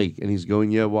putting the mic and he's going,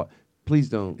 yeah. What? Please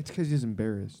don't. It's because he's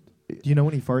embarrassed. Do you know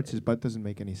when he farts, his butt doesn't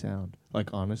make any sound? Like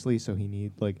honestly, so he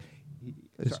need like.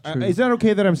 It's Sorry, true. Is that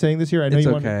okay that I'm saying this here? I know It's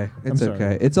you okay. Want I'm It's sorry.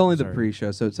 okay. It's only the Sorry.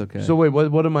 pre-show, so it's okay. So wait,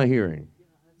 what am I hearing?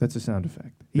 That's a sound effect.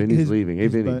 Vinny's leaving. Hey,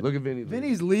 his Vinny, butt- look at Vinny.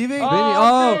 Vinny's leaving. Vinny,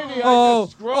 My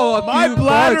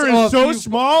bladder is so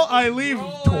small, I leave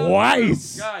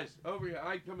twice. Guys, over here.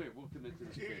 I come here. We'll commit to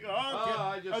this.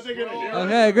 I just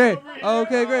Okay, great.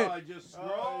 Okay, great. I just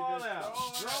scroll on out.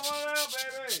 Scroll on out,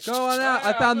 baby. Go on out.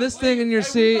 I found this thing in your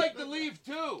seat. I'd like to leave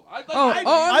too.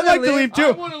 I'd like to leave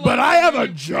too, but I have a I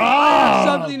job.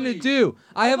 have something to do.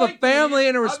 I have a family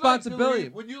and a responsibility.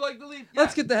 Would you like to leave?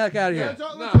 Let's get the heck out of here.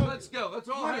 No, let's go. Let's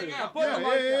all hang out. Put the mic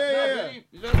down. No, Vinny,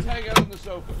 let's hang out on the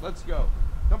sofa. Let's go.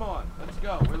 Come on. Let's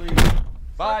go. We're leaving.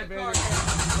 Bye, baby. We're out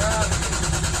of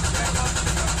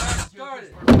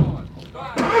here.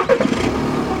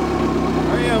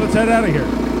 Oh yeah, let's head out of here.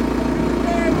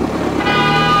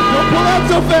 Don't pull out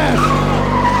so fast.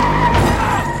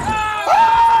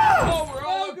 Oh, we're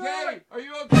all okay. Are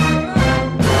you okay?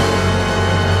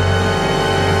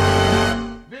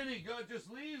 Vinny,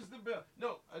 just leaves the bill.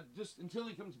 No, just until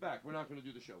he comes back. We're not going to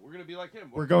do the show. We're going to be like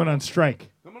him. We're going on strike.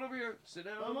 Come on over here. Sit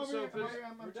down on the sofas.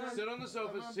 Sit on the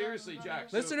sofas. Seriously,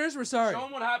 Jack. Listeners, we're sorry. Show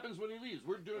him what happens when he leaves.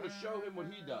 We're doing to show him what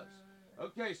he does.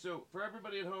 Okay, so for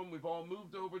everybody at home, we've all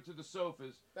moved over to the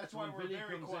sofas. That's So why when we're Vinny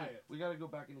very comes quiet. We got to go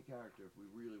back into character if we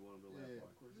really want him to laugh.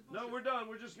 No, we're done.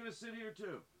 We're just going to sit here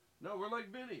too. No, we're like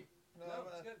Vinny.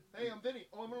 Hey, I'm Vinny.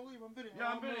 Oh, I'm gonna leave. I'm Vinny. Yeah,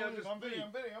 I'm Vinny. I'm Vinny.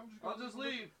 I'll just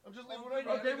leave. I'm just leaving.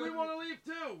 Okay, we want to leave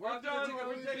too. We're done.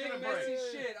 We're taking a break.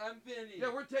 I'm Vinny.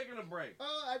 Yeah, we're taking a break.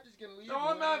 Oh, I'm just gonna leave. No,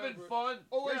 I'm having fun.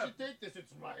 Oh, Yeah. I should take this.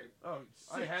 It's mine. Oh,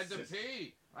 I had to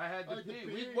pee. I had to I had to pee.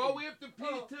 pee. We have to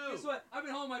pee too. Guess what? I've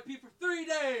been holding my pee for 3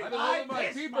 days. I've been holding my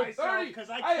pee for 30.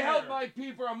 I held my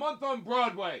pee for a month on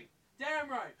Broadway. Damn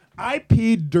right. I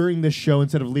peed during this show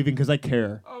instead of leaving because I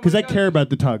care. Oh Because my I God. care about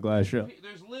the Todd Glass show.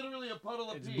 There's literally a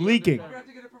puddle of pee. leaking. We We have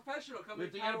to get a professional have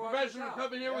coming to get a professional to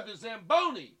come in here with a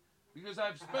Zamboni because I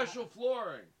have special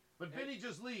flooring. But Vinny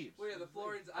just leaves. Well, yeah, the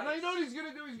flooring's And I know what he's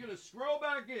gonna do. He's gonna scroll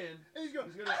back in. He's gonna.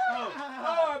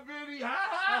 Vinny.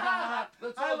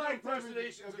 Let's all do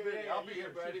impersonations of Vinny. I'll be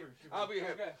here, buddy. I'll be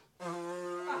here.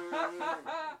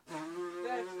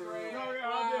 That's great. No,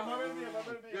 yeah, I'm gonna be.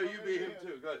 Yeah, you be him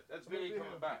too. Good. That's Vinny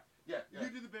coming back. Yeah. You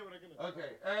do the bit when I get. Okay.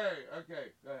 Hey.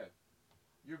 Okay. Go ahead.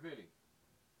 You're Vinny.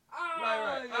 Ah,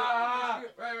 Right. yeah.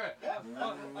 Right.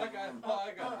 I got it.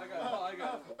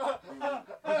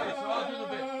 Okay, so I'll do the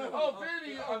bit. Oh,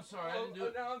 Vinny. I'm sorry. I didn't do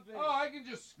it. Now I'm Vinny. Oh, I can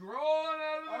just scroll on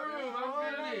out of the room. I'm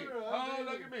Vinny. Oh,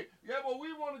 look at me. Yeah, well,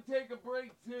 we want to take a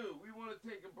break too. We want to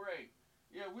take a break.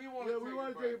 Yeah, we want to we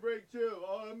want to take a break too.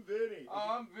 Oh, I'm Vinny.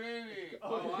 Oh, I'm Vinny.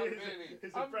 Oh, I'm his- Vinny.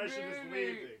 his I'm impression is Vinny.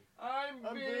 leaving. I'm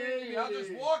I'm Vinny. I'll just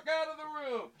Vinny. walk out of the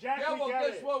room. Jack, yeah, we well, get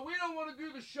guess it. what? We don't want to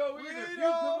do the show either. If you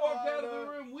can don't walk out of the wanna.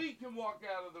 room, we can walk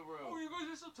out of the room. Oh, you guys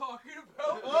are still talking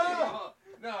about? Oh.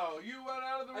 No, you went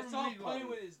out of the room. I saw him legally. playing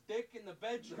with his dick in the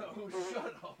bedroom. No,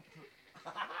 shut up.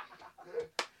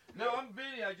 No, I'm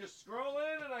Vinny. I just scroll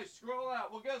in and I scroll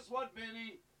out. Well, guess what,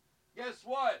 Vinny? Guess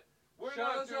what? We're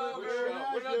not Show's doing over. the show. We're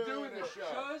not doing doing the it. show.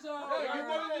 Show's over. No, you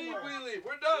want to leave, we leave.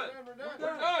 We're done. We're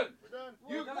We're done.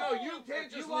 We're done. You can't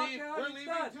You just walk leave. out, We're it's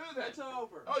leaving done. too then. It's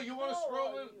over. Oh, you want to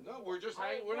scroll in? No, we're just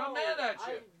hanging. We're not mad at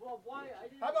you.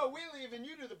 How about we leave and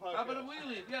you do the podcast? How about if we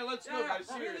leave? Yeah, let's go, Yeah, guys.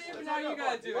 you're Seriously. leaving now, you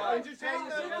gotta do Well, it. just hang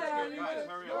Let's there. go, Let's guys. go. Guys,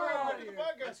 hurry We're up. out of here.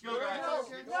 Let's go, guys.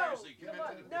 Seriously, commit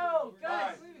to the No,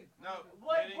 guys. No.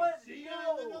 What? Vinny, What? See you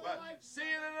No. in another life. See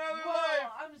you in another Whoa, life.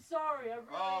 I'm sorry. I really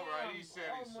All am. right, he said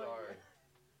he's Oh my sorry.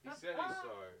 He God. said he's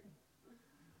sorry.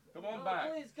 Come on No,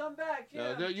 back. Please come back.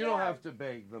 No, Yeah, you don't have to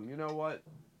beg them. You know what?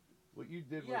 What you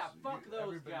did Yeah, was fuck those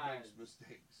everybody guys. makes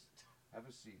mistakes. Have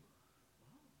a seat.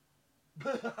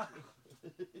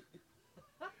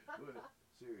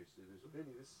 Seriously,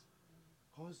 Vinny, this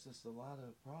caused us a lot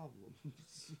of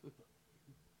problems.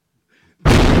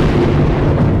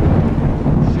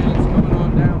 Shit's coming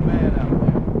on down.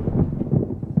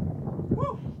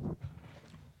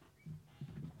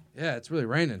 Yeah, it's really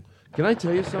raining. Can I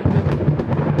tell you something?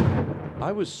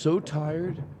 I was so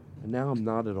tired, and now I'm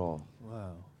not at all.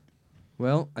 Wow.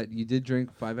 Well, you did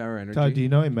drink 5 Hour Energy. Todd, do you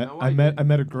know I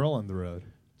met a girl on the road.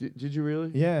 Did you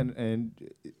really? Yeah, and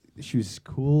she was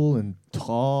cool and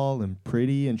tall and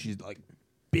pretty, and she's like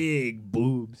big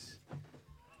boobs.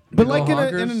 But like in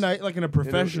a night, like in a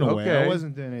professional way. I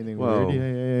wasn't doing anything weird.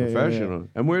 Yeah, professional.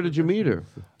 And where did you meet her?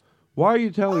 Why are you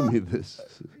telling me this?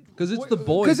 Because it's the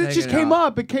boys. Because it just came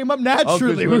up. It came up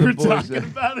naturally. We were talking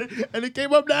about it, and it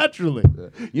came up naturally.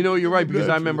 You know, you're right, because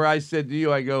I remember I said to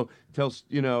you, I go, tell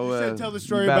the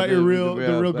story about the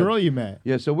real girl you met.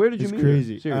 Yeah, so where did you meet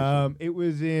crazy. her? Seriously. It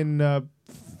was in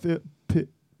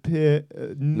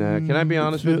can I be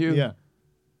honest with you? Yeah.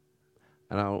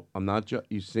 And I'm not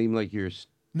you seem like you're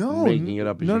No, making it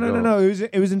up as no, you no, go. no, no.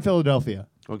 It was in Philadelphia.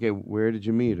 Okay, where did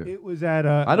you meet her? It was at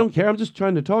I don't care. I'm just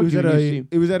trying to talk to you.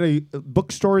 It was at a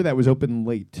bookstore that was open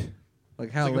late.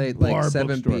 Like how It's late? a Like bar 7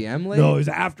 bookstore. p.m. late? No, it was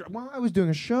after. Well, I was doing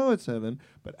a show at 7,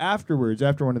 but afterwards,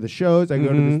 after one of the shows, I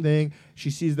go to this thing.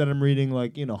 She sees that I'm reading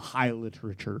high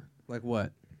literature. Like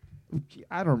what?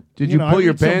 I don't. Did you I pull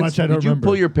your read so pants? much I don't Did you remember.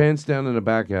 pull your pants down in a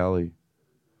back alley?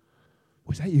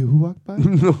 Was that you who walked by?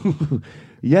 No.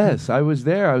 Yes, I was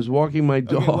there. I was walking my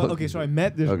dog. Okay, so I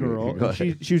met this girl. go And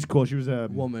ahead. she was cool. She was a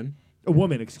woman. A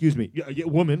woman, excuse me. Yeah,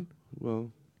 woman.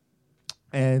 Well,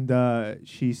 and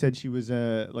she said she was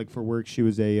for work. She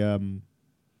was an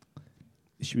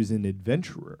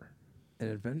adventurer. An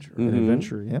adventurer. An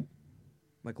adventurer. Yeah.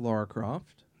 Like Laura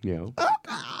Croft. Yeah.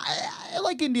 I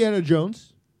like Indiana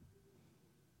Jones.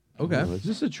 Okay. Is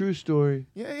this a true story?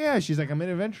 Yeah. She's like, I'm an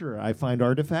adventurer. I find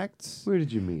artifacts. Where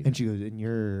did you meet? And she goes, and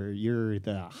you're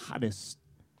the hottest.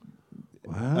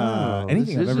 Wow.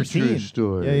 Anything this I've ever is a true seen.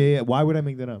 story. Yeah. Why would I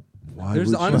make that up? Why There's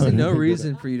would you honestly make no that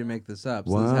reason up? for you to make this up.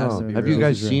 So this has Wow. to be Have real. you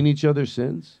guys seen each other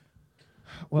since?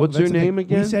 Well, What's her that's the name thing.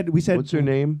 again? We said. What's her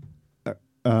name?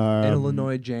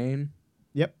 Illinois Jane?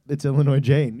 Yep, it's Illinois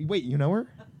Jane. Wait, you know her?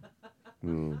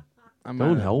 Mm. I'm Don't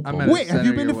gonna- help I'm him. gonna Wait, have send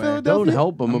you her been your to way. Philadelphia? Don't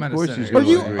help him. I'm Of gonna course send he's her going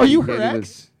your to way. Are you her can't even-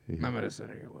 ex? I'm gonna send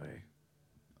her your way.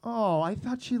 Oh, I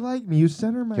thought she liked me. You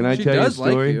sent her my. Can I She tell you a does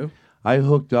like story? you. I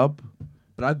hooked up.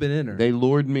 But I've been in her. They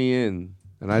lured me in,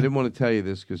 and I didn't want to tell you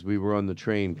this because we were on the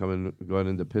train going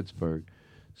into Pittsburgh.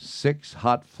 6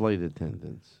 hot flight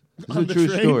attendants. This is On a the true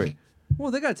train? story. Well,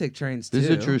 they gotta take trains too. This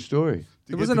is a true story.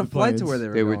 There wasn't a flight to where they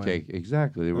were They were going.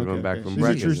 exactly. They were going back from This is a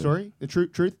Breckenridge. true story. The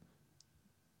truth.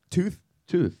 Tooth.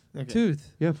 Tooth. Okay.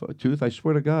 Tooth. Yeah, Tooth. I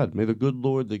swear to God, may the good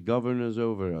Lord that governs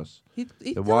over us, He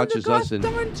that watches us and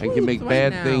can make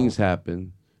bad things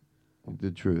happen.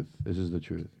 The truth. This is the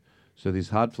truth. So these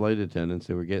hot flight attendants,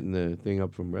 they were getting the thing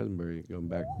up from Reddenbury, going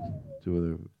back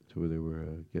to where they were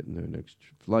getting their next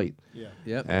flight. Yeah.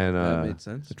 Yep. And that made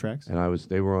sense. The tracks. And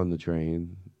they were on the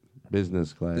train,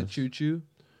 business class. The choo choo.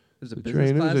 There's a The business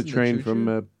train. It class was a in the train choo-choo?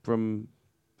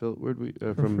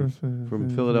 from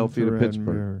Philadelphia to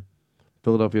Pittsburgh.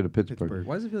 Philadelphia to Pittsburgh.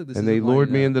 Why does it feel like this And is they a lured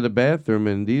me lineup? into the bathroom,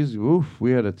 and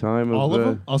we had a time of All of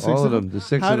them? All 6 all of them, the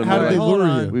 6 How of them. did they Hold lure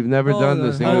on. you? We've never Hold done on,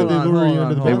 this. How did they hold lure on, you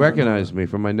into the They bathroom? recognized me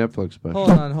from my Netflix special.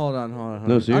 Hold on.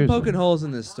 No, I'm seriously. poking holes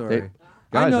in this story. I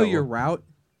guys, know I- your route.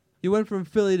 You went from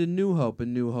Philly to New Hope,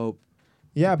 and New Hope.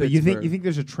 Yeah, but you Pittsburgh. think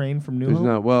there's a train from New There's Hope?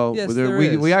 not. Well, Yes, there, there we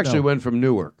is. we actually No. went from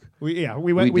Newark. We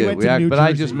We went did. to New but Jersey.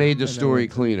 I just made the and then story we-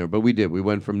 cleaner. But we did. We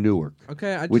went from Newark,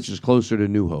 Okay, which is closer to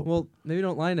New Hope. Well, maybe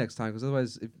don't lie next time, because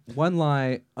otherwise, if one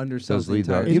lie undersells Does the lead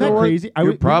entire. to- Isn't You know that what? crazy?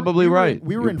 You're probably we were- right.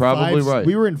 We were You're in probably 5 right.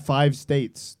 We were in 5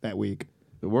 states that week.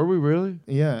 Were we really?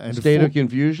 Yeah, and State four- of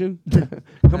confusion?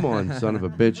 Come on, son of a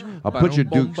bitch! I'll put your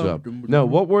dukes up. No,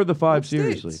 what were the 5? What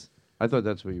Seriously, states? I thought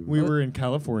that's what you. We were in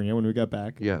California when we got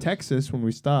back. Yes. Texas when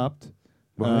we stopped.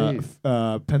 Right.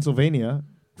 Pennsylvania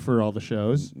for all the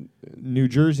shows. New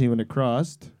Jersey when it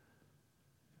crossed.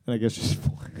 And I guess just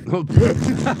 4.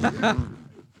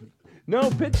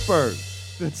 No, Pittsburgh.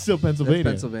 That's still Pennsylvania.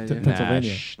 Pennsylvania. To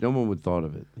Pennsylvania. Nah, no one would thought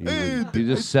of it. You, Hey, you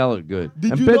just sell it good.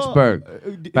 did And you know-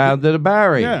 Pittsburgh, bound to the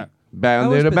Barry. Yeah. Bound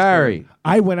That there was to Barry.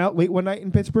 I went out late one night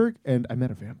in Pittsburgh and I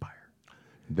met a vampire.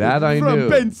 That I From knew.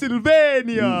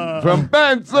 Pennsylvania. From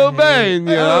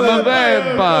Pennsylvania, I'm a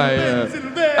vampire.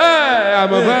 Hey,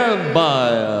 I'm a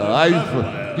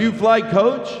vampire. Do you fly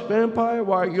coach, vampire?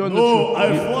 Why are you on the? Oh,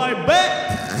 I fly back.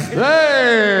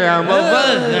 Hey, I'm a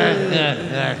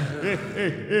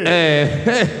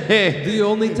vampire. Do you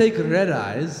only take red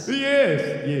eyes? Yes.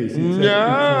 Exactly.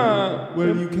 Yeah.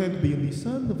 Well, you can't be in the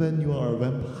sun when you are a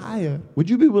vampire. Would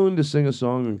you be willing to sing a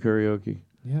song in karaoke?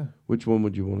 Yeah. Which one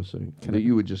would you want to sing that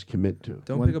you would just commit to?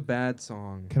 Don't pick a bad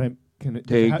song. Can I?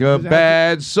 Take a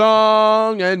bad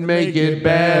song and make it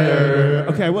better.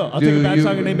 Okay, I will. I'll take a bad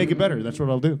song and make it better. That's what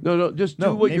I'll do. No, just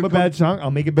do what name you're a bad song.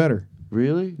 I'll make it better.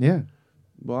 Really? Yeah.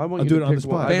 Well, I want I'll you do to it on pick the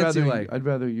one. spot. Fancy like. I'd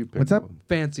rather you pick. What's up? one.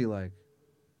 Fancy like.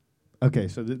 Okay,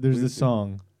 so there's this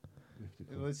song.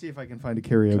 Let's see if I can find a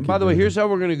karaoke. And by the way, here's how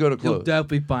we're going to go to close. You'll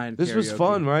definitely find This was karaoke.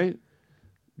 fun, right?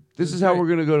 This is how we're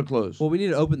going to go to close. Well, we need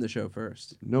to open the show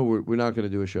first. No, we're not going to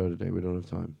do a show today. We don't have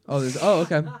time.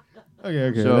 Okay.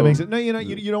 Okay. So- That makes it. No, you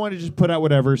don't want to just put out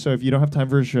whatever. So if you don't have time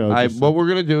for a show, What we're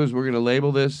going to do is we're going to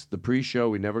label this the pre-show.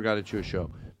 We never got it to a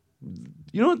show.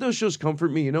 You know what? Those shows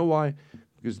comfort me. You know why?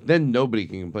 Because then nobody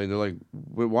can complain. They're like,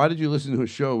 why did you listen to a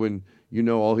show when you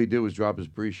know all he did was drop his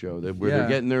pre-show? Where they're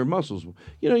getting their muscles.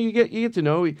 You know, you get to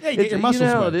know. you get your muscles You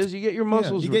know how wet. it is. You get your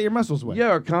muscles. You get your muscles wet. Yeah,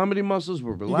 our comedy muscles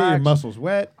were You relaxed. get your muscles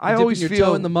wet. I always your feel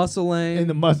toe in the muscle lane. in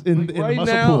the in right the muscle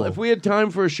now, pool. if we had time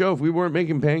for a show, if we weren't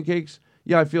making pancakes,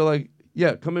 I feel like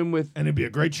come in with and it'd be a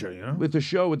great show, you know. with the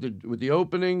show with the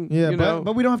opening. Yeah, you but, know,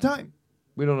 but we don't have time.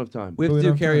 we don't have time. We have to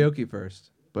do karaoke first.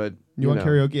 But You want know.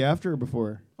 karaoke after or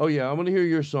before? Oh yeah, I want to hear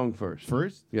your song first.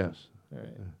 First? Yes. All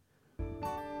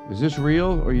right. Is this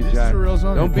real or you This is Jack? a real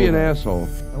song. Don't be an Pull it. asshole.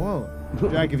 I won't.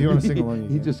 Jack, if you want to sing along, you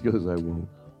He can. just goes, I won't.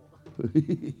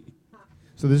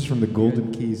 So this is from the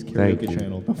Golden Keys Thank karaoke you.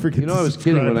 channel. Don't forget. You know, to I was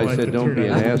kidding when I subscribe, said like, don't be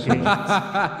an and turn asshole.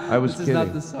 on I was This kidding. is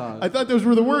not the song. I thought those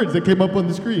were the words that came up on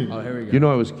the screen. Oh, here we go. You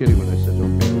know, I was kidding when I said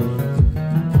don't be an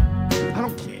asshole. I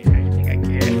don't care. I think I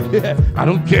care. Yeah, I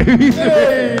don't care either.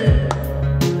 Hey!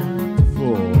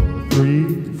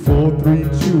 4, 3, 2,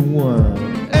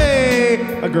 1.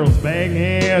 Hey! A girl's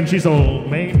banging, she's old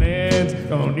maintenance.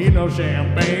 Don't need no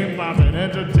champagne, poppin'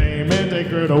 entertainment. Take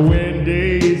her to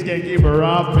Wendy's, can't keep her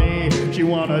off me. She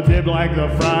wanna dip like the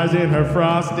fries in her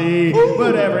Frosty.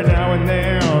 But every now and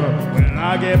then, when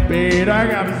I get paid, I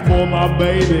gotta spoil my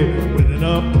baby with an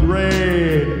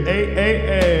upgrade.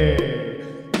 Hey.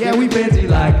 Yeah, we fancy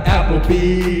like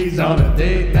Applebee's on a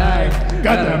date night.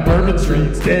 Got that Bourbon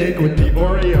Street steak with the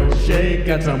Oreo shake.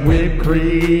 Got some whipped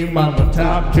cream on the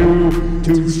top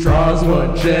two straws,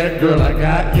 one check. Girl, I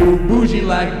got you bougie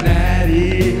like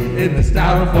Natty in the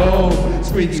styrofoam.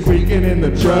 Squeaking in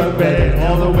the truck bed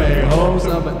all the way home.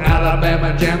 Some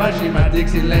Alabama jammer, she my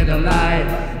Dixieland delight.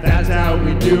 That's how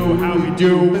we do.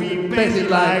 We fancy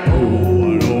like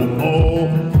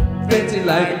fancy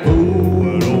like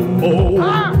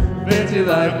fancy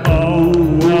like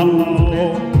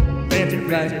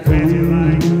fancy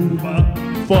like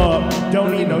fuck.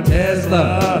 Don't need no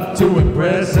Tesla to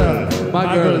impress her.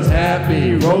 My girl is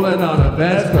happy, rolling on a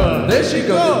Vespa. There she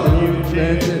goes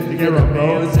to get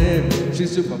Ramones in.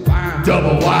 She's super fine.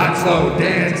 Double wide, slow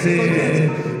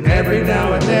dancing. Every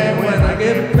now and then when I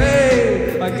get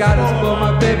paid, I gotta spoil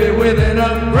my baby with an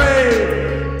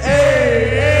upgrade.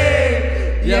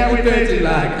 Hey. Yeah, we fancy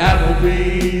like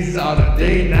Applebee's on a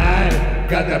date night.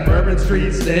 Got that Bourbon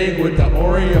Street steak with the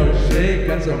Oreo shake.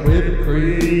 Got some whipped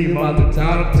cream on the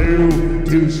top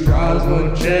two straws,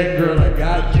 one check. Girl, I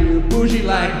got you bougie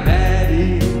like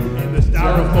Natty in the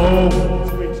styrofoam.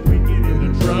 Squeaking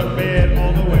in the truck bed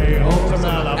all the way home. Some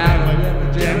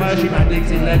Alabama jammer, she my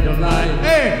Dixieland delight.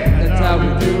 Hey, that's how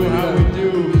we do.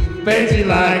 Fancy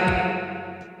like.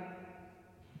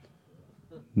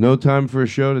 No time for a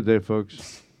show today,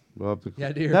 folks. We'll have to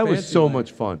that was so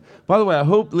much fun. By the way, I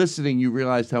hope listening you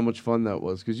realized how much fun that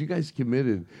was because you guys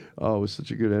committed. Oh, it was such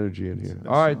a good energy in here.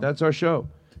 All right, that's our show.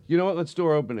 You know what? Let's do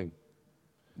our opening.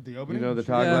 The opening? You know the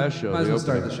Todd Glass show. Might as the well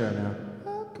start opening. the show now.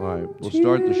 All right, we'll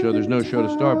start the show. There's no show to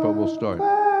start, but we'll start.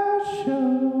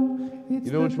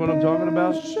 You know which one I'm talking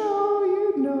about? It's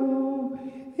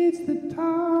the I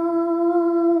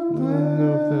don't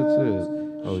know if that's it.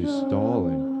 Oh, he's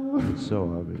stalling. It's so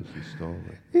obvious he's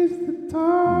stalling. It's the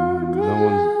Todd No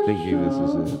one's thinking this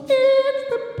is it. It's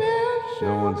the best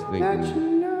No one's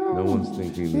thinking. No one's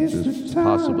thinking this is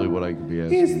possibly what I could be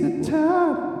asking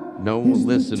for. No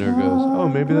listener goes, oh,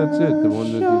 maybe that's it. The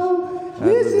one that he's.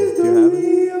 This is the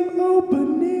real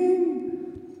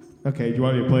opening. Okay, do you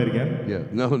want me to play it again? Yeah.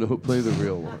 No, play the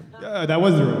real one. That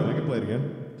was the real one. I can play it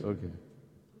again. Okay.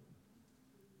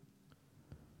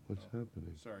 What's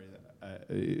happening? Sorry.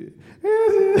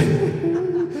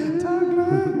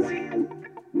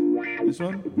 This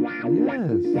one?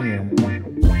 Yes.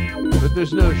 But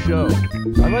there's no show.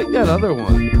 I like that other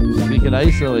one. We can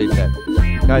isolate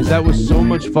that. Guys, that was so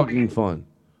much fucking fun.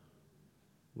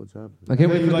 What's happening? I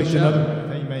can't wait for like another one. I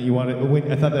thought you meant you wanted. Oh, wait,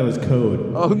 I thought that was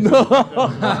code. Oh, no.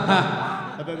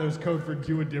 I thought that was code for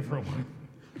do a different one.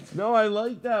 No, I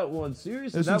like that one.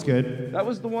 Seriously. This one's good. That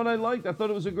was the one I liked. I thought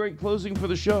it was a great closing for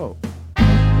the show.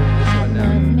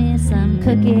 Love me some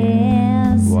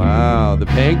cookies. Wow, the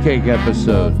pancake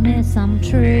episode.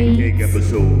 Pancake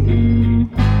episode.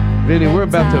 Vinny, we're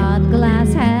about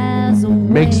to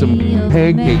make some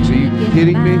pancakes. Are you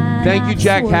kidding me? Thank you,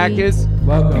 Jack Hackett.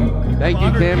 Welcome. Thank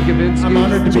you, Cam Kavinsky. I'm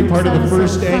honored to be part of the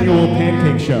first annual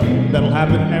pancake show that'll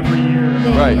happen every year.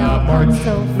 Right. March.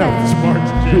 No, it's March.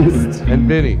 And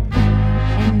Vinny.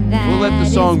 We'll let the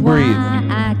song breathe.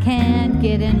 I can't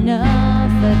get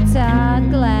enough of Todd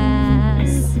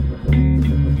Glass.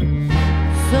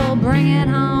 So bring it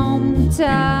home, Todd.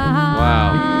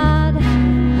 Wow.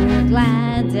 We're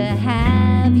glad to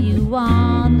have you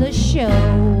on the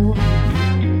show.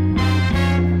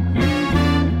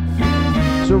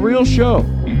 It's a real show.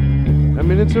 I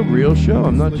mean, it's a real show.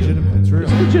 I'm not legitimate. It's real.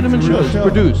 It's a legitimate It's a show. real It's show.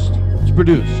 produced. It's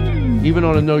produced. Even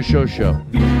on a no-show show.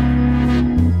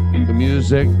 The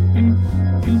music.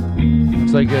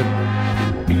 It's like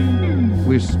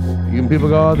people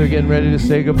go, oh, they're getting ready to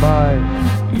say goodbye.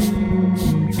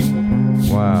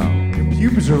 Wow. Your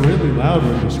pubes are really loud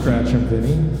when you scratch them,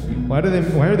 Vinny. Why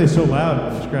are they so loud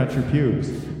when you scratch your pubes?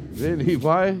 Vinny,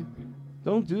 why?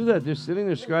 Don't do that. They're sitting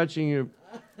there scratching your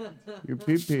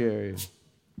pee-pee area.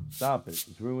 Stop it.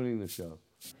 It's ruining the show.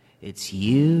 It's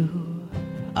you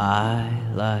I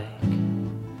like.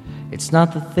 It's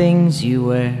not the things you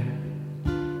wear,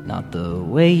 not the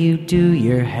way you do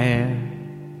your hair,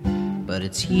 but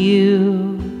it's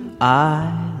you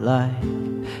I like.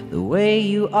 The way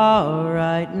you are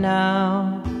right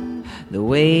now, the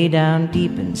way down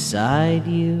deep inside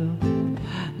you.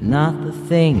 Not the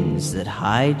things that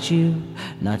hide you,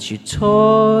 not your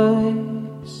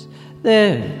toys,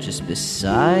 they're just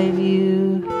beside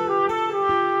you.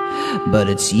 But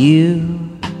it's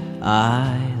you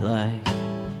I like,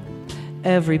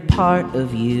 every part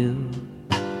of you.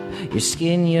 Your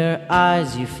skin, your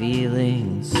eyes, your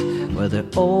feelings, whether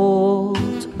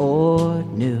old or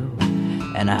new.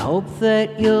 And I hope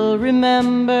that you'll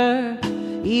remember,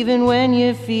 even when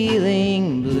you're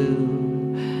feeling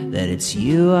blue, that it's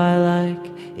you I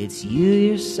like, it's you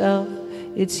yourself,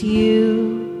 it's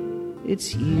you,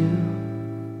 it's you,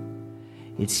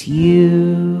 it's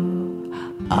you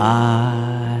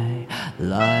I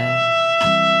like.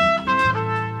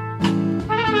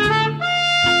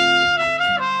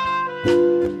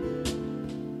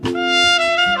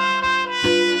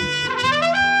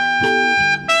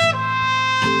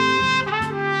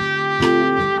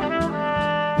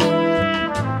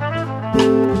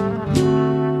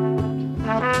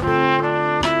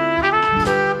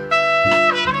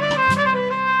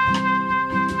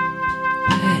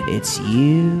 It's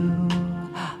you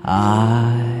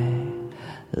I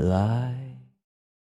like.